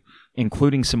team,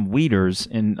 including some leaders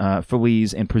in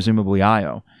Feliz and presumably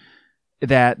Io.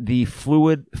 That the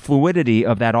fluidity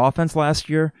of that offense last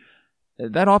year,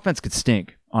 that offense could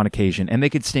stink on occasion, and they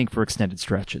could stink for extended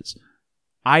stretches.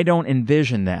 I don't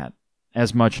envision that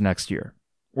as much next year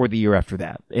or the year after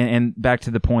that. And back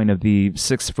to the point of the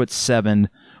 6'7",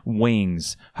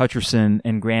 wings, Hutcherson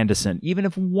and Grandison, even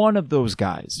if one of those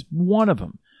guys, one of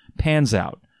them, pans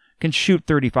out, can shoot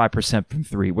 35% from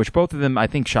three, which both of them, I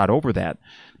think, shot over that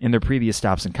in their previous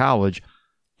stops in college,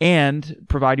 and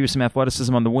provide you with some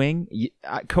athleticism on the wing,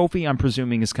 Kofi, I'm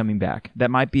presuming, is coming back.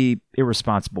 That might be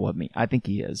irresponsible of me. I think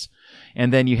he is.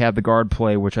 And then you have the guard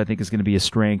play, which I think is going to be a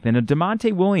strength. And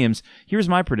DeMonte Williams, here's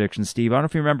my prediction, Steve. I don't know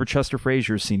if you remember Chester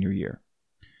Frazier's senior year.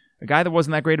 A guy that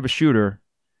wasn't that great of a shooter,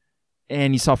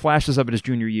 and you saw flashes of it his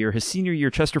junior year. His senior year,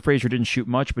 Chester Frazier didn't shoot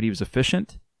much, but he was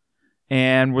efficient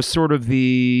and was sort of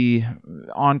the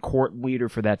on-court leader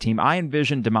for that team. I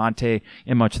envisioned DeMonte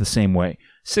in much the same way.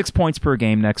 6 points per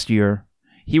game next year.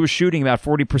 He was shooting about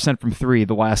 40% from three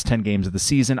the last 10 games of the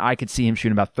season. I could see him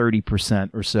shooting about 30%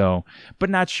 or so, but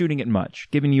not shooting it much,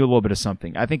 giving you a little bit of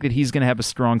something. I think that he's going to have a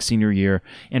strong senior year,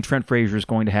 and Trent Frazier is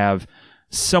going to have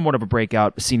somewhat of a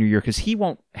breakout senior year because he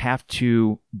won't have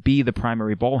to be the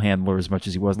primary ball handler as much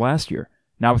as he was last year,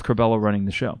 now with Corbello running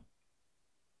the show.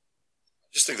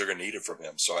 I just think they're going to need it from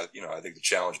him. So, I think the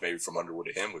challenge maybe from Underwood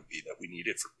to him would be that we need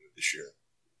it from him this year.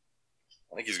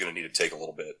 I think he's going to need to take a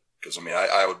little bit because,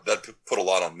 I would put a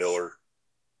lot on Miller.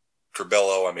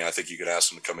 Corbello, I think you could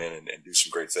ask him to come in and do some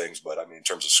great things. But, in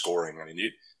terms of scoring,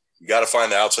 you got to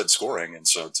find the outside scoring. And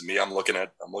so, to me, I'm looking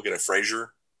at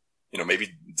Frazier. Maybe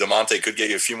DeMonte could get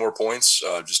you a few more points,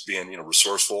 just being,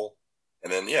 resourceful.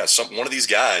 And then, one of these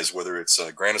guys, whether it's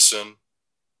Grandison,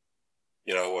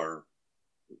 or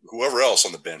whoever else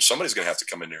on the bench, somebody's going to have to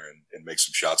come in there and make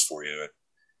some shots for you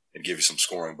and give you some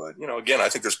scoring. But, again, I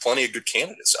think there's plenty of good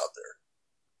candidates out there.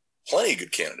 Plenty of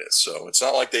good candidates. So it's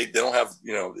not like they don't have,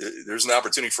 there's an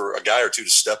opportunity for a guy or two to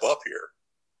step up here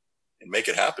and make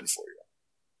it happen for you.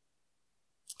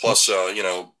 Plus,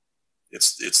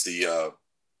 it's the,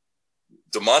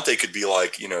 DeMonte could be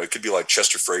like, it could be like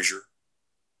Chester Frazier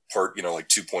part, like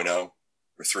 2.0 or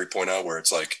 3.0, where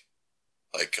it's like,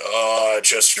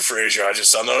 Chester Frazier, I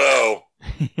don't know.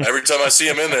 Every time I see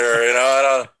him in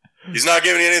there, he's not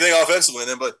giving you anything offensively.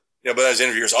 And then, but as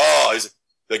interviewers,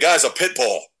 the guy's a pit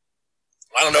bull.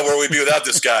 I don't know where we'd be without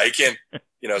this guy. He can't,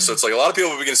 so it's like a lot of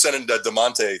people are going to send in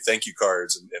DeMonte thank you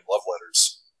cards and love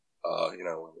letters,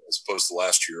 as opposed to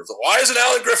last year. Why isn't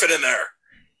Alan Griffin in there?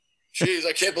 Jeez,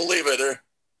 I can't believe it.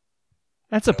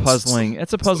 That's a puzzling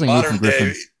move from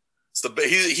Griffin.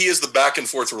 He is the back and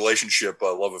forth relationship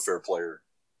love affair player.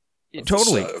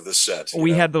 Totally. Of this set.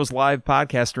 We had those live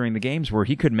podcasts during the games where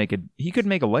he could make a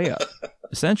layup,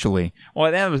 essentially.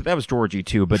 Well, that was Georgie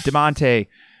too, but DeMonte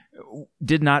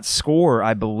did not score,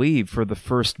 I believe, for the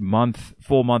first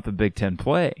full month of Big Ten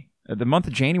play. The month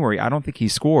of January, I don't think he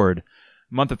scored.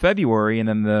 Month of February, and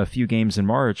then the few games in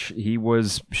March, he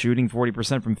was shooting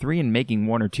 40% from three and making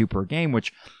 1 or 2 per game,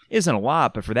 which isn't a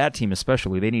lot, but for that team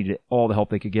especially, they needed all the help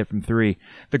they could get from three.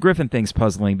 The Griffin thing's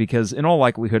puzzling because in all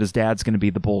likelihood, his dad's going to be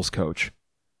the Bulls coach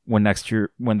when the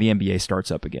NBA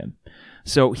starts up again.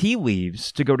 So he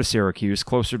leaves to go to Syracuse,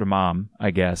 closer to mom,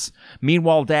 I guess.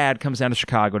 Meanwhile, dad comes down to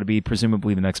Chicago to be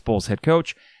presumably the next Bulls head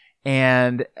coach,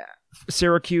 and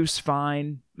Syracuse,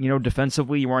 fine.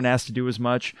 Defensively, you weren't asked to do as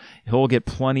much. He'll get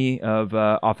plenty of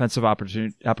offensive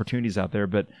opportunities out there,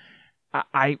 but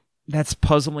that's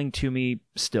puzzling to me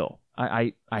still.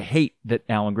 I hate that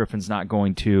Alan Griffin's not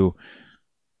going to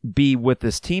be with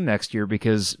this team next year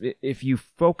because if you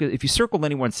circled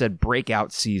anyone and said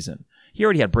breakout season, he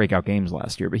already had breakout games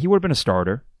last year, but he would have been a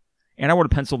starter, and I would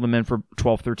have penciled him in for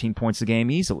 12, 13 points a game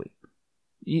easily.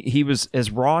 He was as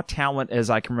raw talent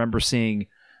as I can remember seeing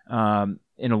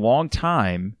in a long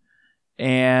time,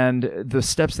 and the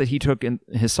steps that he took in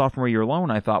his sophomore year alone,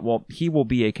 I thought, well, he will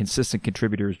be a consistent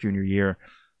contributor his junior year,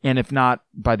 and if not,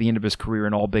 by the end of his career,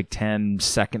 an all Big Ten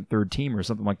second, third team or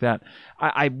something like that.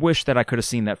 I wish that I could have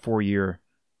seen that 4-year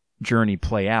journey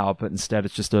play out, but instead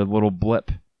it's just a little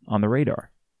blip on the radar.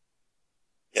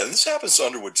 Yeah, this happens to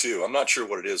Underwood too. I'm not sure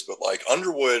what it is, but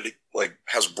Underwood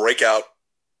has breakout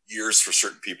years for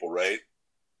certain people, right?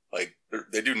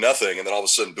 They do nothing, and then all of a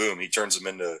sudden, boom, he turns them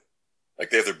into,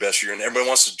 they have their best year, and everybody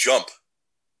wants to jump.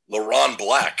 LeRon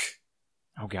Black.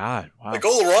 Oh, God. Wow.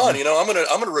 LeRon,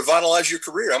 I'm gonna revitalize your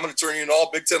career. I'm gonna turn you into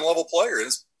all Big Ten level player. And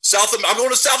I'm going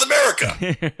to South America.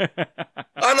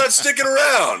 I'm not sticking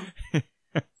around.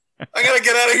 I got to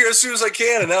get out of here as soon as I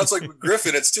can. And now it's like with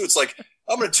Griffin, it's like,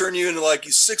 I'm going to turn you into like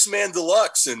 6-man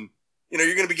deluxe, and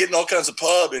you're going to be getting all kinds of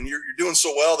pub, and you're doing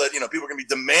so well that people are going to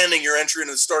be demanding your entry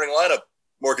into the starting lineup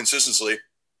more consistently.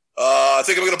 I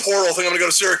think I'm going to portal. I think I'm going to go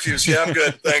to Syracuse. Yeah, I'm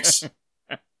good. Thanks. So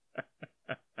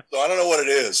I don't know what it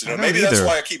is. Maybe that's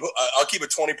why I'll keep a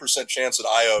 20% chance that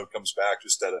Io comes back.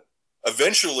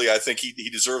 Eventually, I think he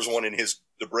deserves one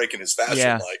to break in his fashion.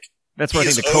 Yeah, that's why I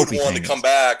think the Kobe one thing to come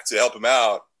back to help him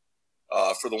out.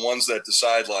 for the ones that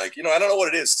decide, like, I don't know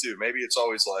what it is too. Maybe it's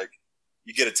always like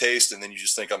you get a taste and then you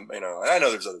just think and I know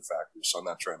there's other factors, so I'm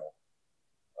not trying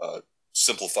to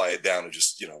simplify it down to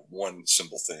just, one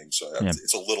simple thing. So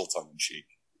it's a little tongue in cheek.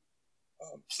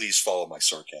 Please follow my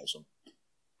sarcasm.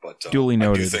 But duly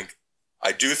noted.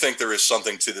 I do think there is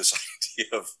something to this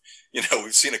idea of,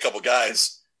 we've seen a couple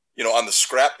guys, on the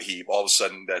scrap heap all of a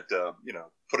sudden that,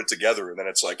 put it together, and then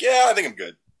it's like, yeah, I think I'm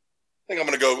good. I think I'm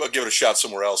going to go give it a shot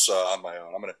somewhere else on my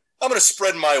own. I'm going to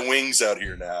spread my wings out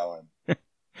here now and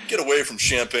get away from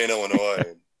Champaign, Illinois,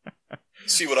 and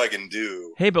see what I can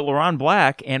do. Hey, but LaRon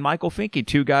Black and Michael Finke,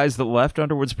 two guys that left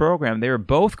Underwood's program, they are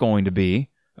both going to be,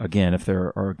 again, if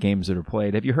there are games that are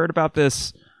played. Have you heard about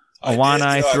this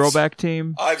Illini throwback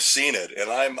team? I've seen it, and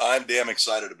I'm damn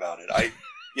excited about it. I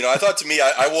thought to me,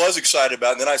 I was excited about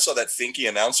it, and then I saw that Finke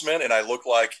announcement, and I looked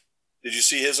like, did you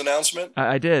see his announcement?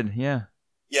 I did, yeah.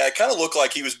 Yeah, it kind of looked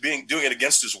like he was doing it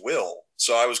against his will.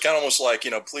 So I was kind of almost like,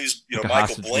 please, like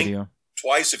Michael, blink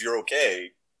twice if you're okay.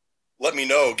 Let me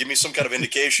know. Give me some kind of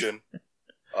indication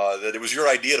that it was your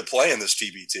idea to play in this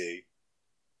TBT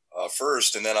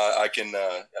first, and then I can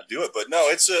do it. But no,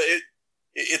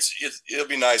 it'll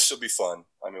be nice. It'll be fun.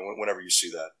 I mean, whenever you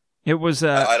see that. It was.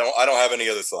 I don't have any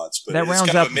other thoughts. But that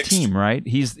rounds out the team, right?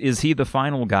 Is he the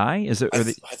final guy? Is it? I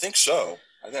think so.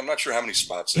 I'm not sure how many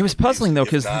spots. It was puzzling though,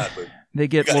 because they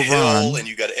get LeBron, Hill, and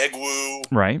you got Egwu,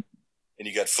 right? And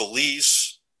you got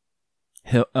Felice.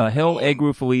 Hill,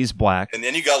 Egwu, Felice, Black, and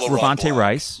then you got Ravonte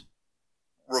Rice.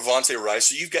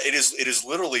 So you've got it is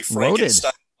literally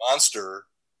Frankenstein monster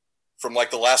from like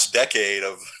the last decade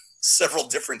of several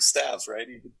different staffs, right?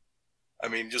 I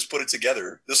mean, just put it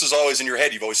together. This is always in your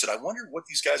head. You've always said, I wonder what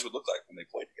these guys would look like when they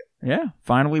played together. Yeah.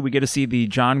 Finally, we get to see the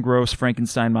John Gross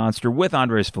Frankenstein monster with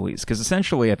Andres Feliz, because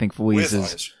essentially I think Feliz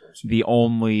is the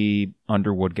only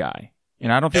Underwood guy.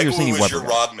 And I don't think there's any Weber. Your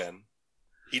Rodman.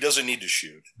 He doesn't need to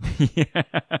shoot. Yeah.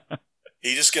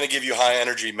 He's just going to give you high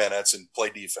energy minutes and play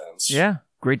defense. Yeah.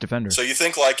 Great defender. So you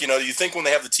think you think when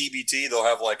they have the TBT, they'll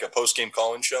have like a post-game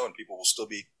call-in show and people will still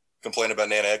be complaining about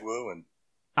Nana Egwu? And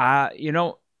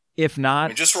if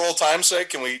not, just for old time's sake,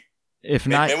 can we?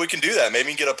 Maybe we can do that. Maybe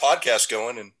we can get a podcast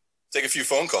going and take a few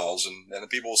phone calls, and the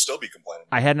people will still be complaining.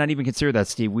 I had not even considered that,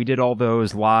 Steve. We did all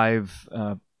those live,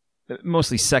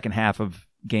 mostly second half of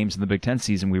games in the Big Ten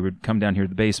season. We would come down here to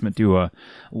the basement, do a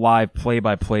live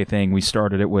play-by-play thing. We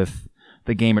started it with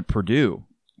the game at Purdue,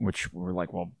 which we're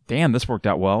like, well, damn, this worked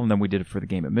out well. And then we did it for the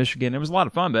game at Michigan. It was a lot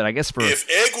of fun, but I guess if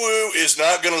Egwu is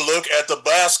not going to look at the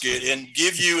basket and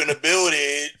give you an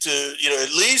ability to,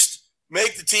 at least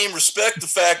make the team respect the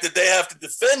fact that they have to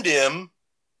defend him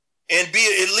and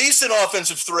be at least an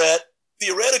offensive threat,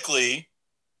 theoretically,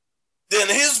 then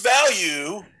his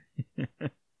value.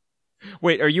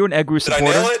 Wait, are you an Egwu supporter?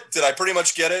 Did I nail it? Did I pretty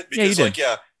much get it? Because, yeah, you did.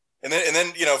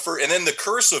 And then the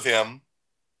curse of him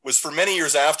was for many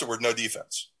years afterward, no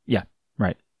defense. Yeah,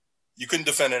 right. You couldn't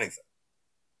defend anything.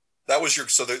 That was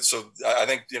so I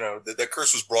think, that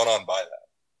curse was brought on by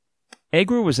that.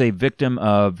 Egwu was a victim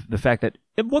of the fact that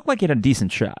it looked like he had a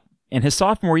decent shot. And his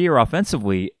sophomore year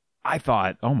offensively, I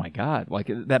thought, oh my God, like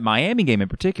that Miami game in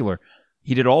particular,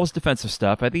 he did all his defensive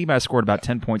stuff. I think he might have scored about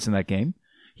 10 points in that game.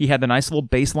 He had the nice little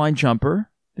baseline jumper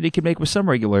that he could make with some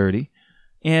regularity.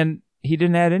 And he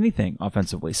didn't add anything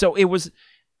offensively. So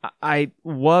I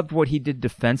loved what he did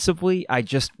defensively. I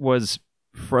just was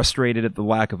frustrated at the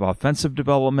lack of offensive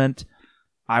development.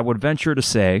 I would venture to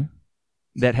say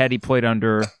that had he played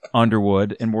under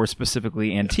Underwood, and more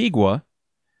specifically Antigua,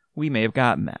 we may have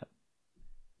gotten that.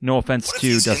 No offense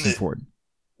to Dustin Ford.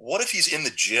 What if he's in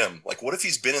the gym? Like, what if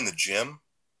he's been in the gym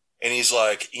and he's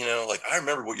like, I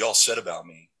remember what y'all said about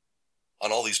me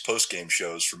on all these post-game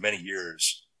shows for many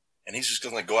years. And he's just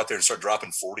going to go out there and start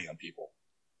dropping 40 on people.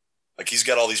 Like, he's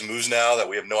got all these moves now that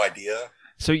we have no idea.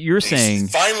 So you're saying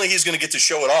finally he's going to get to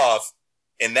show it off.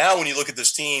 And now when you look at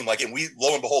this team, and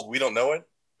lo and behold, we don't know it,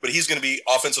 but he's going to be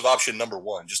offensive option number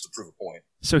one just to prove a point.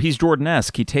 So he's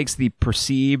Jordan-esque. He takes the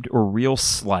perceived or real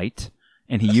slight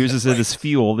and he uses it as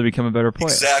fuel to become a better player.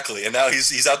 Exactly. And now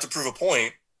he's out to prove a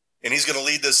point, and he's going to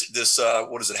lead this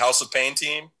what is it, House of Pain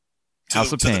team to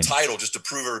the title, just to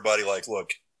prove everybody, like,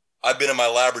 look, I've been in my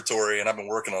laboratory and I've been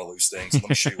working on all these things. Let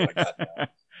me show you what I got now.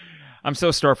 I'm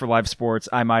so starved for live sports.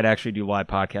 I might actually do live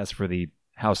podcasts for the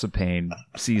House of Pain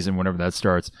season whenever that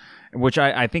starts, which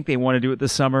I think they want to do it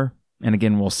this summer. And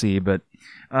again, we'll see. But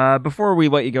before we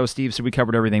let you go, Steve, so we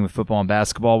covered everything with football and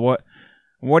basketball.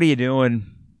 What are you doing?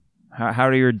 How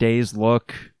do your days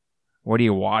look? What are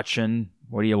you watching?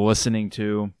 What are you listening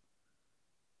to?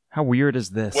 How weird is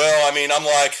this? Well, I mean, I'm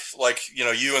like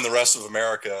you and the rest of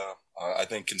America. I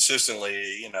think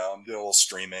consistently, I'm doing a little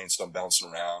streaming, so I'm bouncing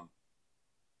around.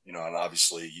 And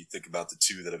obviously you think about the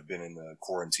two that have been in the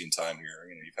quarantine time here.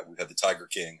 We've had the Tiger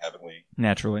King, haven't we?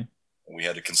 Naturally. And we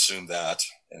had to consume that.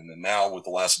 And then now with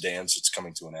The Last Dance, it's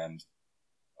coming to an end.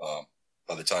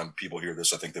 By the time people hear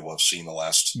this, I think they will have seen the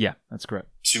last that's correct.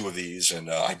 2 of these. And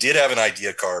I did have an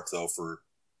idea, Carp, though, for,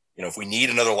 if we need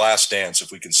another Last Dance,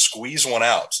 if we can squeeze one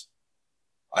out,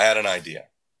 I had an idea.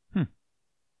 And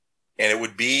it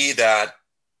would be that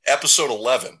episode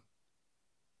 11,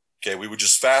 okay, we would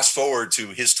just fast forward to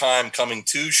his time coming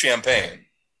to Champaign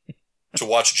to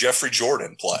watch Jeffrey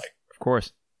Jordan play. Of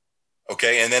course.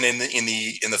 Okay, and then in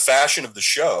the fashion of the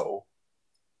show,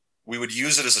 we would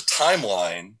use it as a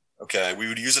timeline. Okay, we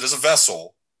would use it as a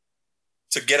vessel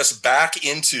to get us back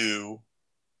into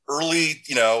early,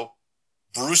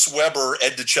 Bruce Weber,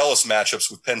 Ed DeChellis matchups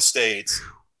with Penn State,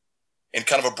 and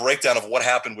kind of a breakdown of what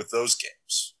happened with those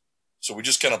games. So we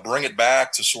just kind of bring it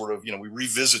back to sort of, we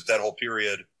revisit that whole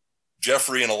period,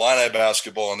 Jeffrey and Illini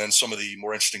basketball, and then some of the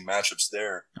more interesting matchups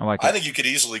there. I think you could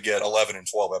easily get 11 and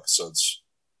 12 episodes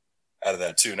out of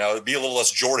that too. Now it'd be a little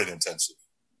less Jordan intensive,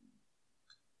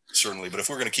 certainly, but if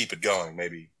we're going to keep it going,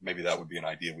 maybe that would be an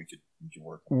idea we could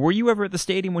work on. Were you ever at the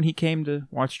stadium when he came to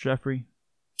watch Jeffrey?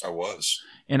 I was.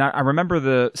 And I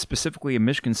remember specifically a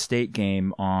Michigan State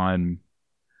game on,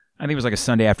 I think it was like a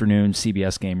Sunday afternoon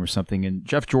CBS game or something, and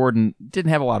Jeff Jordan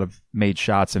didn't have a lot of made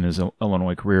shots in his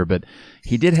Illinois career, but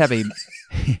he did have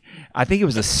I think it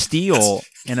was a steal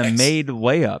and a made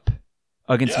layup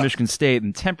against Michigan State,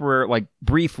 and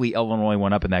briefly Illinois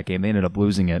went up in that game. They ended up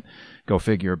losing it, go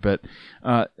figure. But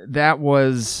that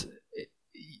was,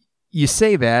 you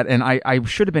say that, and I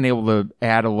should have been able to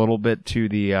add a little bit to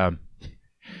the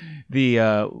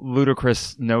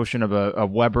ludicrous notion of a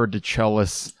Weber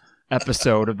DeChellis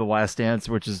episode of The Last Dance,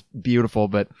 which is beautiful.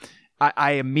 But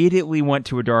I immediately went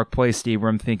to a dark place, Steve, where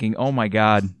I'm thinking, oh my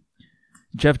God,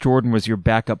 Jeff Jordan was your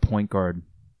backup point guard.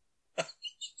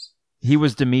 He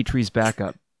was Dimitri's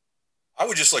backup. I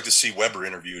would just like to see Weber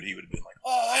interviewed. He would have been like,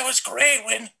 "Oh, it was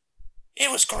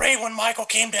great when Michael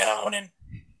came down and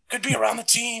could be around the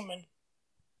team and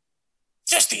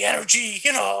just the energy.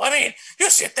 You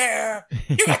sit there,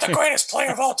 you got the greatest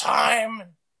player of all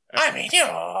time.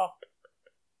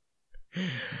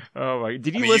 Oh my!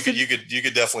 Did you listen? You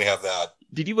could definitely have that.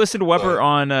 Did you listen to Weber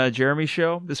on Jeremy's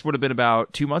show? This would have been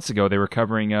about 2 months ago. They were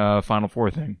covering Final Four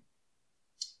thing.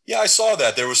 Yeah, I saw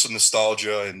that. There was some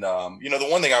nostalgia. And, the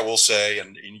one thing I will say,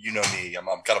 and you know me, I'm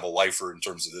kind of a lifer in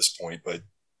terms of this point, but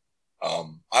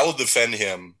I will defend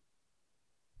him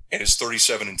in his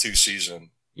 37-2 season.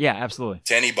 Yeah, absolutely.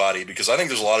 To anybody, because I think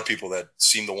there's a lot of people that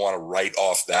seem to want to write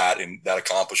off that and that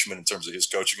accomplishment in terms of his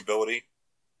coaching ability.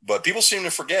 But people seem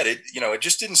to forget it. It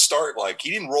just didn't start he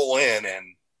didn't roll in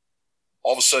and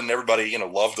all of a sudden everybody,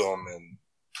 loved him. And,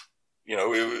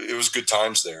 it was good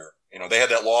times there. They had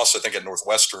that loss, I think, at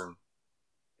Northwestern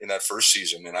in that first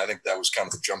season. And I think that was kind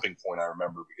of the jumping point I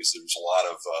remember because there was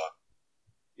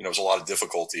a lot of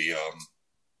difficulty.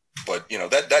 But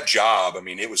that job,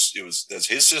 that's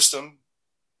his system,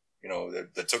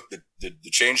 that took the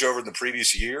changeover in the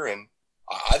previous year. And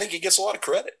I think he gets a lot of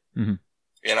credit. Mm-hmm.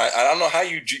 And I don't know how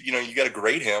you got to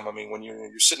grade him. When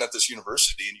you're sitting at this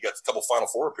university and you got a couple Final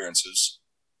Four appearances,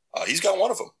 he's got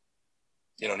one of them.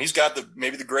 And he's got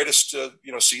maybe the greatest,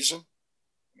 season.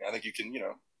 I think you can,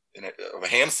 of a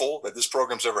handful that this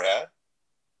program's ever had.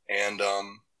 And,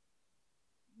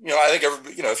 I think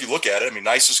if you look at it,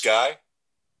 nicest guy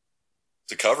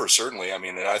to cover, certainly.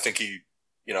 And I think he,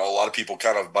 a lot of people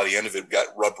kind of by the end of it got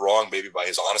rubbed wrong, maybe by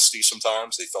his honesty.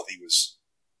 Sometimes they felt he was,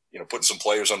 putting some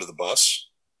players under the bus.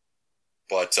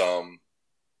 But,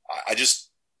 I just,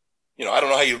 I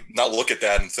don't know how you not look at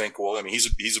that and think, well, he's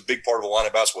a big part of Illini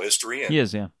basketball history. And, he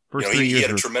is, yeah. He had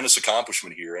a tremendous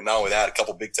accomplishment here. And not only that, a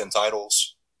couple Big Ten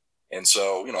titles. And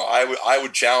so, I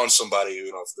would challenge somebody,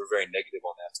 if they're very negative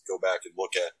on that, to go back and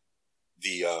look at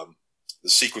the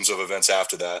sequence of events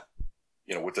after that,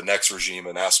 with the next regime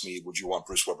and ask me, would you want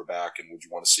Bruce Weber back? And would you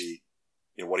want to see,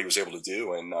 what he was able to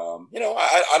do? And,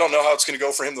 I don't know how it's going to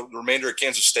go for him the remainder of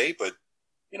Kansas State, but,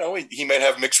 he might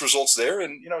have mixed results there.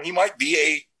 And, he might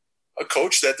be a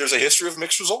coach that there's a history of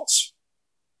mixed results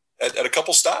at a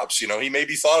couple stops. He may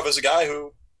be thought of as a guy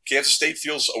who Kansas State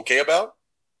feels okay about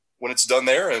when it's done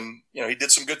there. And, he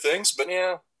did some good things, but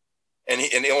yeah. And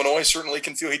Illinois certainly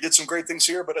can feel he did some great things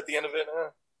here, but at the end of it,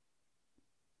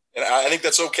 and I think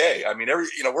that's okay.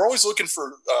 We're always looking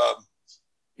for,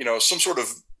 some sort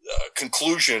of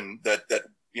conclusion that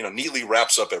neatly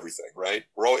wraps up everything, right?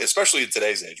 Especially in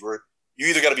today's age, where you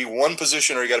either got to be one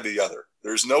position or you got to be the other.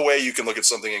 There's no way you can look at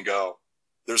something and go,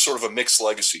 there's sort of a mixed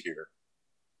legacy here.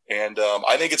 And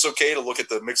I think it's okay to look at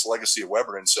the mixed legacy of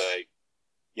Weber and say,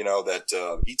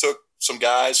 that he took some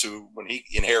guys who, when he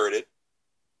inherited,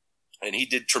 and he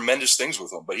did tremendous things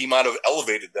with them, but he might have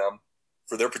elevated them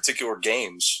for their particular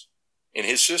games in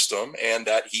his system, and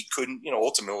that he couldn't,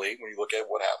 ultimately, when you look at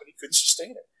what happened, he couldn't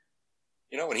sustain it.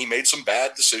 And he made some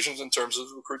bad decisions in terms of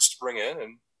recruits to bring in,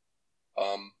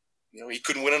 and he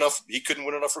couldn't win enough. He couldn't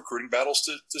win enough recruiting battles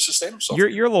to sustain himself.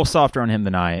 You're a little softer on him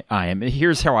than I am.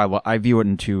 Here's how I view it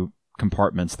in two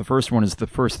compartments. The first one is the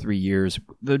first 3 years,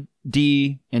 the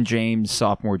D and James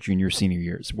sophomore, junior, senior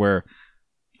years, where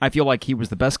I feel like he was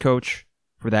the best coach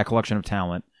for that collection of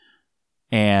talent.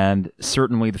 And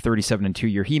certainly the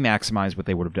 37-2 year, he maximized what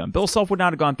they would have done. Bill Self would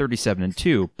not have gone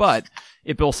 37-2, but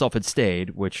if Bill Self had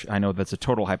stayed, which I know that's a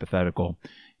total hypothetical,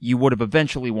 you would have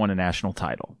eventually won a national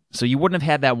title. So you wouldn't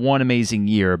have had that one amazing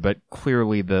year, but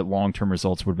clearly the long-term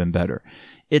results would have been better.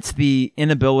 It's the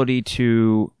inability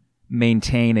to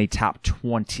maintain a top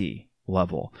 20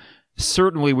 level.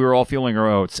 Certainly we were all feeling our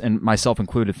oats, and myself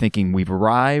included, thinking we've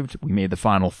arrived, we made the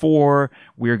Final Four,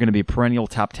 we're going to be a perennial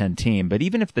top 10 team. But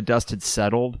even if the dust had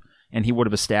settled and he would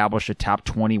have established a top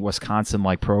 20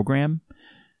 Wisconsin-like program,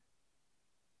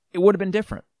 it would have been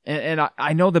different. And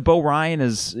I know that Bo Ryan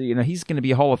is, he's going to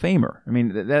be a Hall of Famer. I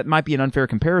mean, that might be an unfair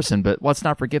comparison, but let's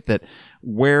not forget that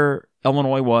where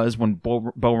Illinois was when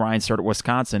Bo Ryan started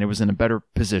Wisconsin, it was in a better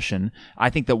position. I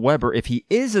think that Weber, if he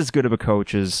is as good of a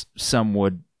coach as some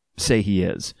would say he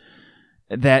is,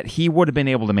 that he would have been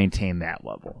able to maintain that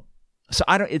level. So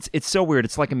it's so weird.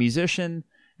 It's like a musician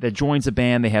that joins a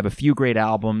band, they have a few great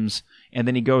albums, and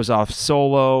then he goes off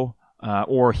solo,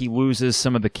 or he loses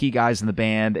some of the key guys in the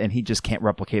band, and he just can't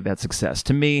replicate that success.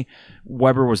 To me,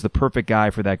 Weber was the perfect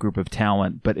guy for that group of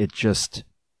talent, but it just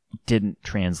didn't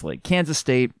translate. Kansas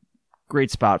State, great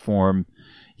spot for him.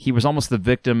 He was almost the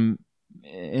victim,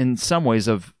 in some ways,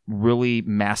 of really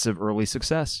massive early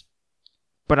success.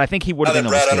 But I think he would have been. Now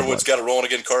that Brad Underwood's got it rolling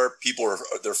again, Carp,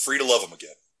 they're free to love him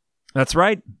again. That's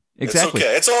right. Exactly. It's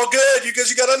okay. It's all good because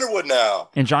you got Underwood now.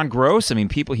 And John Gross. I mean,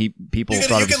 people you can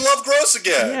love Gross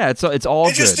again. Yeah, it's all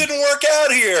good. It just didn't work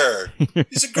out here.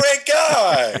 He's a great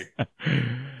guy.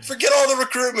 Forget all the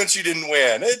recruitments you didn't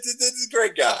win. It's a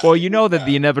great guy. Well, that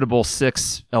the inevitable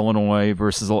 6 Illinois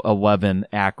versus 11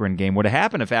 Akron game would have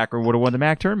happened if Akron would have won the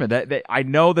MAC tournament. I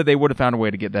know that they would have found a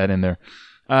way to get that in there.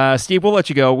 Steve, we'll let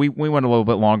you go. We went a little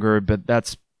bit longer, but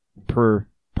that's par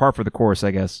for the course,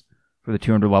 I guess, for the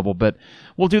 200 level. But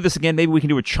we'll do this again. Maybe we can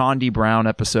do a Chaundi Brown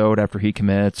episode after he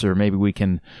commits, or maybe we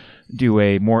can do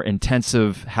a more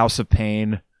intensive House of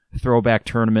Pain throwback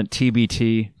tournament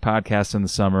TBT podcast in the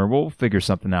summer. We'll figure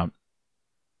something out.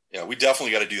 Yeah, we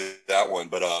definitely got to do that one.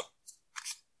 But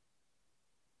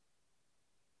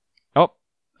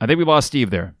I think we lost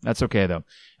Steve there. That's okay, though.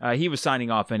 He was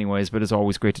signing off anyways, but it's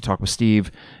always great to talk with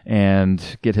Steve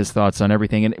and get his thoughts on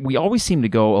everything. And we always seem to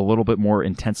go a little bit more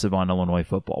intensive on Illinois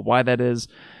football. Why that is,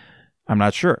 I'm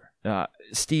not sure.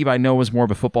 Steve, I know, is more of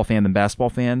a football fan than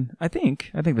basketball fan. I think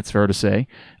that's fair to say.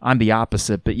 I'm the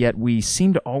opposite, but yet we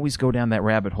seem to always go down that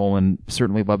rabbit hole, and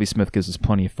certainly Lovie Smith gives us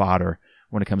plenty of fodder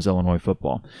when it comes to Illinois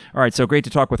football. All right, so great to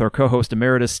talk with our co-host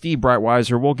emeritus, Steve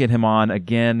Breitwieser. We'll get him on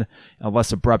again, a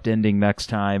less abrupt ending next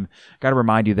time. Got to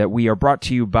remind you that we are brought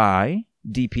to you by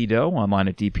DP Dough, online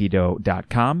at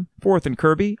dpdough.com. Fourth and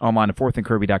Kirby, online at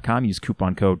fourthandkirby.com. Use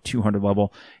coupon code 200level.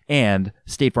 And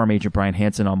State Farm agent Brian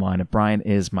Hansen, online at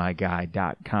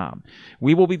brianismyguy.com.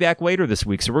 We will be back later this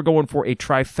week, so we're going for a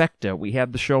trifecta. We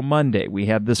have the show Monday. We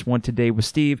have this one today with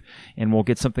Steve, and we'll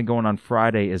get something going on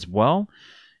Friday as well.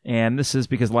 And this is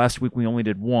because last week we only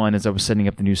did one as I was setting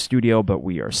up the new studio, but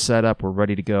we are set up, we're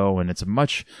ready to go, and it's a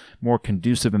much more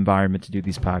conducive environment to do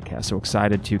these podcasts. So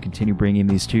excited to continue bringing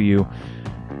these to you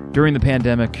during the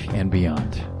pandemic and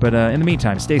beyond. But in the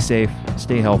meantime, stay safe,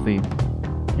 stay healthy,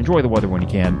 enjoy the weather when you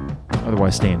can,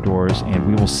 otherwise stay indoors, and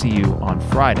we will see you on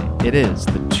Friday. It is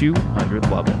the 200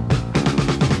 level.